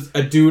 there was just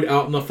a dude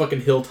out on the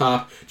fucking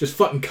hilltop just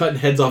fucking cutting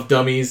heads off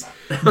dummies.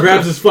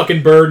 Grabs his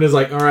fucking bird and is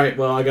like, all right,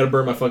 well, I gotta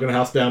burn my fucking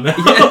house down now.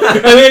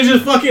 And then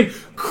just fucking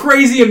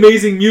crazy,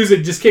 amazing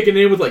music just kicking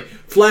in with, like,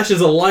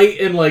 flashes of light,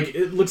 and, like,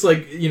 it looks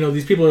like, you know,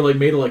 these people are, like,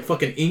 made of, like,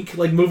 fucking ink,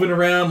 like, moving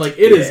around. Like,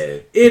 it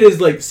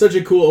is, like, such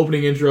a cool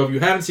opening intro. If you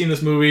haven't seen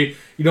this movie,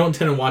 you don't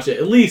intend to watch it,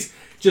 at least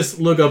just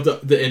look up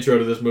the intro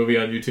to this movie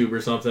on YouTube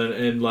or something,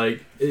 and,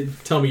 like,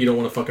 tell me you don't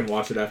want to fucking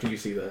watch it after you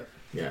see that.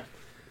 Yeah.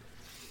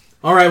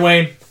 All right,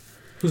 Wayne.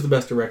 Who's the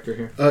best director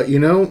here?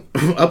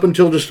 Up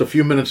until just a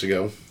few minutes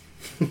ago,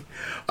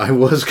 I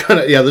was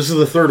kind of... Yeah, this is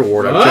the third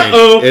award I've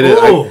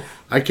changed.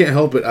 I can't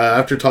help it.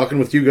 After talking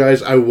with you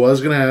guys, I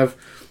was going to have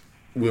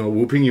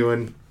Wu Ping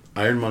Yuan,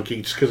 Iron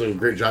Monkey, just because of a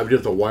great job he did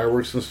with the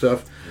wireworks and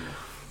stuff.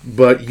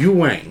 But Yu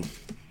Wang...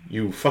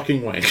 You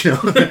fucking Wang.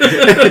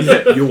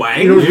 You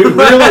Wang?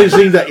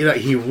 Realizing that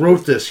he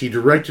wrote this, he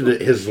directed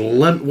it, his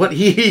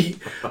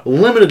limited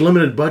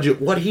budget,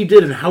 what he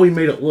did and how he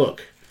made it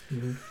look.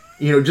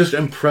 Mm-hmm. Just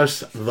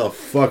impressed the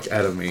fuck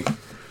out of me.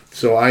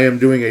 So I am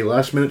doing a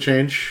last minute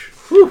change.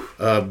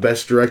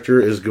 Best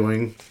director is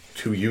going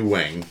to Yu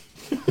Wang.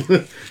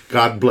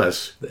 God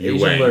bless Yu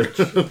Wang. All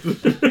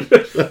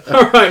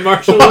right,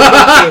 Marshall.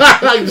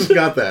 I just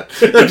got that.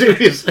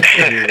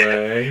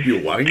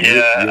 Yu Wang.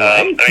 Yeah,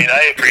 I mean,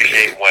 I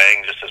appreciate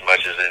Wang just as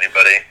much as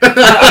anybody. I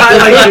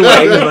like Yu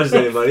Wang as much as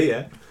anybody,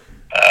 yeah.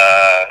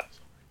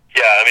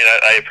 Yeah, I mean,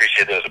 I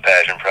appreciate that it was a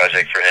passion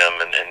project for him,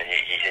 and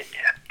he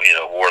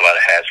wore a lot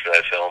of hats for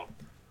that film.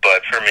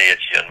 But for me,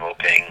 it's Yuen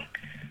Woo-ping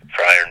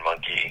for Iron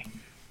Monkey.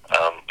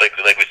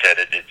 Like we said,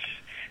 it's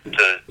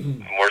a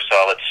more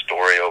solid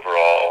story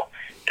overall.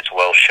 It's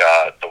well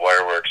shot. The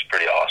wirework's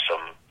pretty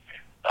awesome.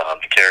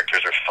 The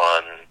characters are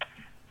fun.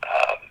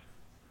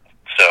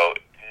 So,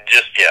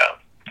 just,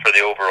 for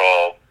the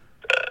overall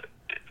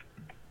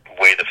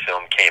way the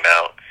film came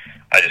out,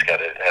 I just have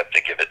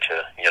to give it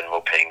to Yuen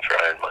Woo-ping for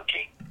Iron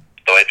Monkey.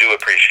 Though I do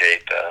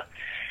appreciate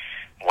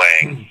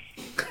Wang.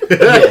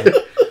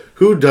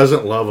 Who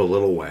doesn't love a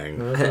little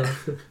Wang?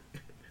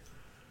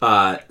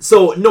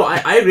 So no,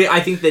 I agree.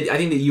 I think that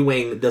Yu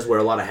Wang does wear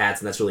a lot of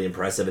hats, and that's really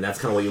impressive, and that's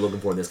kind of what you're looking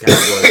for in this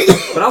category.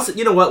 But also,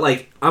 you know what?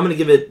 Like, I'm gonna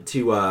give it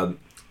to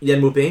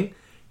Yuen Woo-ping.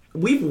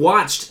 We've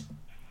watched.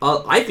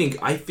 I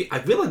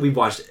feel like we've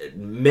watched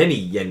many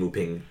Yuen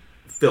Woo-ping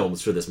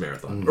films for this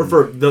marathon, or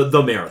for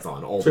the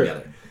marathon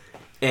altogether,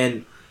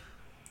 and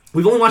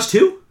we've only watched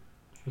two.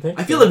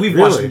 I feel like we've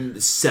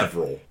watched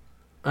several.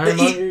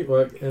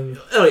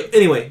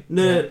 Anyway,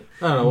 no,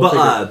 I don't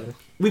know.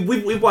 But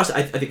we've watched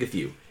I think a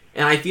few.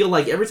 And I feel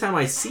like every time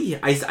I see,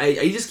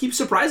 I just keep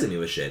surprising me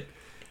with shit.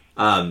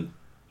 I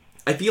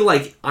feel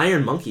like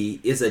Iron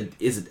Monkey is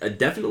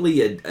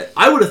definitely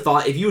I would have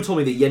thought, if you had told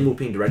me that Yuen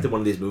Woo-ping directed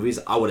one of these movies,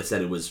 I would have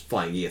said it was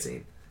Flying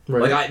Guillotine.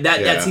 Right. Like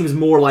that seems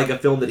more like a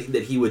film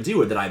that he would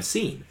do or that I've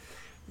seen.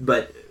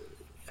 But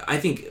I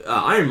think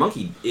Iron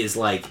Monkey is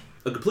like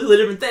a completely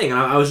different thing, and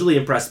I was really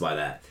impressed by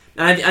that.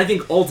 And I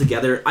think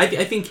altogether, I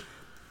think.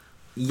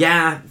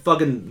 Yeah,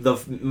 fucking the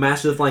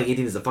Master of the Flying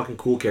Guillotine is a fucking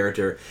cool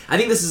character. I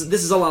think this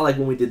is a lot like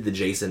when we did the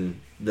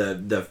Jason,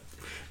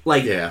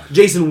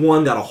 Jason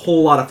 1 got a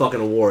whole lot of fucking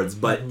awards,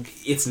 but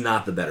it's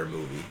not the better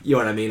movie. You know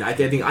what I mean? I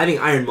think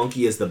Iron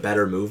Monkey is the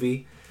better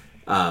movie.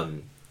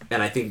 And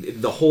I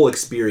think the whole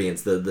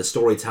experience, the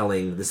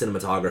storytelling, the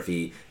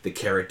cinematography, the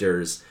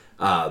characters,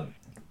 a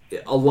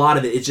lot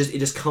of it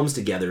just comes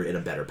together in a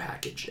better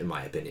package, in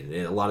my opinion.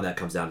 And a lot of that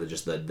comes down to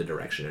just the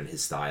direction and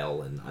his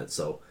style. And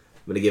so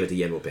I'm going to give it to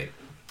Yen Wu-ping.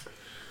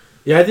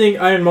 Yeah, I think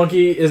Iron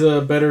Monkey is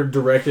a better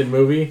directed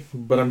movie,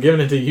 but I'm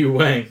giving it to Yu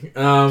Wang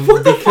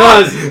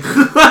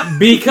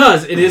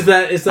because it's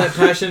that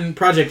passion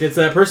project. It's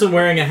that person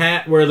wearing a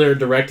hat where they're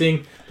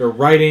directing, they're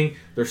writing,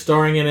 they're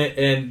starring in it,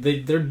 and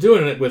they're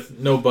doing it with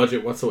no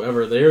budget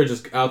whatsoever. They are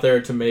just out there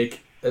to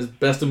make as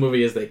best a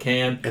movie as they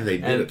can, and they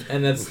did it.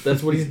 And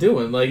that's what he's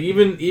doing. Like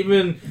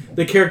even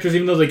the characters,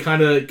 even though they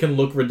kind of can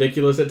look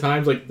ridiculous at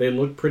times, like they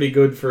look pretty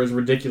good for as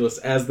ridiculous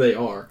as they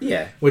are.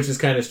 Yeah, which is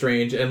kind of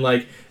strange.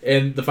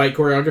 And the fight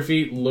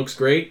choreography looks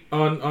great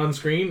on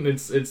screen.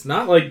 It's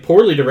not like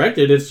poorly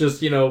directed. It's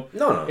just no.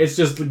 It's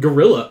just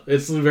guerrilla.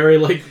 It's very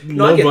like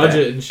low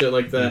budget and shit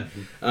like that.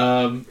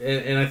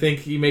 And I think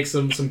he makes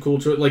some cool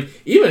choice. Like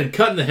even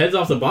cutting the heads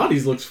off the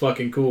bodies looks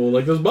fucking cool.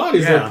 Like those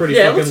bodies look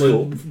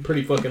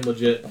pretty fucking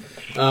legit.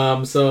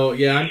 So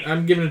yeah,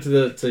 I'm giving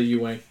it to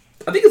Yu Wang.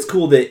 I think it's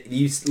cool that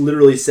you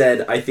literally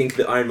said, I think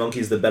that Iron Monkey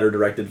is the better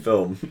directed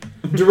film.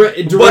 But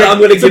I'm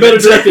going to give it a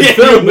directed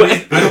film, but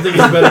I don't think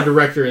he's a better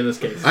director in this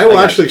case. I will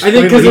actually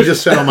explain what you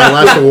just said on my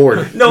last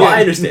award. No,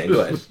 I understand.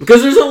 Go ahead.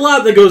 Because there's a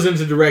lot that goes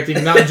into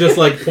directing, not just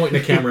like pointing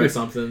a camera at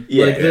something.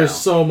 There's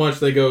so much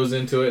that goes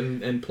into it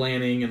and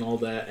planning and all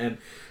that. And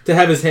to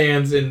have his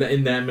hands in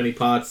that many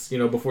pots,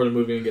 before the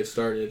movie even gets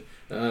started.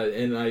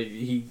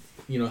 He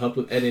helped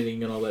with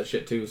editing and all that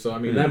shit too. So, I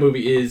mean, that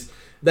movie is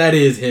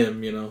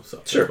him,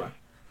 so. Sure.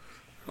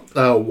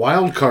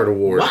 Wild Card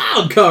Award.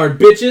 Wild Card,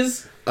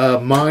 bitches!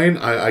 Mine,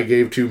 I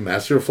gave to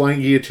Master of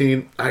Flying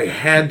Guillotine. I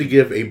had to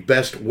give a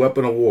Best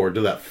Weapon Award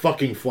to that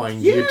fucking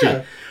Flying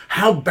Guillotine.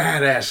 How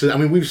badass is it? I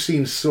mean, we've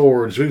seen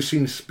swords, we've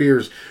seen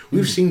spears,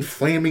 we've seen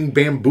flaming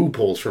bamboo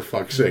poles, for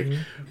fuck's sake.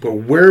 But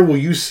where will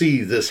you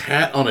see this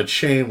hat on a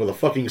chain with a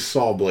fucking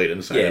saw blade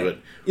inside of it?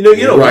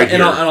 Right,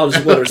 and I'll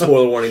just let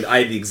spoiler warning. I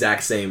had the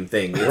exact same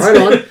thing. Right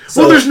on.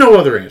 Well, there's no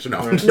other answer. No.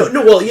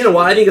 Well, you know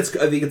what? I think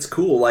it's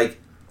cool. Like,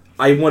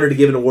 I wanted to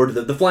give an award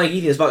to the Flying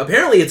Guillotine.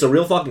 Apparently, it's a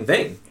real fucking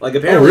thing. Like,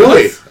 apparently,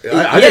 really?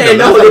 I didn't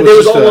know that. There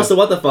was almost a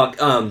what the fuck.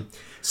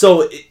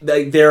 So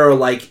there are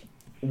like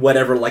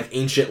whatever like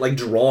ancient like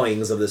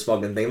drawings of this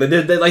fucking thing.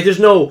 There's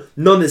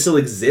none that still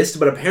exist,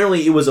 but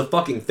apparently it was a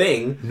fucking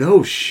thing.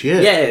 No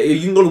shit. Yeah, you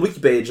can go to the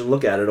wiki page and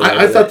look at it.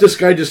 I thought this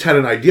guy just had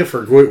an idea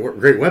for a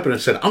great weapon and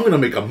said, "I'm going to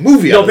make a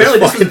movie out of this."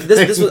 Apparently,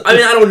 this was. I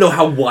mean, I don't know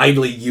how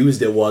widely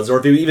used it was, or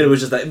if it was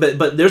just that.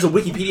 But there's a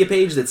Wikipedia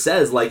page that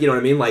says like, you know what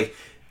I mean, like.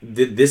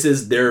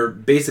 They're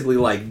basically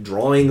like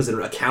drawings and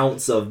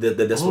accounts of that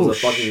this was a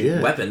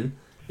fucking weapon,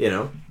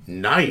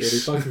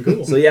 Nice. Pretty fucking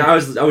cool. So yeah, I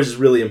was just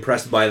really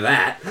impressed by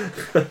that.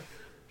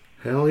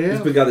 Hell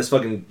yeah. He's got this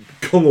fucking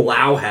Kung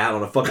Lao hat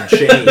on a fucking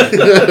chain.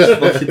 It's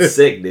fucking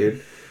sick,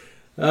 dude.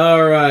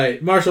 All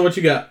right, Marshall, what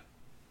you got?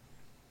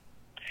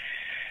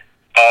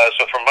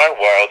 So for my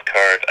wild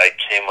card, I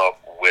came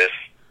up with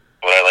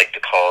what I like to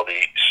call the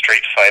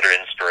Street Fighter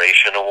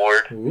Inspiration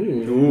Award.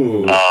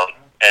 Ooh.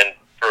 And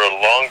for a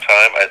long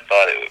time, I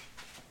thought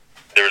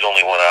there was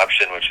only one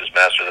option, which was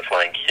Master of the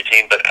Flying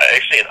Guillotine. But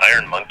actually, an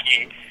Iron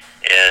Monkey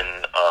in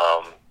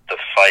the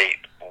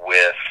fight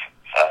with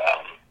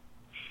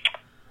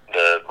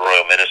the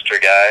Royal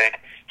Minister guy,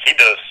 he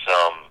does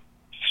some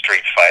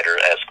Street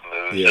Fighter-esque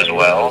moves as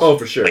well. Oh,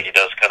 for sure. Like he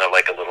does kind of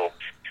like a little,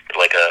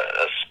 like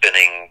a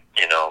spinning,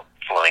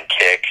 flying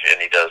kick,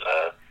 and he does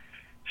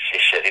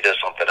he does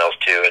something else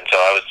too. And so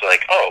I was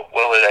like, oh,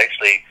 well, it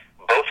actually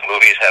both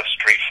movies have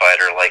Street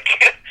Fighter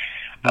like.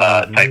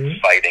 Type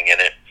fighting in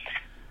it,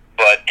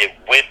 but it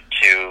went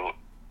to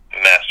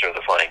Master of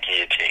the Flying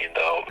Guillotine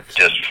though,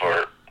 just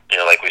for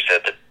like we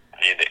said, that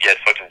you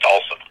had fucking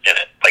Dawson in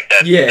it. Like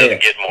that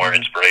doesn't get more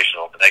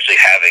inspirational than actually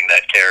having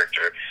that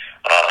character.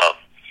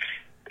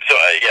 So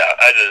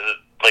I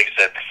just like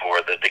I said before,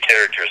 the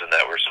characters in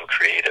that were so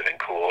creative and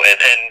cool, and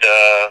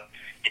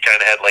he kind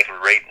of had like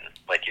Raiden,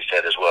 like you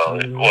said as well.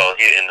 Well,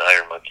 he in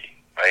Iron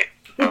Monkey, right?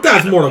 Well,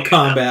 that's Mortal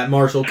Kombat,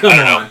 Marshall. Come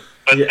on.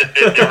 But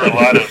there were a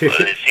lot of.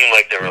 It seemed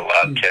like there were a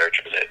lot of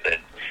characters that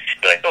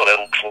like, oh, that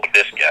looks like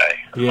this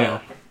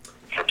guy.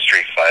 From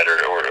Street Fighter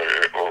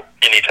or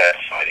any type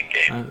of fighting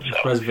game.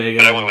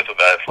 But I went with the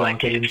Flying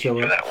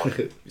Guillotine for that one.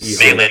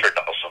 Mainly for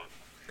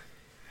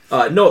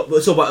Dawson. No,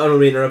 so I don't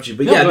mean to interrupt you,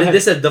 but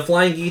this said the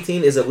Flying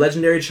Guillotine is a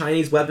legendary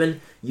Chinese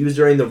weapon used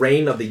during the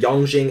reign of the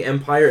Yongjing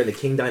Empire and the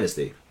Qing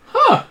Dynasty.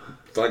 Huh.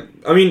 Like,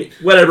 I mean,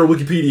 whatever,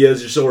 Wikipedia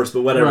is your source,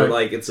 but whatever,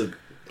 like, it's a...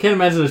 Can't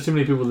imagine there's too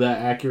many people that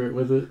accurate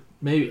with it.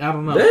 Maybe, I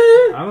don't know.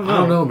 I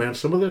don't know, man.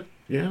 Some of it,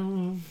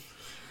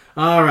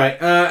 All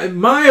right.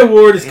 My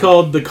award is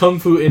called the Kung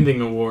Fu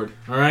Ending Award.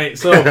 All right.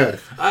 So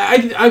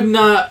I'm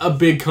not a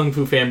big Kung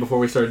Fu fan before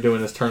we started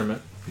doing this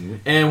tournament.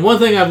 And one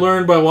thing I've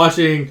learned by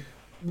watching,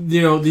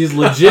 these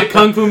legit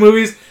Kung Fu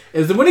movies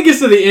is that when it gets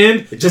to the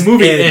end, the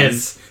movie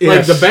ends.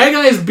 Yes. Like the bad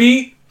guys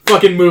beat,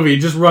 fucking movie,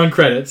 just run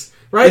credits.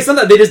 right? It's not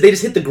that they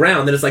just hit the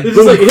ground. Then it's like It's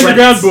boom, just like hit the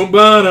ground, credits. boom,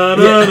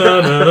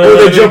 ba-na-na-na-na-na, Or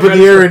they and jump in the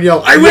credits. air and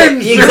yell, "I win!"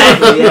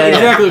 Exactly. Yeah.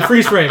 Exactly,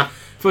 freeze frame.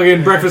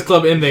 Fucking Breakfast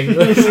Club ending.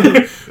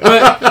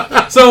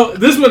 But, so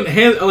this one,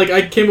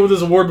 I came up with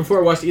this award before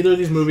I watched either of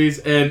these movies,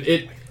 and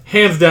it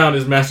hands down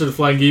is Master of the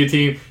Flying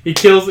Guillotine. He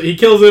kills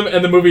him,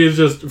 and the movie is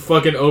just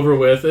fucking over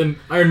with. And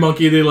Iron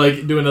Monkey, they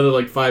do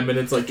another 5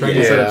 minutes, trying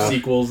to set up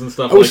sequels and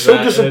stuff. I was so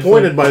that.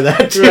 disappointed by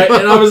that. Too. Right,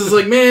 and I was just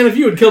like, man, if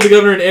you had killed the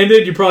governor and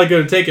ended, you probably could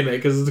have taken it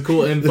because it's a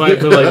cool end fight.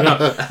 But no,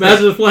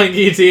 Master of the Flying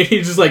Guillotine,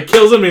 he just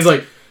kills him, and he's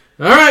like,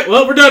 all right,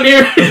 well, we're done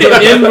here.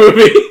 End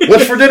movie.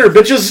 What's for dinner,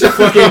 bitches?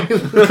 Fucking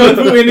Kung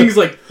Fu endings.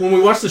 When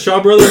we watched the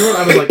Shaw Brothers one,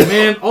 I was like,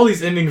 man, all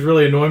these endings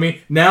really annoy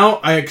me. Now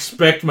I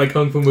expect my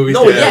Kung Fu movies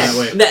to be that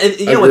way. And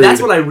you know what?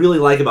 That's what I really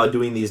like about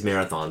doing these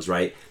marathons,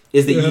 right?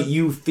 Is that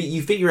you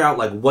figure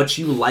out what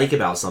you like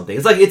about something.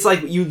 It's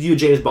like you do a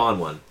James Bond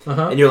one,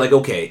 and you're like,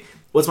 okay,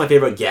 what's my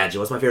favorite gadget?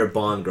 What's my favorite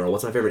Bond girl?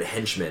 What's my favorite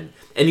henchman?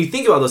 And you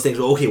think about those things.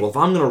 Well, okay, well if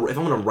I'm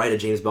gonna write a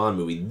James Bond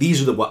movie,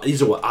 these are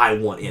what I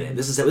want in it.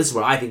 This is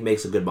what I think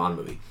makes a good Bond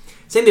movie.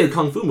 Same thing with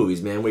Kung Fu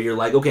movies, man, where you're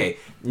like, okay,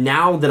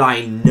 now that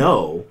I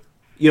know,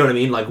 you know what I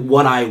mean,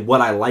 what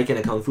I like in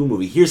a Kung Fu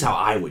movie, here's how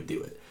I would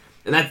do it.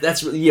 And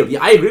that's really,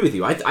 I agree with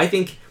you. I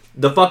think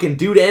the fucking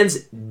dude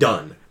ends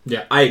done.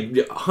 Yeah,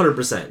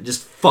 100%.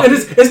 Just fucking.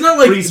 And it's not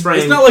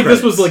like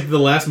this was the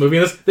last movie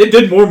in this. They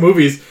did more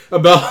movies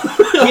about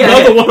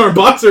the one-armed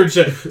boxer and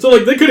shit. So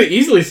they could have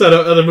easily set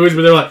up other movies,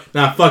 but they're like,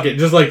 nah, fuck it,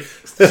 just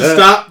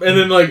stop, and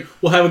then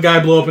we'll have a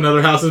guy blow up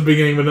another house at the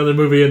beginning of another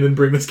movie, and then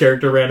bring this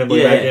character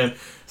randomly back in.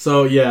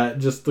 So yeah,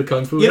 just the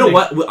Kung Fu. You know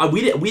what?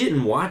 We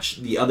didn't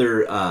watch the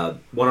other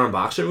one-armed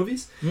boxer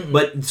movies,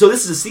 but so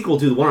this is a sequel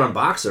to the one-armed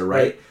boxer,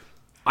 right?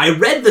 I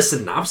read the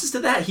synopsis to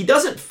that. He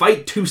doesn't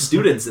fight two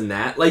students in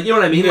that. You know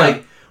what I mean?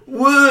 Yeah.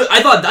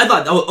 I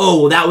thought,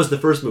 well, that was the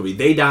first movie.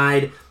 They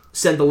died,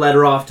 sent the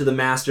letter off to the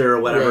master or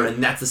whatever,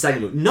 and that's the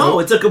second movie. No,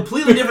 it's a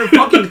completely different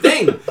fucking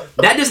thing.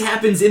 That just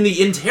happens in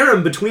the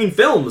interim between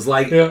films.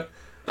 I don't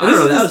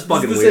know, that was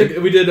fucking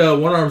weird. We did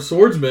One-Armed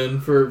Swordsman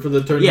for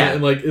the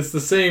tournament, and it's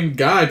the same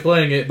guy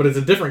playing it, but it's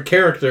a different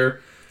character.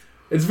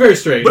 It's very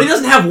strange. But he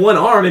doesn't have one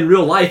arm in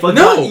real life.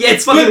 No! Yeah,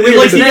 it's fucking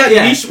weird. He got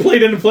niche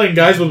played into playing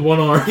guys with one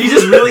arm. He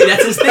just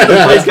that's his thing. He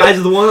plays guys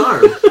with one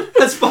arm.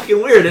 That's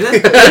fucking weird, isn't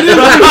it? It is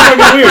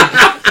fucking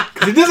weird.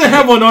 Because he doesn't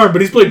have one arm,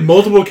 but he's played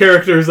multiple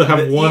characters that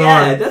have one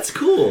arm. Yeah, that's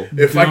cool.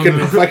 If I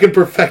can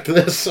perfect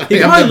this, he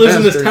probably lives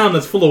in this town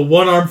that's full of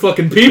one-armed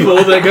fucking people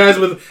that guys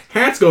with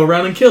hats go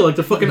around and kill, like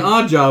the fucking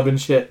Odd Job and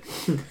shit.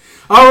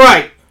 All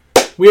right.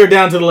 We are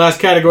down to the last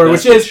category,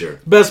 which is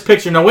Best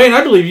Picture. Now, Wayne,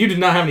 I believe you did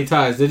not have any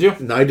ties, did you?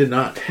 No, I did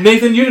not.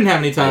 Nathan, you didn't have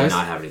any ties. I did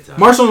not have any ties.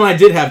 Marshall and I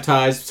did have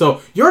ties.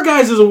 So your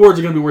guys' awards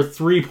are going to be worth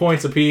 3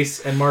 points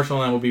apiece, and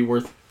Marshall and I will be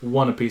worth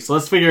 1 apiece. So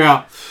let's figure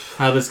out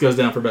how this goes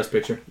down for Best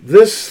Picture.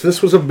 This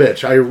was a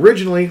bitch. I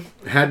originally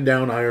had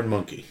down Iron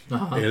Monkey.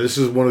 And this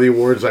is one of the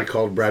awards I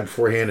called Brad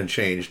beforehand and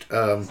changed.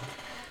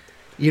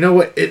 You know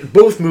what?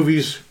 Both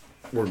movies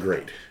were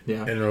great.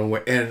 Yeah.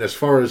 And as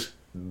far as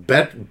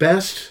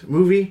best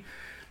movie,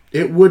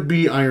 it would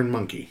be Iron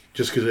Monkey,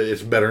 just because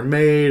it's better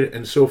made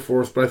and so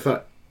forth. But I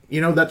thought,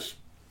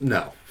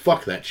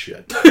 fuck that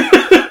shit.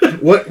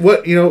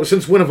 What?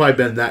 Since when have I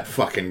been that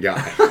fucking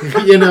guy?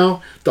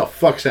 The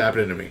fuck's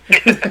happening to me?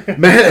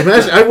 Man,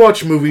 I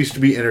watch movies to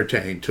be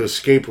entertained, to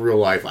escape real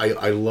life.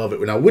 I love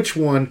it. Now, which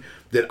one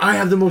did I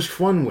have the most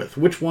fun with?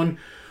 Which one?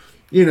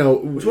 Which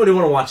one do you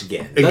want to watch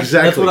again?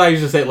 Exactly. That's what I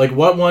used to say.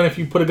 What one, if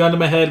you put a gun to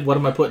my head, what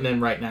am I putting in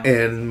right now?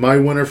 And my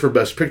winner for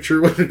Best Picture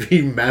would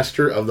be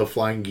Master of the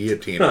Flying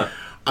Guillotine. Huh.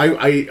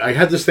 I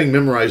had this thing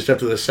memorized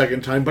after the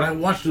second time, but I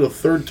watched it a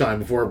third time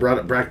before I brought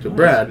it back to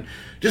Brad,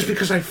 just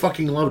because I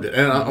fucking loved it.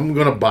 And I'm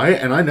going to buy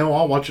it, and I know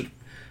I'll watch it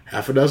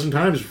half a dozen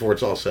times before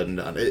it's all said and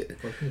done.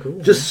 Cool,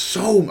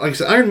 like I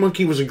said, Iron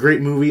Monkey was a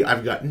great movie.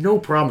 I've got no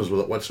problems with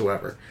it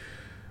whatsoever.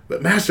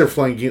 But Master of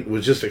Flying Guillotine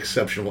was just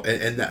exceptional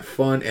in that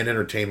fun and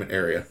entertainment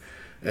area.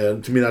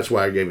 And to me, that's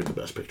why I gave it the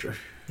Best Picture.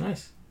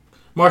 Nice.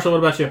 Marshall, what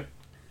about you?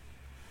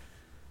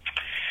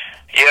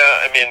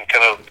 Yeah,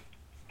 kind of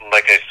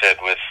like I said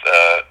with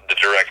the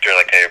director,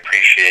 I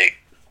appreciate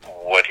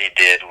what he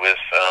did with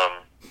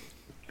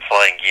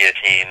Flying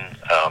Guillotine,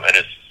 and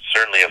it's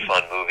certainly a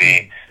fun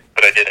movie,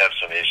 but I did have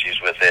some issues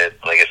with it.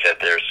 Like I said,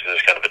 there's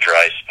kind of a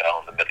dry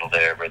spell in the middle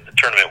there, but the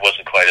tournament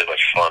wasn't quite as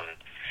much fun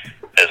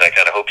as I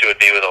kind of hoped it would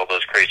be with all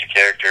those crazy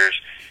characters.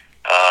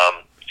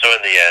 So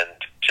in the end,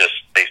 just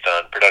based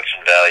on production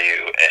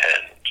value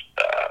and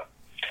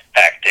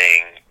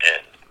acting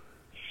and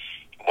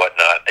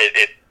whatnot,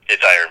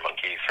 it's Iron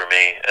Monkey for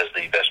me as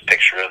the best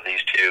picture of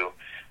these two.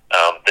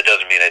 That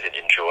doesn't mean I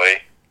didn't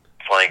enjoy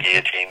Flying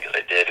Guillotine, because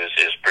I did. It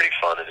was pretty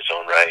fun in its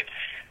own right.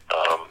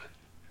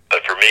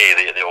 But for me,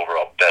 the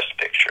overall best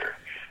picture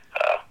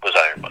was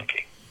Iron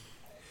Monkey.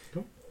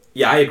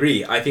 Yeah, I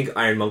agree. I think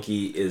Iron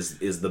Monkey is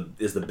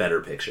the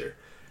better picture.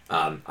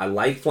 I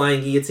like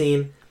Flying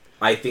Guillotine.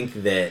 I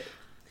think that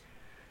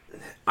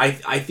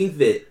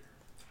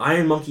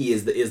Iron Monkey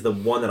is the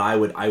one that I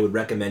would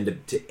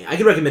recommend to. I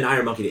could recommend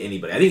Iron Monkey to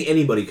anybody. I think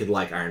anybody could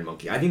like Iron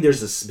Monkey. I think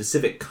there's a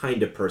specific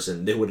kind of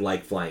person that would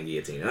like Flying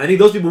Guillotine, and I think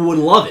those people would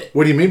love it.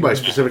 What do you mean by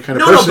specific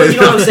kind of person? No, but you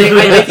know what I'm saying.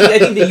 I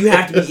think that you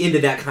have to be into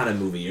that kind of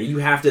movie, or you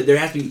have to. There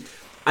has to be.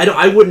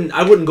 I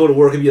wouldn't go to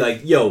work and be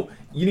like, yo,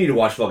 you need to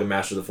watch fucking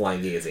Master of the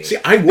Flying Guillotine. See,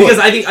 I would, because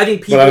I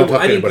think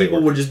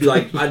people would just be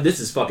like, this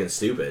is fucking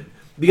stupid.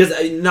 Because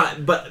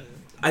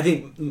I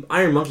think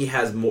Iron Monkey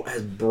has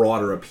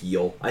broader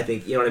appeal. I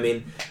think, you know what I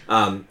mean.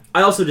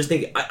 I also just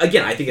think,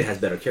 again, I think it has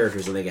better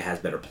characters. I think it has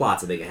better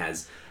plots. I think it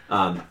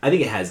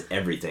has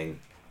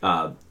everything.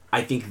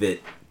 I think that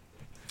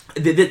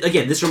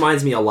again, this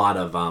reminds me a lot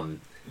of the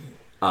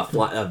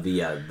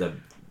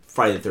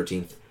Friday the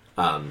 13th.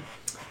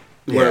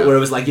 Where it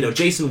was like,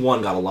 Jason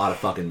 1 got a lot of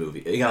fucking movie.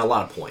 It got a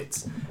lot of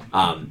points.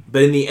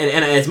 But in the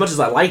and as much as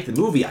I liked the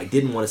movie, I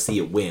didn't want to see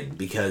it win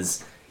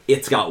because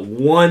it's got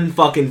one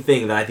fucking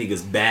thing that I think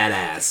is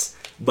badass,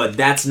 but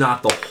that's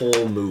not the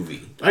whole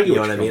movie. You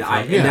know what I mean?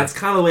 And that's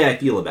kind of the way I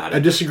feel about it. I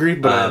disagree,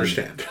 but I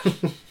understand.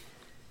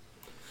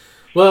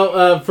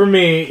 Well, for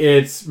me,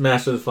 it's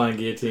Master of the Flying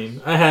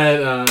Guillotine. I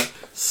had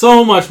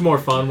so much more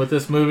fun with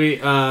this movie,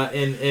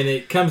 and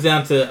it comes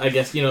down to, I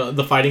guess,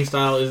 the fighting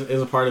style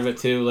is a part of it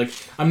too. Like,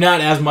 I'm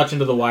not as much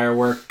into the wire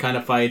work kind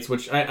of fights,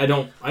 which I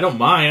don't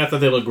mind. I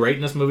thought they looked great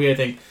in this movie. I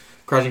think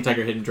Crouching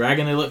Tiger, Hidden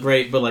Dragon, they look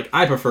great, but like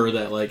I prefer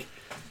that like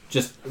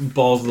just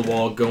balls to the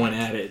wall going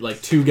at it,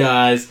 like two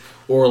guys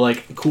or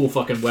like cool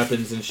fucking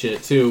weapons and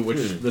shit too, which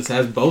this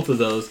has both of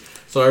those.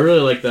 So I really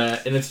like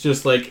that, and it's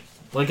just like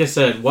I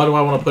said, what do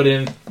I want to put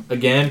in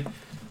again?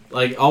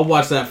 Like, I'll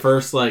watch that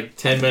first, 10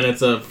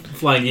 minutes of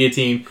Flying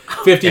Guillotine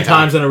 50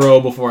 times in a row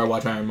before I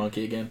watch Iron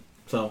Monkey again.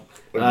 So,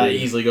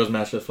 easily goes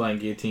Master of Flying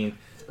Guillotine,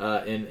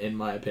 in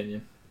my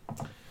opinion.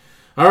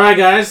 Alright,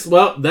 guys.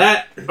 Well,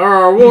 those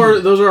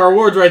are our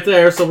awards right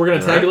there. So, we're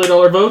going to tabulate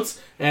all our votes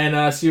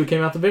and see who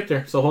came out the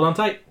victor. So, hold on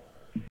tight.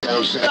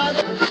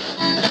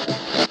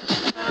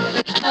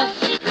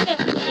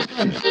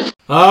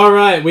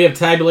 Alright, we have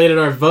tabulated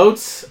our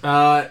votes,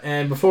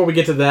 and before we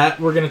get to that,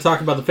 we're going to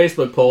talk about the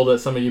Facebook poll that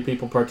some of you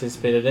people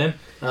participated in.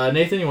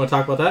 Nathan, you want to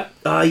talk about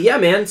that? Yeah,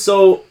 man.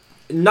 So,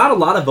 not a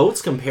lot of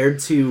votes compared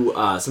to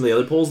some of the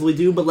other polls that we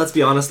do, but let's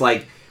be honest,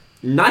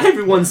 not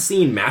everyone's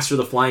seen Master of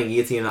the Flying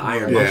Guillotine and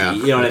Iron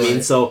Monkey, you know what I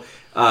mean? So,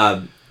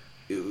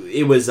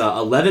 it was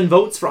 11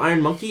 votes for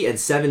Iron Monkey and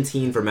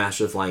 17 for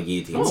Master of the Flying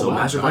Guillotine.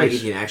 Master of the Flying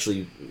Guillotine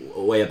actually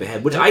way up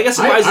ahead, which I guess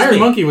surprises me. Iron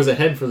Monkey was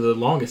ahead for the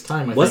longest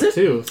time, I think,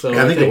 too. So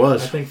yeah, I think it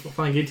was. I think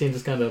Flying Guillotine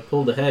just kind of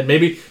pulled ahead.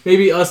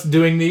 Maybe us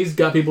doing these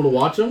got people to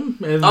watch them,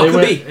 and they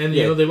went, and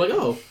they're like,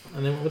 oh,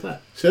 and they went with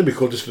that. So that'd be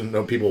cool just to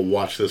know people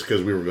watch this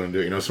because we were going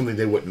to do it. Something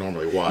they wouldn't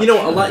normally watch.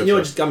 It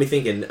just got me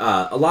thinking.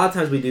 A lot of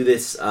times we do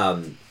this,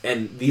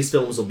 and these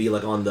films will be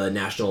on the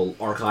National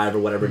Archive or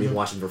whatever, and you can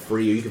watch them for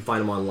free, or you can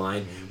find them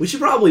online. We should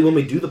probably, when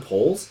we do the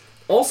polls,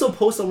 also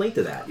post a link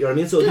to that. You know what I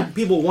mean? So if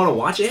people want to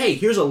watch it, hey,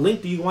 here's a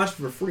link that you can watch it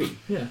for free.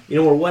 Yeah.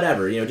 Or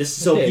whatever. Just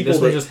so people.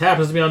 This one just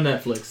happens to be on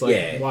Netflix.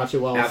 Watch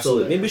it while it's still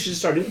there. Maybe we should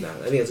start doing that.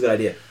 I think that's a good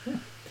idea. Yeah.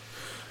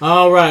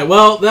 All right.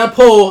 Well, that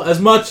poll, as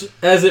much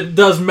as it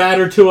does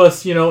matter to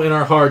us, in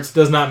our hearts,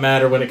 does not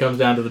matter when it comes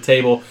down to the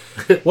table.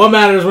 What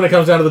matters when it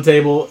comes down to the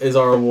table is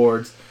our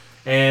awards.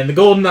 And the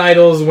Golden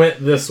Idols went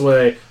this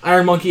way.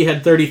 Iron Monkey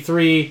had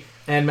 33,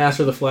 and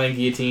Master of the Flying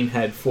Guillotine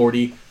had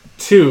 42.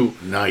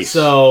 Nice.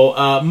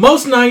 So,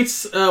 most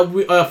nights,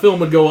 a film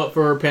would go up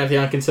for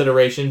Pantheon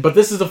consideration, but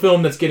this is a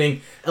film that's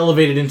getting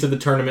elevated into the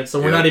tournament, so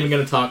we're not even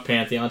going to talk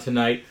Pantheon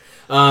tonight.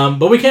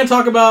 But we can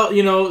talk about,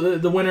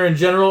 the winner in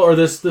general, or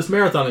this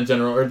marathon in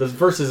general, or this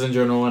versus in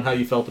general, and how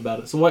you felt about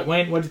it. So,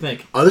 Wayne, what do you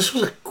think? This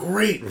was a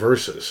great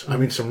versus. I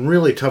mean, some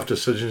really tough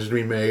decisions to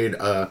be made.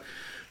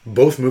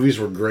 Both movies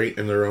were great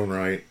in their own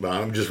right, but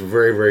I'm just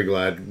very, very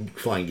glad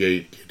Flying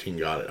Guillotine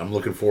got it. I'm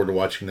looking forward to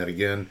watching that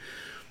again,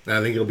 and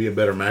I think it'll be a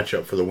better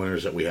matchup for the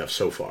winners that we have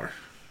so far.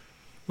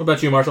 What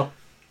about you, Marshall?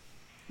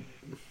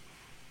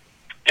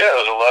 Yeah, it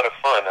was a lot of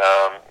fun.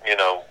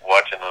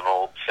 Watching an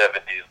old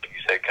 70s, like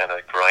you said, kind of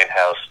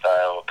grindhouse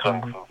style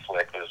kung fu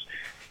flick was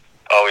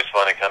always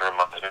fun. It kind of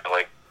reminds me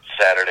of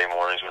Saturday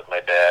mornings with my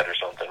dad or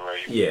something, where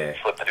you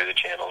flip through the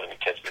channel and you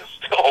catch this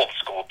old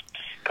school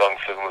kung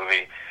fu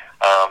movie,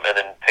 and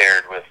then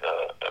paired with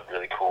a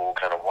really cool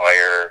kind of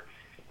wire,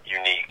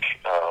 unique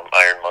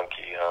Iron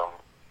Monkey.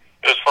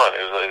 It was fun.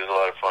 It was a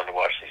lot of fun to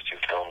watch these two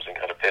films and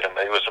kind of pit them.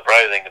 It was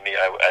surprising to me.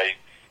 I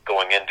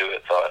going into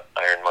it thought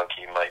Iron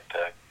Monkey might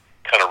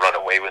kind of run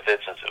away with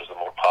it since it was a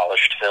more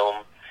polished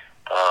film.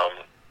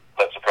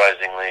 But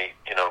surprisingly,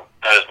 not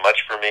as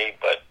much for me,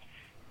 but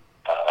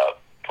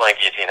Flying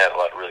Guillotine had a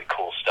lot of really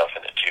cool stuff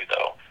in it too,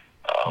 though.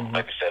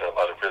 Like we said, a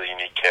lot of really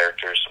unique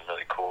characters, some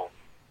really cool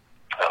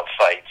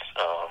fights.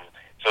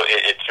 So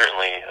it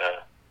certainly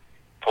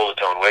pulled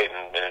its own weight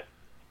and it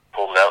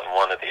pulled it out and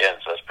won at the end,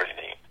 so that's pretty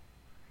neat.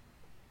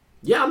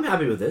 Yeah, I'm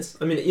happy with this.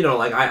 I mean,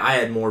 I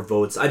had more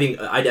votes. I think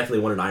I definitely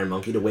wanted Iron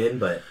Monkey to win,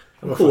 but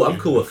I'm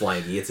cool with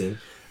Flying Guillotine.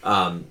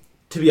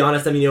 To be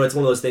honest, I mean, it's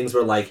one of those things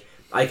where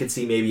I could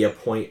see maybe a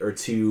point or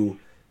two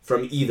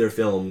from either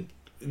film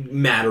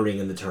mattering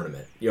in the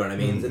tournament. You know what I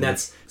mean? Mm-hmm. And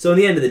that's so. In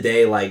the end of the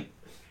day, like,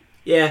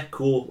 yeah,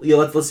 cool. You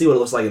know, let's see what it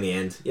looks like in the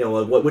end. You know,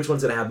 like, which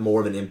one's gonna have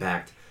more of an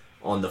impact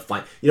on the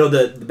fight? You know,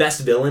 the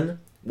best villain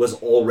was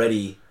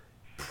already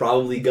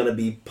probably gonna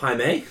be Pai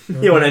Mei.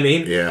 You know what I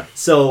mean? Yeah.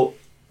 So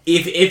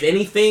if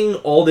anything,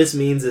 all this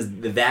means is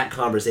that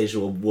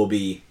conversation will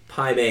be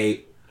Pai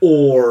Mei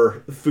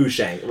or Fu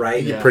Sheng,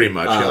 right? Yeah. Pretty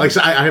much. Yeah. Like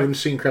I haven't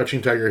seen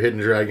Crouching Tiger, Hidden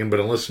Dragon,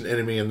 but unless an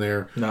enemy in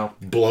there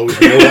blows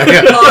me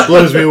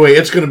away,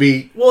 it's going to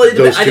be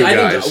those two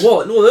guys.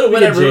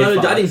 Whatever.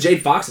 I think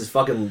Jade Fox is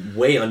fucking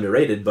way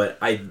underrated,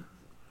 but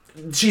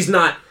she's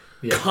not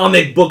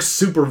comic book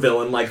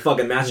supervillain like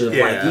fucking Master of the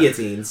Flying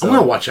Guillotine. So. I'm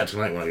going to watch that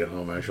tonight when I get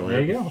home, actually.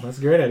 There you go. That's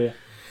a great idea.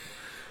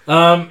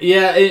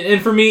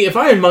 And for me, if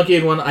I had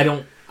monkeyed one, I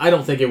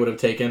don't think it would have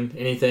taken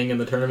anything in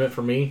the tournament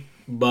for me,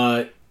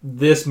 but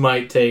this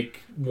might take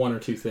one or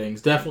two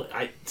things.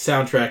 Definitely,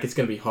 soundtrack. It's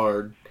going to be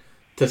hard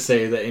to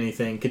say that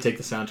anything could take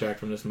the soundtrack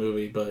from this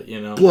movie, but you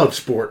know,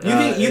 Bloodsport.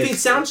 You think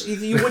sound?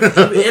 You wouldn't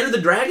Enter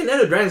the Dragon?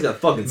 Enter the Dragon's got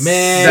fucking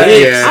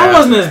I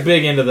wasn't as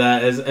big into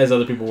that as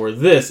other people were.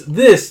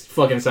 This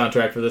fucking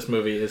soundtrack for this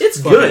movie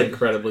is fucking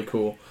incredibly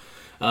cool.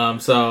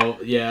 So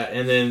yeah,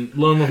 and then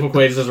Lone Wolf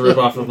McQuade is just a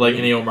ripoff of like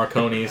Ennio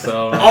Morricone.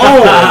 So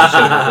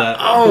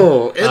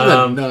in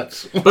the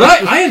nuts.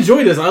 But I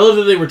enjoyed this. I love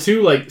that they were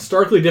two like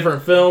starkly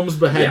different films,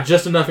 but had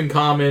just enough in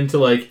common to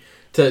like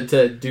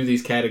to do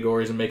these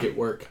categories and make it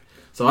work.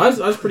 So I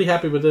was pretty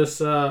happy with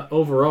this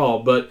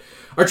overall. But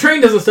our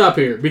train doesn't stop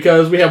here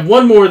because we have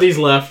one more of these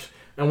left.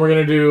 And we're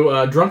going to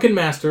do Drunken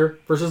Master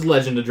versus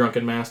Legend of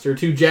Drunken Master.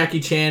 Two Jackie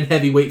Chan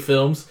heavyweight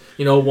films.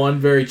 You know, one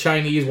very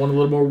Chinese, one a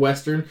little more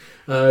Western.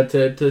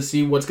 To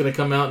see what's going to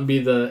come out and be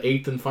the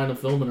 8th and final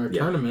film in our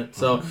tournament.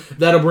 So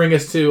that'll bring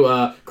us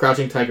to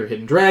Crouching Tiger,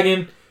 Hidden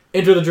Dragon,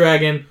 Enter the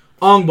Dragon,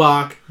 Ong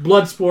Bak,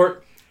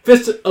 Bloodsport,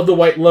 Fist of the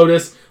White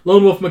Lotus,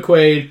 Lone Wolf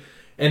McQuade,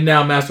 and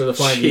now Master of the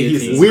Flying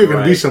Guillotine. We're going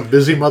to be some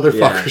busy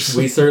motherfuckers.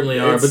 Yeah, we certainly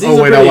are. But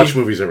I watch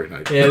movies every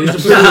night. Yeah,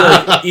 these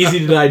are pretty easy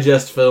to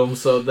digest films,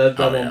 so that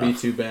won't be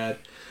too bad.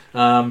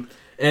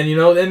 And you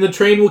know, and the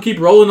train will keep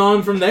rolling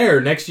on from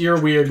there. Next year,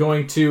 we are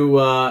going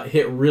to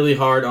hit really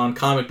hard on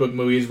comic book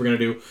movies. We're going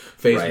to do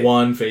Phase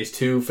 1, Phase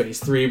 2,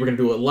 Phase 3. We're going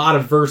to do a lot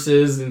of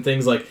verses and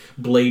things like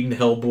Blade and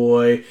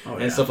Hellboy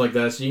and stuff like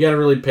that. So you got to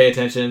really pay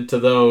attention to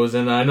those.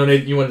 And I know,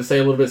 Nate, you wanted to say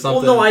a little bit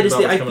something. Well, no, I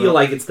feel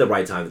like it's the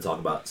right time to talk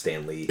about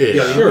Stan Lee. Yeah, you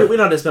know, sure. We're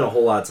not going to spend a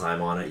whole lot of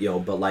time on it,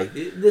 but like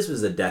this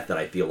was a death that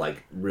I feel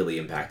like really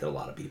impacted a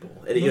lot of people.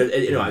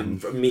 And,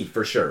 for me,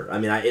 for sure. I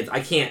mean, I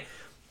can't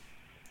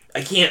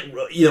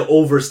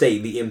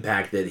overstate the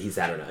impact that he's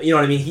had on it. You know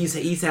what I mean? He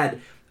has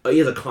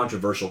a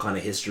controversial kind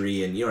of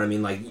history, and you know what I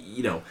mean? Like,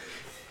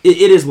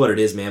 it is what it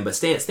is, man. But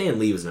Stan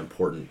Lee was an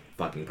important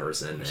fucking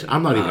person. And,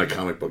 I'm not even a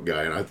comic book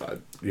guy, and I thought,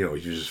 he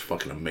was just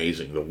fucking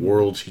amazing. The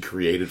worlds he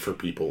created for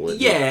people.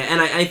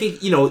 And I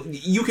think,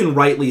 you can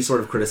rightly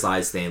sort of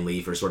criticize Stan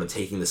Lee for sort of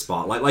taking the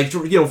spotlight,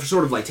 for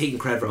sort of like taking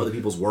credit for other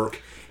people's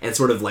work and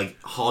sort of like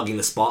hogging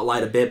the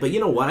spotlight a bit. But you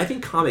know what? I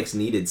think comics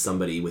needed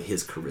somebody with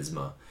his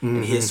charisma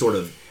and his sort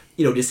of,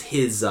 just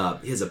his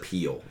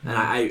appeal. And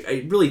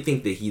I really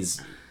think that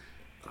he's,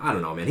 I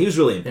don't know, man. He was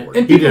really important.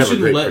 And people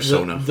shouldn't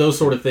let those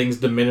sort of things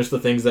diminish the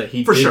things that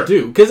he did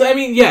do. Because, I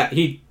mean,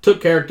 he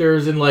took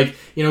characters and, like,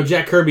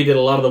 Jack Kirby did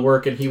a lot of the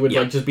work and he would,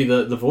 like, just be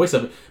the voice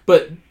of it.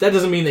 But that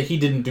doesn't mean that he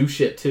didn't do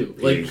shit, too.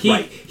 Like,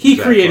 he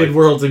created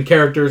worlds and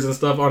characters and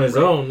stuff on his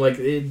own. Like,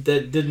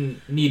 that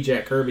didn't need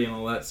Jack Kirby and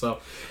all that,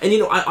 so. And,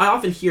 I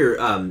often hear,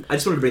 I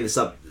just wanted to bring this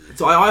up.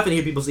 So I often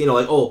hear people say,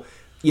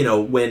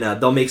 when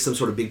they'll make some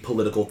sort of big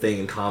political thing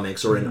in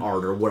comics or in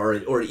art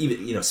or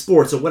even,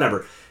 sports or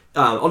whatever.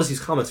 I'll just use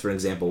comics for an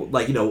example.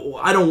 Like, I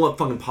don't want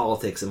fucking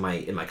politics in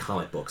my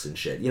comic books and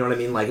shit. You know what I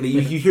mean? Like,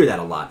 you hear that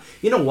a lot.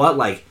 You know what?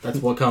 Like, that's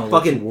what comic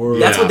fucking were.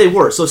 That's what they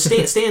were. So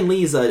Stan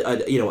Lee's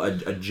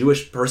a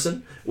Jewish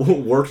person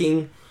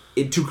working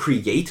to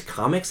create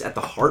comics at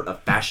the heart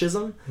of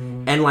fascism,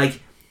 and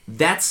like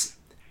that's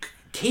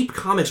Cape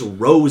Comics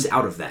rose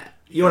out of that.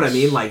 You know what I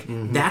mean? Like,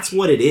 that's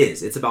what it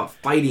is. It's about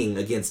fighting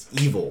against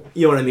evil.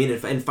 You know what I mean?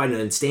 And fighting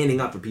and standing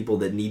up for people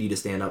that need you to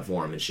stand up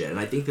for them and shit. And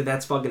I think that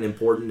that's fucking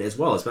important as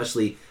well,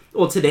 especially,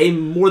 today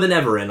more than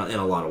ever in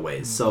a lot of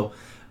ways. So,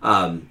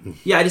 I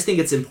just think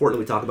it's important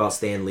we talk about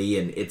Stan Lee,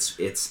 and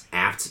it's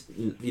apt,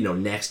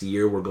 next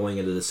year we're going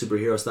into the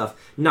superhero stuff,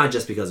 not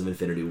just because of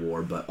Infinity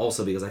War, but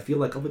also because I feel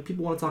like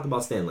people want to talk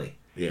about Stan Lee.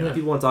 Yeah.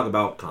 People want to talk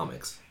about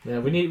comics. Yeah,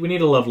 we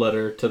need a love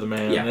letter to the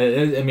man.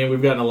 Yeah. I mean,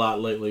 we've gotten a lot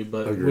lately,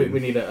 but we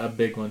need a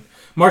big one.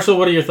 Marshall,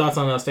 what are your thoughts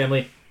on Stan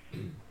Lee?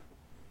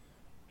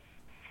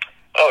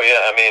 Oh,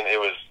 yeah, I mean, it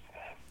was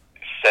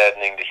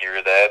saddening to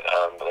hear that.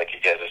 But like you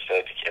guys have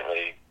said, you can't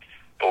really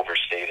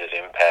overstate his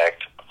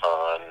impact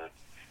on,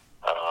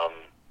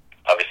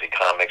 obviously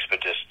comics,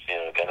 but just,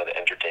 kind of the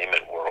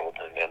entertainment world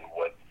and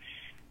what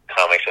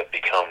comics have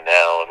become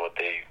now and what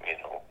they,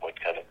 what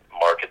kind of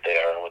market they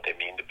are and what they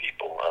mean to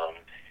people.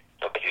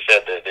 Like you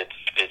said, that it's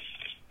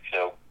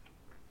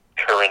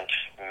current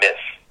myth.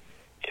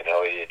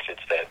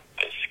 It's that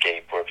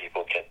escape where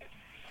people can,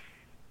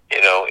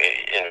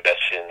 in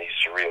invested in these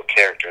surreal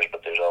characters,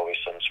 but there's always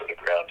some sort of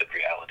grounded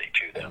reality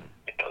to them.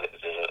 You know,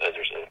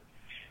 there's a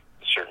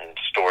certain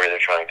story they're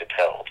trying to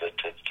tell to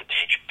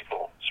teach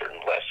people certain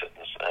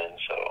lessons, and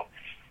so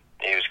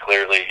he was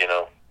clearly, you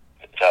know,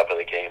 at the top of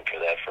the game for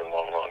that for a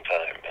long, long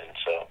time. And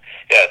so,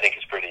 yeah, I think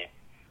it's pretty,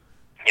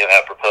 you know,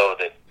 apropos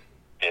that,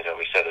 you know,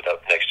 we set it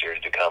up next year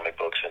to do comic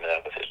books, and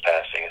with his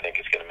passing, I think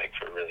it's going to make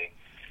for a really,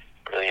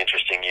 really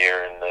interesting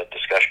year in the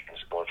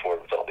discussions going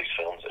forward with all these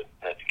films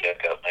that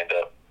got lined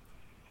up.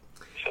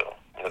 So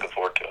I'm looking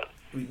forward to it.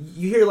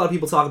 You hear a lot of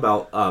people talk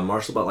about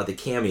Marshall, about like the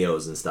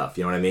cameos and stuff.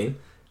 You know what I mean?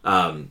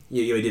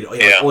 He did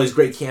all these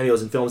great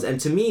cameos in films, and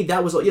to me,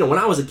 that was, you know, when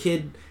I was a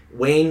kid,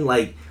 Wayne,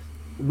 like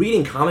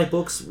reading comic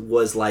books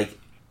was like,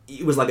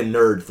 it was like a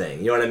nerd thing.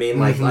 You know what I mean?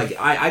 Like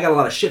I got a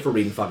lot of shit for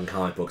reading fucking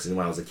comic books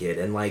when I was a kid,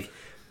 and like,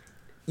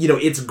 you know,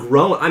 it's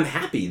grown. I'm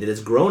happy that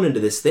it's grown into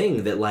this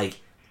thing that like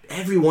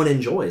everyone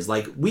enjoys.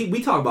 Like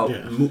we talk about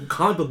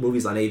comic book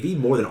movies on AV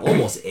more than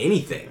almost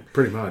anything.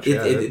 Pretty much.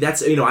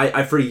 That's, you know,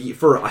 I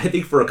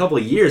think for a couple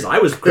of years I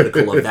was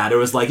critical of that. It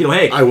was like, you know,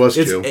 hey, I was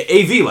it's too.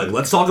 AV, like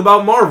let's talk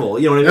about Marvel.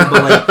 You know what I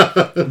mean?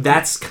 But like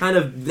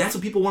that's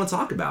what people want to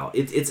talk about.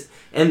 It's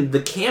and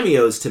the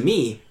cameos to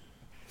me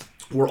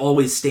were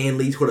always Stan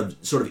Lee sort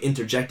of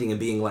interjecting and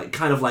being like,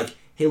 kind of like,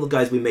 hey, look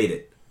guys, we made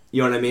it.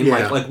 You know what I mean?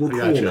 Yeah, like we're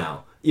cool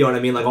now. You know what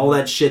I mean? Like all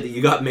that shit that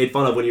you got made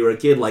fun of when you were a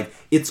kid, like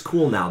it's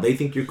cool now. They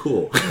think you're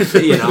cool.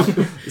 You know?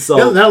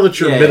 So now that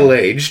you're middle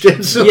aged.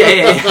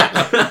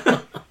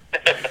 Yeah.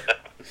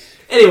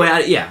 Anyway,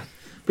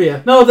 But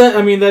yeah, no,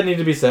 that needed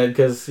to be said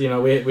because, you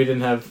know, we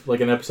didn't have like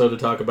an episode to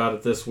talk about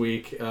it this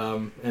week,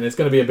 and it's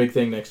going to be a big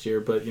thing next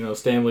year. But, you know,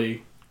 Stan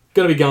Lee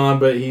going to be gone,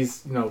 but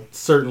he's, you know,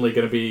 certainly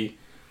going to be,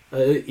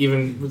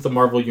 even with the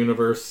Marvel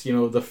Universe, you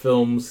know, the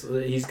films,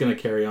 he's going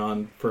to carry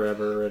on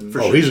forever. And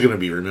he's going to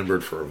be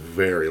remembered for a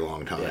very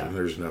long time. Yeah.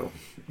 There's no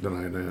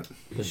denying that.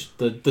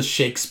 The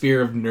Shakespeare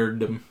of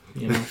nerddom,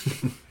 you know,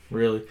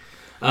 really.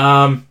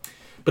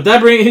 But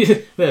that brings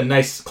a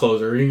nice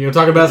closer. You know,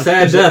 talk about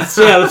sad deaths.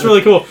 Yeah, that's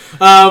really cool.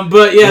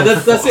 But yeah,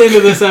 that's the end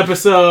of this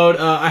episode.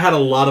 I had a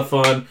lot of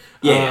fun.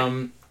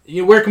 Yeah.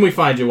 Where can we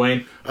find you,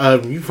 Wayne? You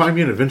can find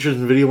me at Adventures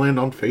in Videoland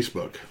on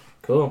Facebook.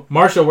 Cool.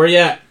 Marshall, where you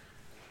at?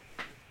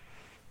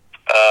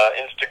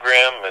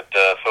 Instagram at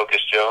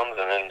Focus Jones,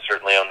 and then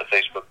certainly on the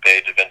Facebook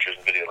page, Adventures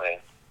in Videoland.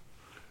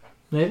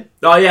 Yeah.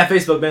 Oh yeah,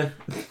 Facebook, man.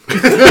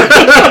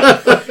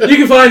 You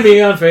can find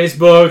me on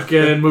Facebook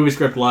and Movie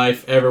Script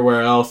Life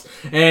everywhere else,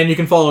 and you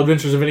can follow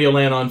Adventures in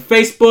Videoland on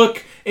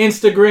Facebook,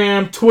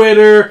 Instagram,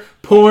 Twitter,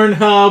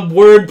 Pornhub,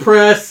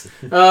 WordPress,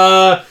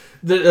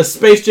 the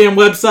Space Jam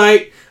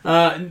website.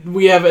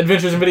 We have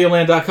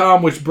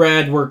adventuresinvideoland.com, which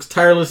Brad works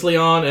tirelessly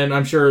on, and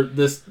I'm sure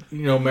this,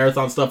 you know,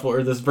 marathon stuff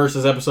or this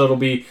Versus episode will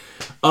be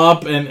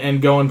up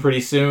and going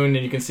pretty soon,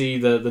 and you can see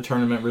the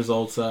tournament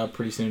results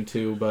pretty soon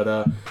too. But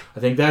I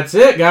think that's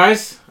it,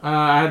 guys.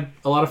 I had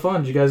a lot of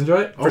fun. Did you guys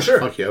enjoy it? For sure.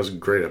 Fuck yeah, it was a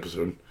great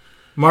episode.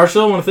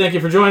 Marshall, I want to thank you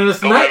for joining us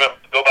tonight.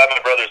 Go buy my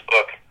brother's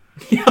book.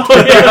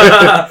 Oh,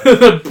 yeah.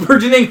 The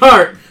Burgeoning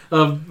Heart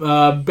of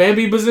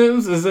Bambi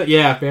Bazooms. Is it?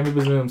 Yeah, Bambi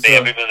Bazooms.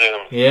 Bambi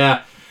Bazooms.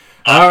 Yeah.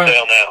 On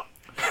sale now.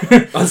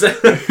 On sale.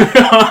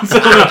 On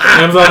sale now.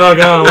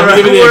 Amazon.com. Let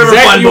me give you the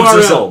exact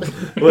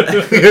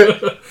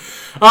URL.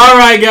 All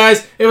right,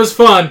 guys. It was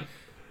fun.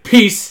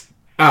 Peace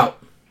out.